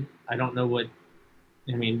Heed. I don't know what.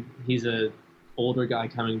 He's a older guy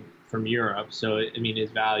coming from Europe, so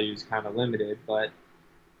his value is kind of limited. But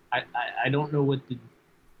I don't know what the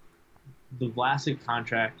Vlasic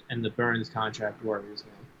contract and the Burns contract worries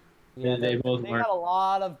me. Yeah, they got a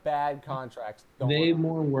lot of bad contracts. They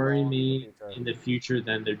more worry me in the future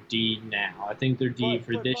than their D now. I think their D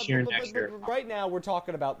for this year and next year. Right now, we're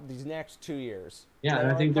talking about these next 2 years. Yeah,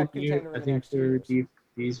 and I think their D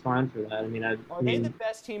is fine for that. Are they the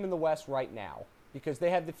best team in the West right now? because they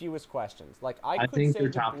have the fewest questions. Like I could think say they're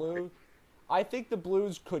the top three. Blues. I think the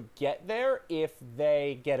Blues could get there if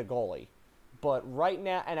they get a goalie. But right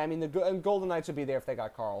now, and I mean, and Golden Knights would be there if they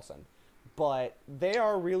got Carlson. But they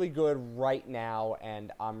are really good right now,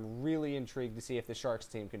 and I'm really intrigued to see if the Sharks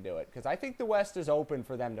team can do it. Because I think the West is open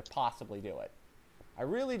for them to possibly do it. I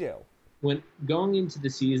really do. When going into the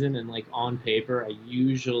season and like on paper, I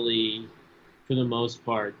usually, for the most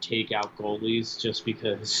part, take out goalies just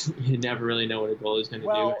because you never really know what a goalie's going to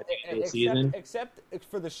do Well, at the end of the season. except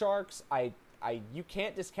for the Sharks, you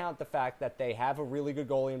can't discount the fact that they have a really good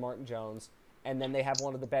goalie in Martin Jones, and then they have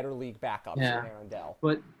one of the better league backups in Aaron Dell.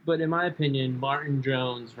 But in my opinion, Martin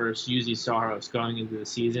Jones versus Yuzi Saros going into the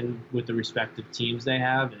season with the respective teams they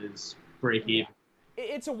have is break even.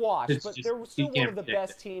 It's a wash, but they're still one of the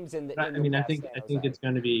best teams in the. I mean, I think it's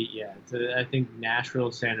going to be I think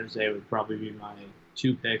Nashville, San Jose would probably be my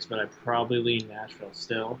two picks, but I probably lean Nashville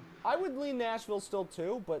still. I would lean Nashville still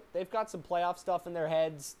too, but they've got some playoff stuff in their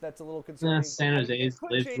heads that's a little concerning. San Jose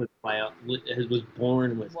was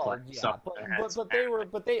born with stuff in their heads.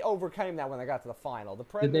 But they overcame that when they got to the final. The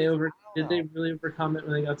Predators, did they really overcome it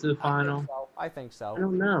when they got to the final? I think so. I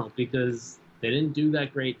don't know because they didn't do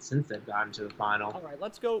that great since they've gotten to the final. All right,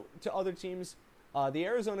 let's go to other teams. The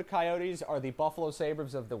Arizona Coyotes are the Buffalo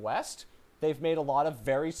Sabres of the West. They've made a lot of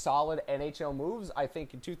very solid NHL moves. I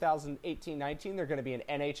think in 2018-19, they're going to be an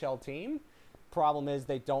NHL team. Problem is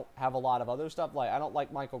they don't have a lot of other stuff. Like I don't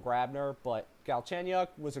like Michael Grabner, but Galchenyuk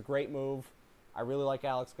was a great move. I really like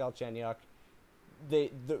Alex Galchenyuk.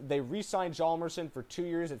 They re-signed Hjalmarsson for 2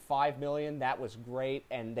 years at $5 million. That was great,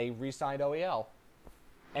 and they re-signed OEL.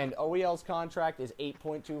 And OEL's contract is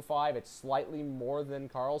 $8.25. It's slightly more than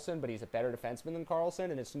Carlson, but he's a better defenseman than Carlson,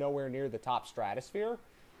 and it's nowhere near the top stratosphere.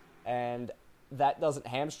 And that doesn't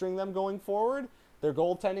hamstring them going forward. Their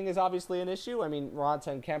goaltending is obviously an issue. I mean,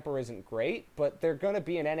 Ronten Kemper isn't great, but they're going to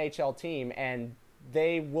be an NHL team, and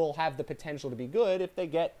they will have the potential to be good if they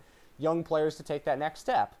get young players to take that next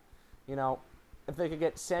step. You know, if they could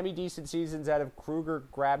get semi-decent seasons out of Kruger,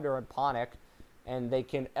 Grabner, and Panik, and they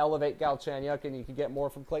can elevate Galchenyuk, and you can get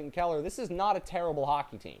more from Clayton Keller, this is not a terrible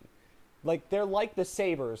hockey team. Like, they're like the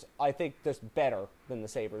Sabres, I think, just better than the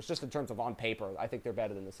Sabres. Just in terms of on paper, I think they're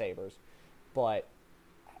better than the Sabres. But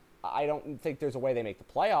I don't think there's a way they make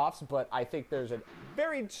the playoffs, but I think there's a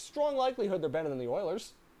very strong likelihood they're better than the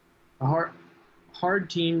Oilers. A hard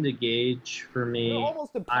team to gauge for me. They're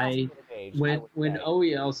almost impossible to gauge. When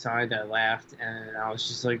OEL signed, I laughed, and I was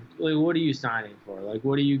just like, what are you signing for? Like,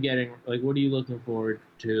 what are you getting? Like, what are you looking forward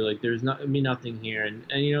to? Like, there's nothing here. And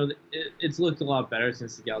you know, it's looked a lot better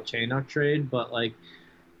since the Galchenyuk trade, but, like,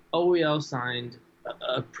 OEL signed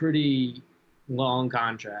a pretty long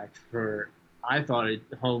contract for, I thought, a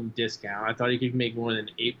home discount. I thought he could make more than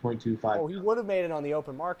 8.25. Oh, he would have made it on the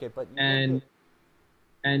open market, but...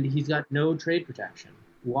 And he's got no trade protection.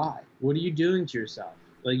 Why? What are you doing to yourself?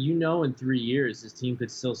 Like, you know, in 3 years this team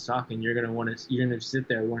could still suck, and you're gonna sit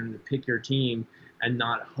there wanting to pick your team and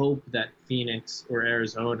not hope that Phoenix or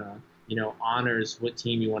Arizona, you know, honors what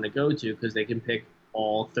team you want to go to because they can pick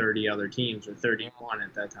all 30 other teams or 31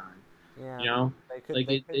 at that time. Yeah, you know,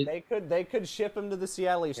 they could ship him to the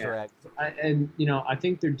Seattle Easter eggs. And you know, I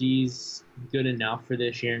think their D's good enough for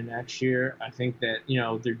this year and next year. I think that, you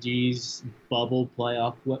know, their D's bubble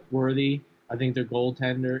playoff worthy. I think their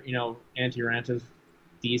goaltender, you know, Antti Ranta's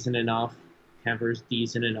decent enough. Kemper's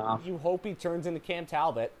decent enough. You hope he turns into Cam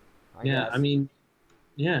Talbot. I guess. I mean,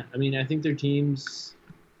 I think their team's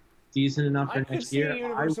decent enough for next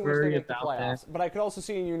year. I worry about that. But I could also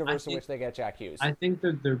see a universe in which they get Jack Hughes. I think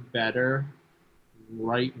that they're better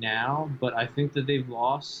right now, but I think that they've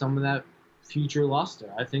lost some of that future luster.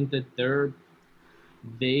 I think that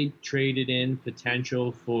they traded in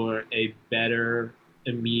potential for a better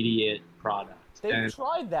immediate product. They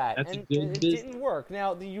tried that, and it didn't work.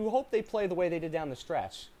 Now, you hope they play the way they did down the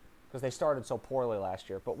stretch, because they started so poorly last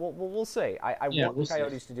year. But we'll see. I want the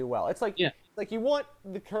Coyotes to do well. It's like you want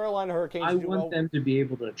the Carolina Hurricanes to do well. I want them to be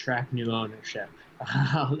able to attract new ownership,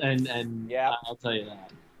 and I'll tell you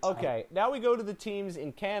that. Okay, now we go to the teams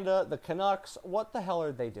in Canada. The Canucks. What the hell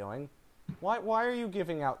are they doing? Why are you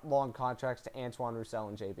giving out long contracts to Antoine Roussel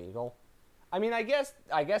and Jay Beagle? I mean, I guess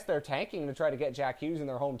they're tanking to try to get Jack Hughes in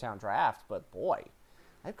their hometown draft, but boy,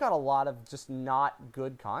 they've got a lot of just not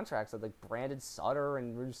good contracts, like Brandon Sutter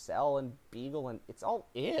and Roussel and Beagle, and it's all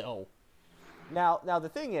ew. Now the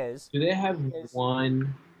thing is, do they have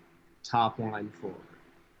one top line forward?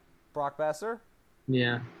 Brock Besser?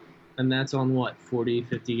 Yeah, and that's on what, 40,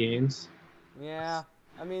 50 games? Yeah,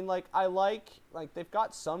 I mean, they've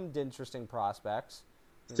got some interesting prospects.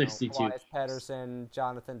 62. Elias Pettersson,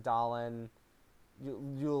 Jonathan Dahlin,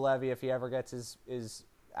 Levy, if he ever gets his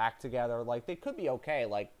act together, like they could be okay,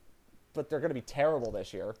 like, but they're going to be terrible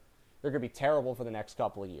this year. They're going to be terrible for the next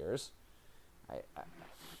couple of years.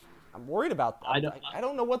 I'm worried about that. I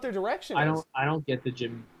don't know what their direction is. I don't get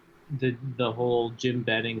the whole Jim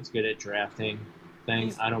Benning's good at drafting thing.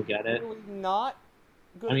 He's I don't get it. really not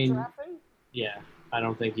good I mean, at drafting. Yeah, I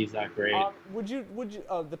don't think he's that great. Would you?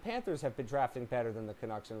 The Panthers have been drafting better than the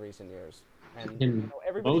Canucks in recent years, and In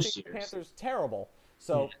everybody most thinks the years. Panthers terrible.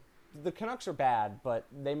 So the Canucks are bad, but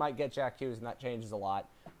they might get Jack Hughes, and that changes a lot.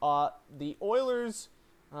 The Oilers,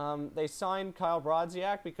 they signed Kyle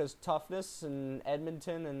Brodziak because toughness and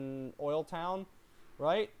Edmonton and Oil Town,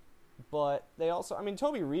 right? But they also, I mean,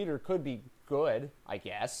 Toby Reeder could be good, I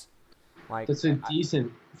guess. Like That's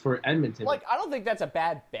decent for Edmonton. Like, I don't think that's a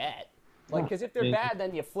bad bet. Like, because if they're bad,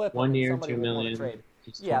 then you flip them 1 and year, somebody $2 will want million. to trade.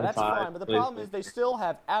 He's Yeah, that's 25, fine. But the problem is they still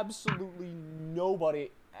have absolutely nobody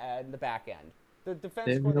in the back end. The defense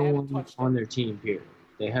They have score, no they haven't one touched on it. their team, period.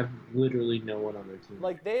 They have literally no one on their team.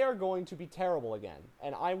 Like, they are going to be terrible again.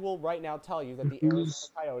 And I will right now tell you that the Arizona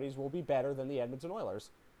Coyotes will be better than the Edmonton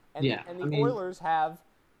Oilers. And the Oilers have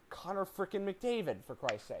Connor frickin' McDavid, for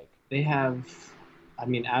Christ's sake. They have, I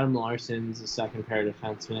mean, Adam Larson's a second pair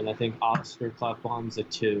defenseman. I think Oscar Klefbom's a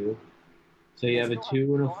 2. So you have a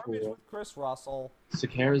 2 and a 4. With Chris Russell.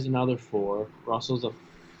 Sakara's another 4. Russell's a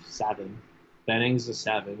 7. Benning's a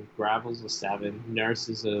 7. Gravel's a 7. Nurse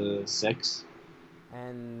is a 6.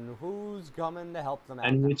 And who's coming to help them out?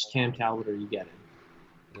 And which Cam Talbot are you getting?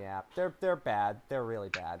 Yeah, they're bad. They're really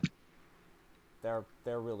bad. They're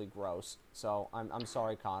really gross. So I'm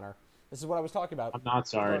sorry, Connor. This is what I was talking about. I'm not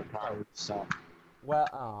sorry. Connor sucks.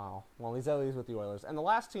 Well, he's at least with the Oilers. And the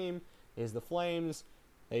last team is the Flames.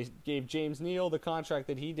 They gave James Neal the contract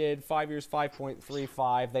that he did, 5 years,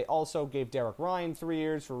 5.35. They also gave Derek Ryan 3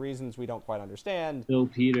 years for reasons we don't quite understand. Bill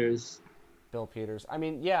Peters. I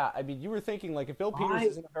mean, you were thinking, like, if Bill Peters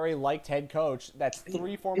isn't a very liked head coach, that's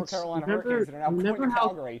 3 former Carolina Hurricanes that are now going to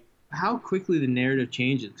Calgary. How quickly the narrative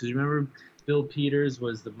changes. Because remember, Bill Peters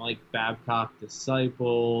was the Mike Babcock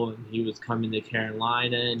disciple, and he was coming to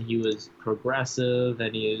Carolina, and he was progressive,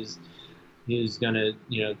 and he was going to,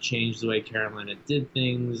 change the way Carolina did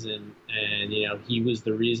things, and he was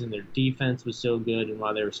the reason their defense was so good, and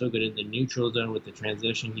while they were so good in the neutral zone with the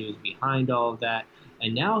transition, he was behind all of that.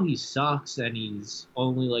 And now he sucks, and he's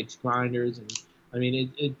only likes grinders. And I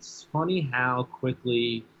mean, it's funny how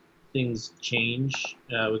quickly things change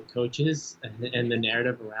with coaches, and the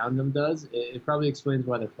narrative around them does. It probably explains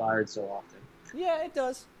why they're fired so often. Yeah, it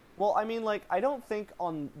does. Well, I mean, like, I don't think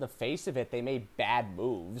on the face of it they made bad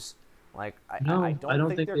moves. Like, I don't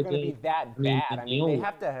think they're going to be that bad. I mean, they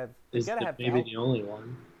have to have. They gotta have maybe the only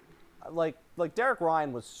one. Like Derek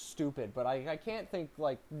Ryan was stupid, but I can't think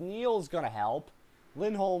like Neal's going to help.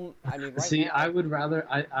 Lindholm, I mean, right now. I would rather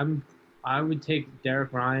I would take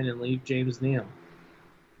Derek Ryan and leave James Neal.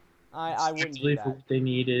 I wouldn't do that. For what they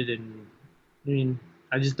needed, and I mean,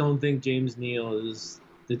 I just don't think James Neal is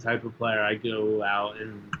the type of player I go out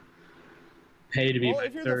and pay to be. Well,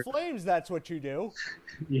 if you're the Flames, that's what you do.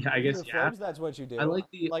 Yeah, I guess. Flames, that's what you do. I like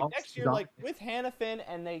next year, like with Hannafin,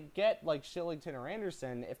 and they get like Shillington or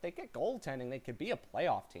Anderson. If they get goaltending, they could be a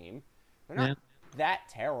playoff team. They're not that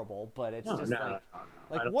terrible, but it's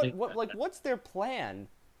what's their plan?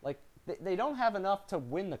 Like they don't have enough to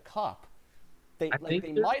win the cup. They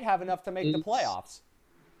might have enough to make the playoffs.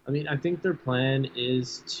 I mean, I think their plan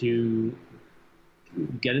is to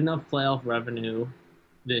get enough playoff revenue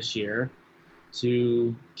this year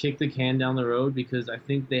to kick the can down the road, because I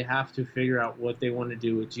think they have to figure out what they want to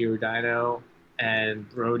do with Giordano and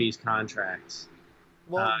Brody's contracts.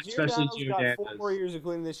 Well, especially Giordano's got 4 more years,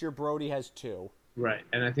 including this year. Brody has 2. Right,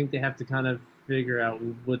 and I think they have to kind of figure out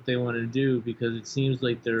what they want to do, because it seems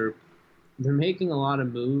like they're making a lot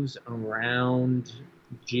of moves around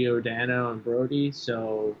Giordano and Brody,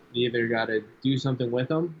 so you either got to do something with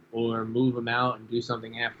them or move them out and do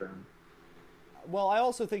something after them. Well, I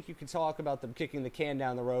also think you could talk about them kicking the can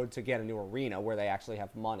down the road to get a new arena where they actually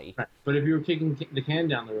have money. Right. But if you were kicking the can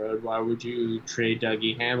down the road, why would you trade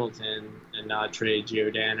Dougie Hamilton and not trade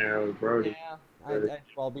Giordano or Brody? Yeah,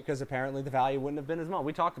 well, because apparently the value wouldn't have been as much.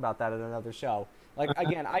 We talked about that in another show. Like,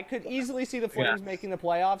 again, I could easily see the Flames making the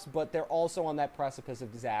playoffs, but they're also on that precipice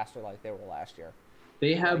of disaster like they were last year.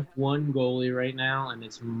 They have one goalie right now, and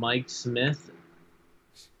it's Mike Smith.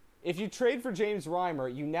 If you trade for James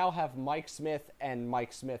Reimer, you now have Mike Smith and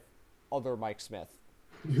Mike Smith, other Mike Smith.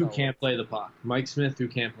 Who can't play the puck. Mike Smith, who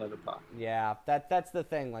can't play the puck. Yeah, that's the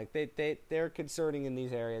thing. Like, they're concerning in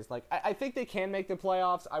these areas. Like, I think they can make the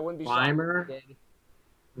playoffs. I wouldn't be shocked if they did.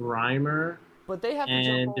 Reimer, but they have to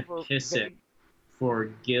jump over Pissick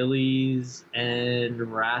for Gillies and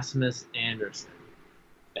Rasmus Anderson.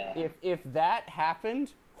 Bad. If that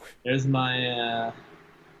happened, There's my.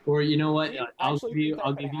 Or you know what? do you I'll actually give you. think that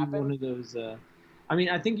I'll could give you one happen? of those. I mean,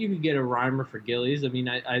 I think you could get a rhymer for Gillies. I mean,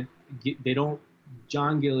 they don't.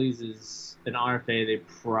 John Gillies is an RFA. They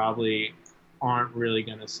probably aren't really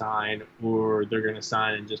going to sign, or they're going to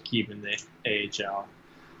sign and just keep in the AHL.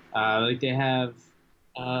 Like they have.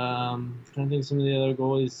 I'm trying to think of some of the other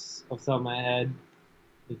goalies off the top of my head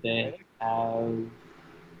that they have.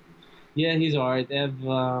 Yeah, he's all right. They have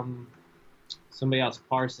somebody else,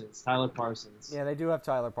 Parsons, Tyler Parsons. Yeah, they do have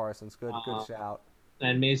Tyler Parsons. Good Uh, shout.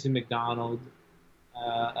 and Mason McDonald,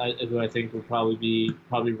 who I think would probably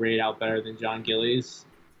rate out better than John Gillies,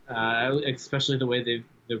 especially the way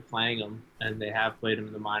they're playing him and they have played him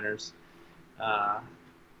in the minors.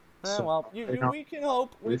 So Well, you know, we can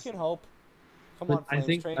hope. We can hope. Come but on, Flames, I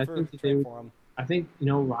think that they train would. for him. I think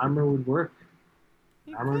Reimer would work.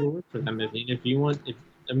 He Reimer would could. work for them if you want. If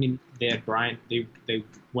I mean, they had Brian. They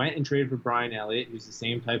went and traded for Brian Elliott, who's the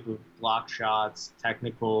same type of block shots,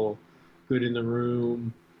 technical, good in the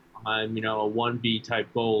room. A 1B type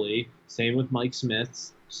goalie. Same with Mike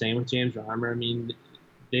Smiths. Same with James Reimer. I mean,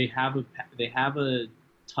 they have a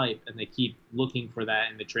type, and they keep looking for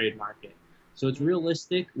that in the trade market. So it's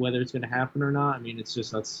realistic whether it's going to happen or not. I mean, it's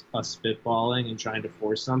just us spitballing and trying to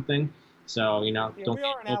force something. So Yeah, don't. we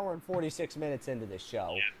are an hour and 46 minutes into this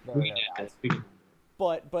show. Yeah, we can do it.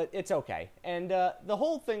 But it's okay. And the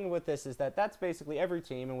whole thing with this is that's basically every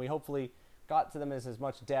team, and we hopefully got to them as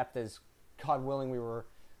much depth as, God willing, we were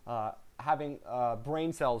having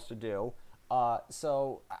brain cells to do.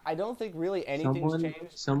 So I don't think really anything's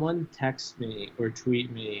changed. Someone text me or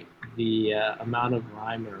tweet me the amount of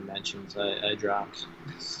Reimer mentions I dropped.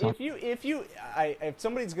 If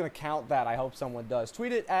somebody's gonna count that, I hope someone does.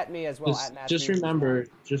 Tweet it at me as well. Just remember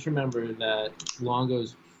that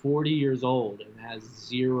Longo's 40 years old and has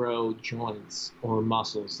 0 joints or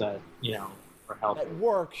muscles that are healthy. That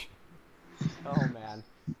work. Oh man.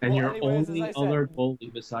 And your only other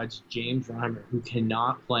goalie besides James Reimer who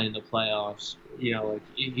cannot play in the playoffs,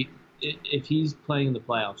 if he's playing in the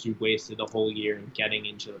playoffs, you wasted the whole year in getting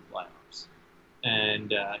into the playoffs.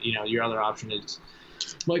 And, your other option is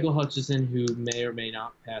Michael Hutchison, who may or may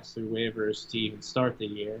not pass through waivers to even start the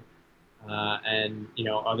year. Other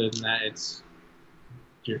than that, it's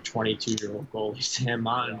your 22-year-old goalie, Sam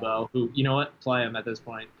Montembeault, who, play him at this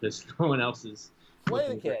point because no one else is. Play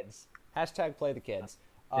the kids. # play the kids.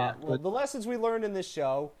 The lessons we learned in this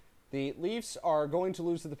show, the Leafs are going to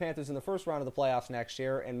lose to the Panthers in the first round of the playoffs next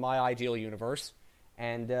year in my ideal universe.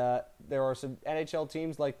 And there are some NHL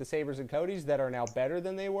teams like the Sabres and Coyotes that are now better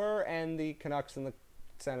than they were, and the Canucks and the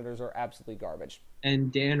Senators are absolutely garbage.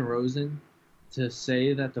 And Dan Rosen, to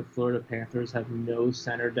say that the Florida Panthers have no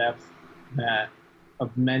center depth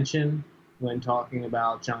of mention when talking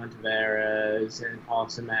about John Tavares and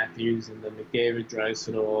Austin Matthews and the McDavid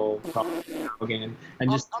Draisaitl again, and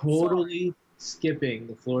just totally skipping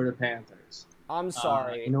the Florida Panthers. I'm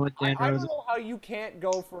sorry. You know what, Dan I don't know how you can't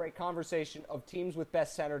go for a conversation of teams with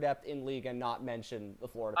best center depth in league and not mention the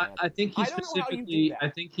Florida Panthers. I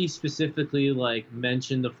think he specifically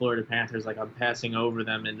mentioned the Florida Panthers like I'm passing over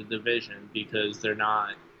them in the division because they're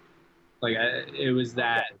not it was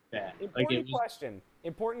that bad.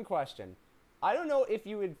 Important question. I don't know if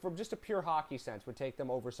you would, from just a pure hockey sense, would take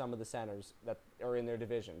them over some of the centers that are in their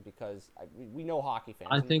division because we know hockey fans.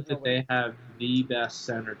 I think that they have the best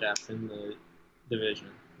center depth in the division.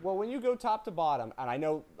 Well, when you go top to bottom, and I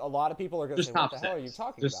know a lot of people are going to say, what the hell are you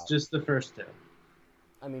talking about? Just the first two.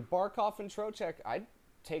 I mean, Barkov and Trocheck, I'd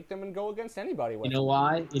take them and go against anybody with. You know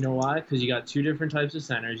why? Because you got two different types of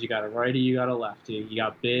centers. You got a righty, you got a lefty. You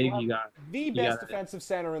got big, you got the best defensive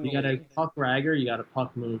center in the league. You got a puck ragger, you got a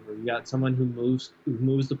puck mover. You got someone who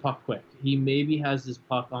moves the puck quick. He maybe has this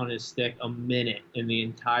puck on his stick a minute in the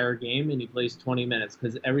entire game, and he plays 20 minutes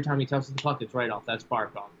because every time he touches the puck, it's right off. That's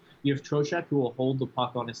Barkov. You have Trocheck who will hold the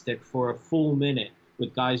puck on his stick for a full minute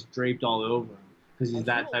with guys draped all over him. Because he's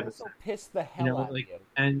that type of guy. Piss the hell out of you.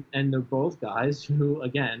 And they're both guys who,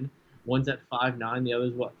 again, one's at 5'9", the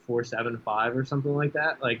other's 4'7", or something like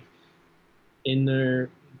that.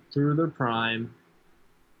 Through their prime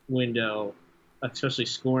window, especially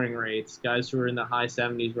scoring rates, guys who are in the high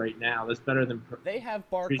 70s right now. That's better than they have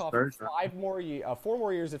Barkov for 4 more years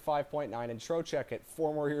at 5.9 and Trocheck at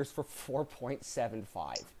 4 more years for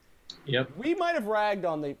 4.75. Yep. We might have ragged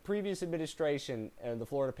on the previous administration and the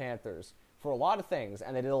Florida Panthers for a lot of things,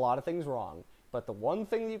 and they did a lot of things wrong. But the one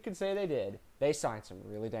thing you could say they did, they signed some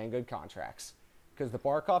really dang good contracts. Because the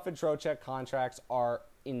Barkov and Trocheck contracts are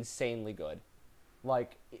insanely good.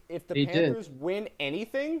 If the Panthers win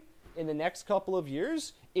anything, in the next couple of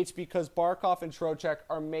years, it's because Barkov and Trocheck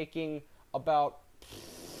are making about,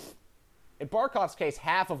 in Barkov's case,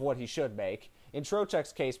 half of what he should make. In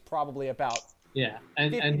Trocheck's case, probably about Yeah,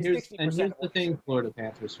 50 and to here's 60% of the what he thing, should make. Florida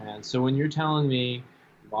Panthers fans. So when you're telling me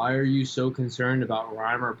why are you so concerned about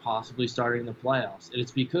Reimer possibly starting the playoffs,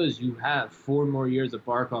 it's because you have 4 more years of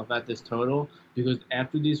Barkov at this total. Because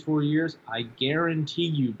after these 4 years, I guarantee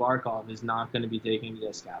you Barkov is not going to be taking a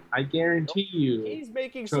discount. I guarantee you He's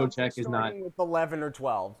making something Trocheck is not. starting with 11 or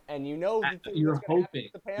 12. And you know the thing that's You're going to happen hoping.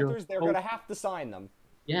 with the You're Panthers, they're going hope. to have to sign them.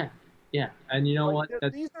 Yeah, yeah, and you know Like, what?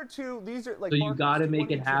 That's these are like so you got Barkov's to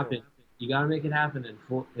make it 22. happen. You got to make it happen in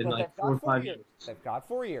But like they've 4 or got 4 5 years. years. They've got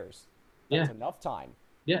 4 years. Yeah. That's enough time.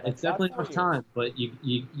 Yeah, They've it's got definitely 4 enough years. time, but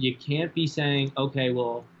you can't be saying, okay,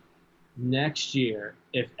 well, next year,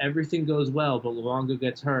 if everything goes well, but Luongo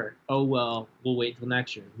gets hurt, oh, well, we'll wait till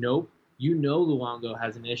next year. Nope. You know Luongo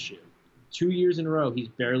has an issue. 2 years in a row, he's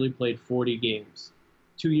barely played 40 games.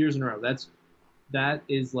 2 years in a row. That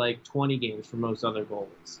is like 20 games for most other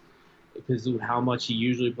goalies because of how much he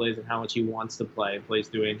usually plays and how much he wants to play and plays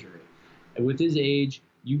through injury. And with his age,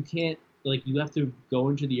 you can't, you have to go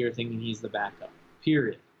into the year thinking he's the backup,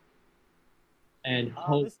 period. And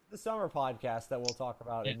hope. This is the summer podcast that we'll talk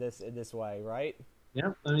about Yeah. in this way, right?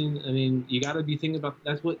 Yeah, I mean, you got to be thinking about.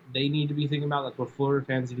 That's what they need to be thinking about. That's what Florida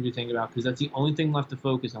fans need to be thinking about because that's the only thing left to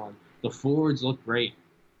focus on. The forwards look great.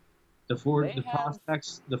 The forward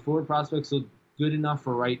prospects look good enough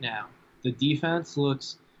for right now. The defense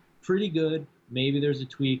looks pretty good. Maybe there's a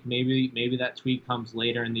tweak. Maybe that tweak comes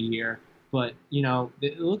later in the year. But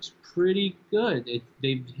it looks pretty good.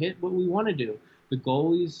 They've hit what we want to do. The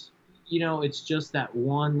goalies, it's just that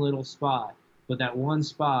one little spot. But that one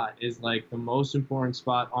spot is like the most important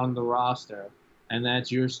spot on the roster, and that's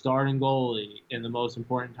your starting goalie in the most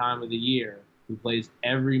important time of the year who plays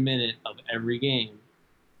every minute of every game.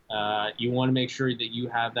 You want to make sure that you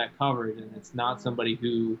have that covered, and it's not somebody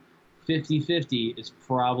who 50-50 is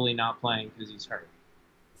probably not playing because he's hurt.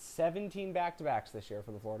 17 back-to-backs this year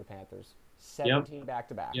for the Florida Panthers. 17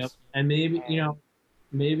 back-to-backs. Yep. And maybe,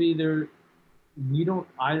 maybe they're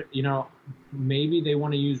maybe they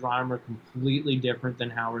want to use Reimer completely different than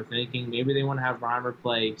how we're thinking. Maybe they want to have Reimer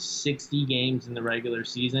play 60 games in the regular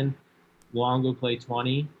season, Luongo play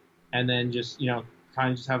 20, and then just,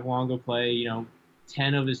 kind of just have Luongo play,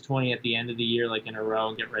 10 of his 20 at the end of the year, in a row,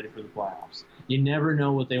 and get ready for the playoffs. You never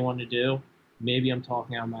know what they want to do. Maybe I'm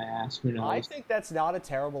talking out my ass. Who knows? I think that's not a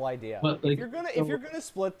terrible idea. But if you're gonna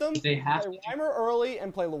split them, they have play Reimer early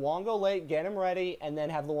and play Luongo late, get him ready, and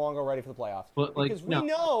then have Luongo ready for the playoffs. But because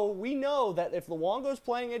we know that if Luongo's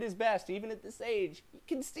playing at his best, even at this age, he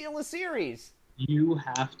can steal a series. You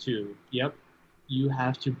have to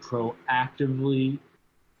proactively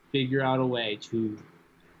figure out a way to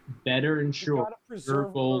better ensure you gotta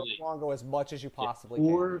preserve your goalie Luongo as much as you possibly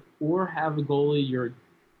can. Or have a goalie you're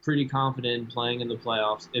pretty confident in playing in the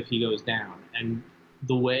playoffs if he goes down. And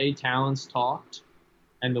the way Talon's talked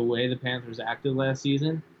and the way the Panthers acted last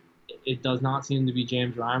season, it does not seem to be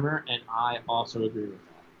James Reimer, and I also agree with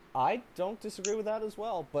that. I don't disagree with that as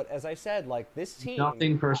well, but as I said, this team...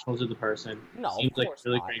 Nothing personal to the person. No, seems of course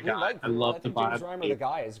like a really not. great guy. I love the vibe. James Reimer, the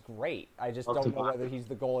guy, is great. I just don't know whether he's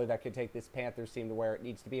the goalie that could take this Panthers team to where it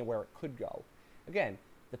needs to be and where it could go. Again,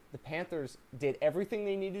 the Panthers did everything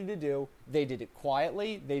they needed to do. They did it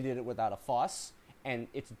quietly. They did it without a fuss, and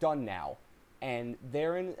it's done now. And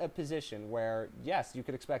they're in a position where, yes, you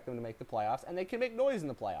could expect them to make the playoffs, and they can make noise in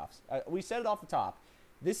the playoffs. We said it off the top.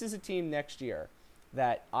 This is a team next year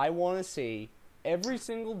that I want to see every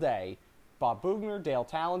single day. Bob Bugner, Dale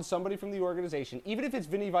Talon, somebody from the organization, even if it's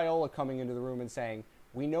Vinny Viola coming into the room and saying,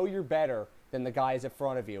 we know you're better than the guys in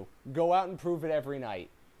front of you. Go out and prove it every night.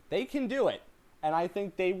 They can do it. And I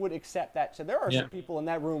think they would accept that. So there are some people in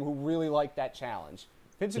that room who really like that challenge.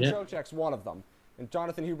 Vincent Trocheck's one of them. And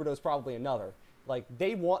Jonathan Huberdeau is probably another.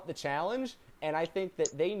 They want the challenge, and I think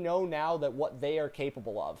that they know now that what they are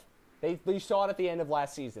capable of. They saw it at the end of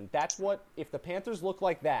last season. That's what, if the Panthers look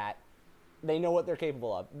like that, they know what they're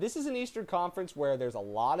capable of. This is an Eastern Conference where there's a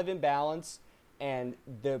lot of imbalance, and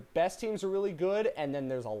the best teams are really good, and then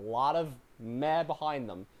there's a lot of meh behind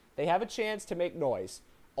them. They have a chance to make noise.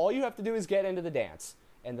 All you have to do is get into the dance.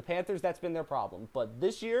 And the Panthers, that's been their problem. But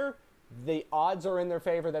this year, the odds are in their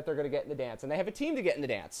favor that they're going to get in the dance. And they have a team to get in the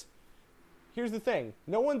dance. Here's the thing.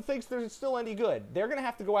 No one thinks they're still any good. They're going to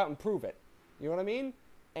have to go out and prove it. You know what I mean?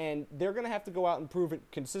 And they're going to have to go out and prove it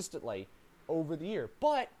consistently over the year.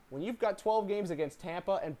 But when you've got 12 games against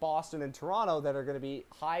Tampa and Boston and Toronto that are going to be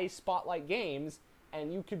high spotlight games,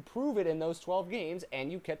 and you can prove it in those 12 games,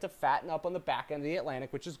 and you get to fatten up on the back end of the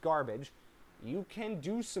Atlantic, which is garbage, you can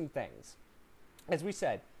do some things. As we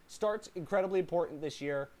said, Start's incredibly important this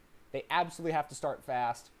year. They absolutely have to start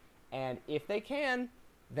fast. And if they can,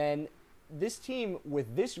 then this team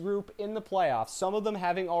with this group in the playoffs, some of them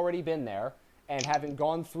having already been there and having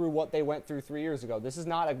gone through what they went through 3 years ago, this is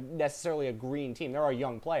not necessarily a green team. There are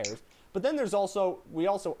young players. But then there's also, we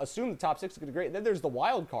also assume the top 6 is going to be great. Then there's the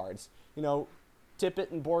wild cards,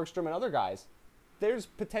 Tippett and Borgstrom and other guys. There's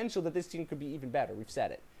potential that this team could be even better. We've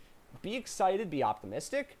said it. Be excited, be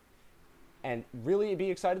optimistic, and really be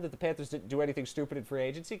excited that the Panthers didn't do anything stupid in free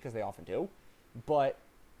agency, because they often do. But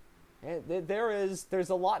there's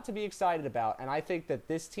a lot to be excited about, and I think that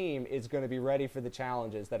this team is going to be ready for the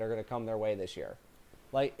challenges that are going to come their way this year.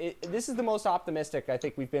 This is the most optimistic I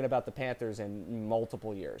think we've been about the Panthers in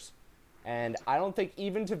multiple years. And I don't think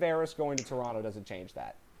even Tavares going to Toronto doesn't change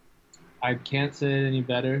that. I can't say it any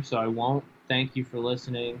better, so I won't. Thank you for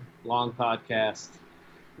listening. Long podcast.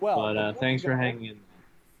 Well, but thanks for hanging in.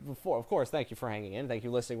 Of course, thank you for hanging in. Thank you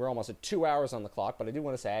for listening. We're almost at 2 hours on the clock, but I do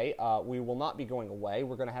want to say we will not be going away.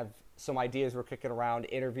 We're going to have some ideas we're kicking around,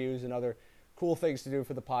 interviews and other cool things to do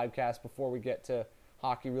for the podcast before we get to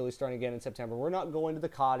hockey really starting again in September. We're not going to the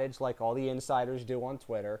cottage like all the insiders do on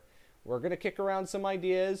Twitter. We're going to kick around some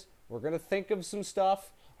ideas. We're going to think of some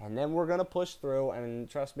stuff, and then we're going to push through. And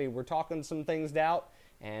trust me, we're talking some things out,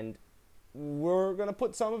 and we're going to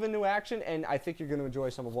put some of it into action, and I think you're going to enjoy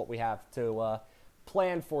some of what we have to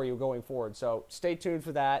plan for you going forward. So stay tuned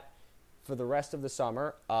for that for the rest of the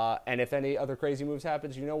summer. And if any other crazy moves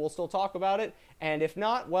happens, we'll still talk about it. And if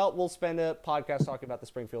not, well, we'll spend a podcast talking about the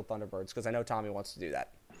Springfield Thunderbirds, because I know Tommy wants to do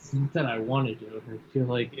that. It's not that I want to do it. I feel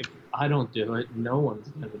like if I don't do it, no one's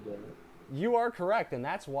going to do it. You are correct, and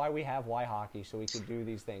that's why we have WhyHockey, so we can do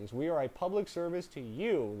these things. We are a public service to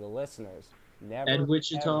you, the listeners. Ed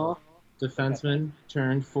Wichita, defenseman,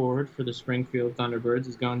 turned forward for the Springfield Thunderbirds,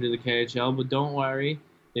 is going to the KHL, but don't worry.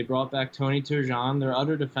 They brought back Tony Turgeon, their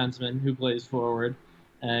other defenseman, who plays forward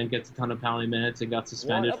and gets a ton of penalty minutes and got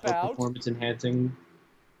suspended for performance-enhancing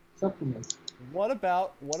supplements. What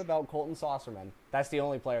about Colton Saucerman? That's the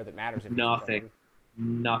only player that matters.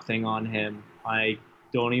 Nothing on him. I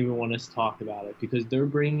don't even want us to talk about it, because they're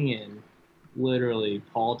bringing in literally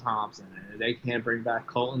Paul Thompson, and they can't bring back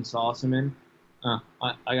Colton Saucerman.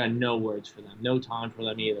 I got no words for them. No time for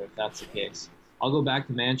them either, if that's the case. I'll go back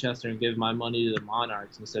to Manchester and give my money to the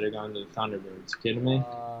Monarchs instead of going to the Thunderbirds. Kidding me?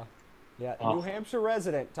 New Hampshire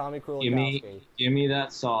resident Tommy Krulikowski. Give me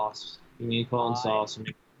that sauce. Give me Colton sauce.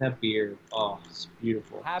 That beer. Oh, it's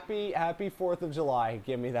beautiful. Happy 4th of July.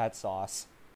 Give me that sauce.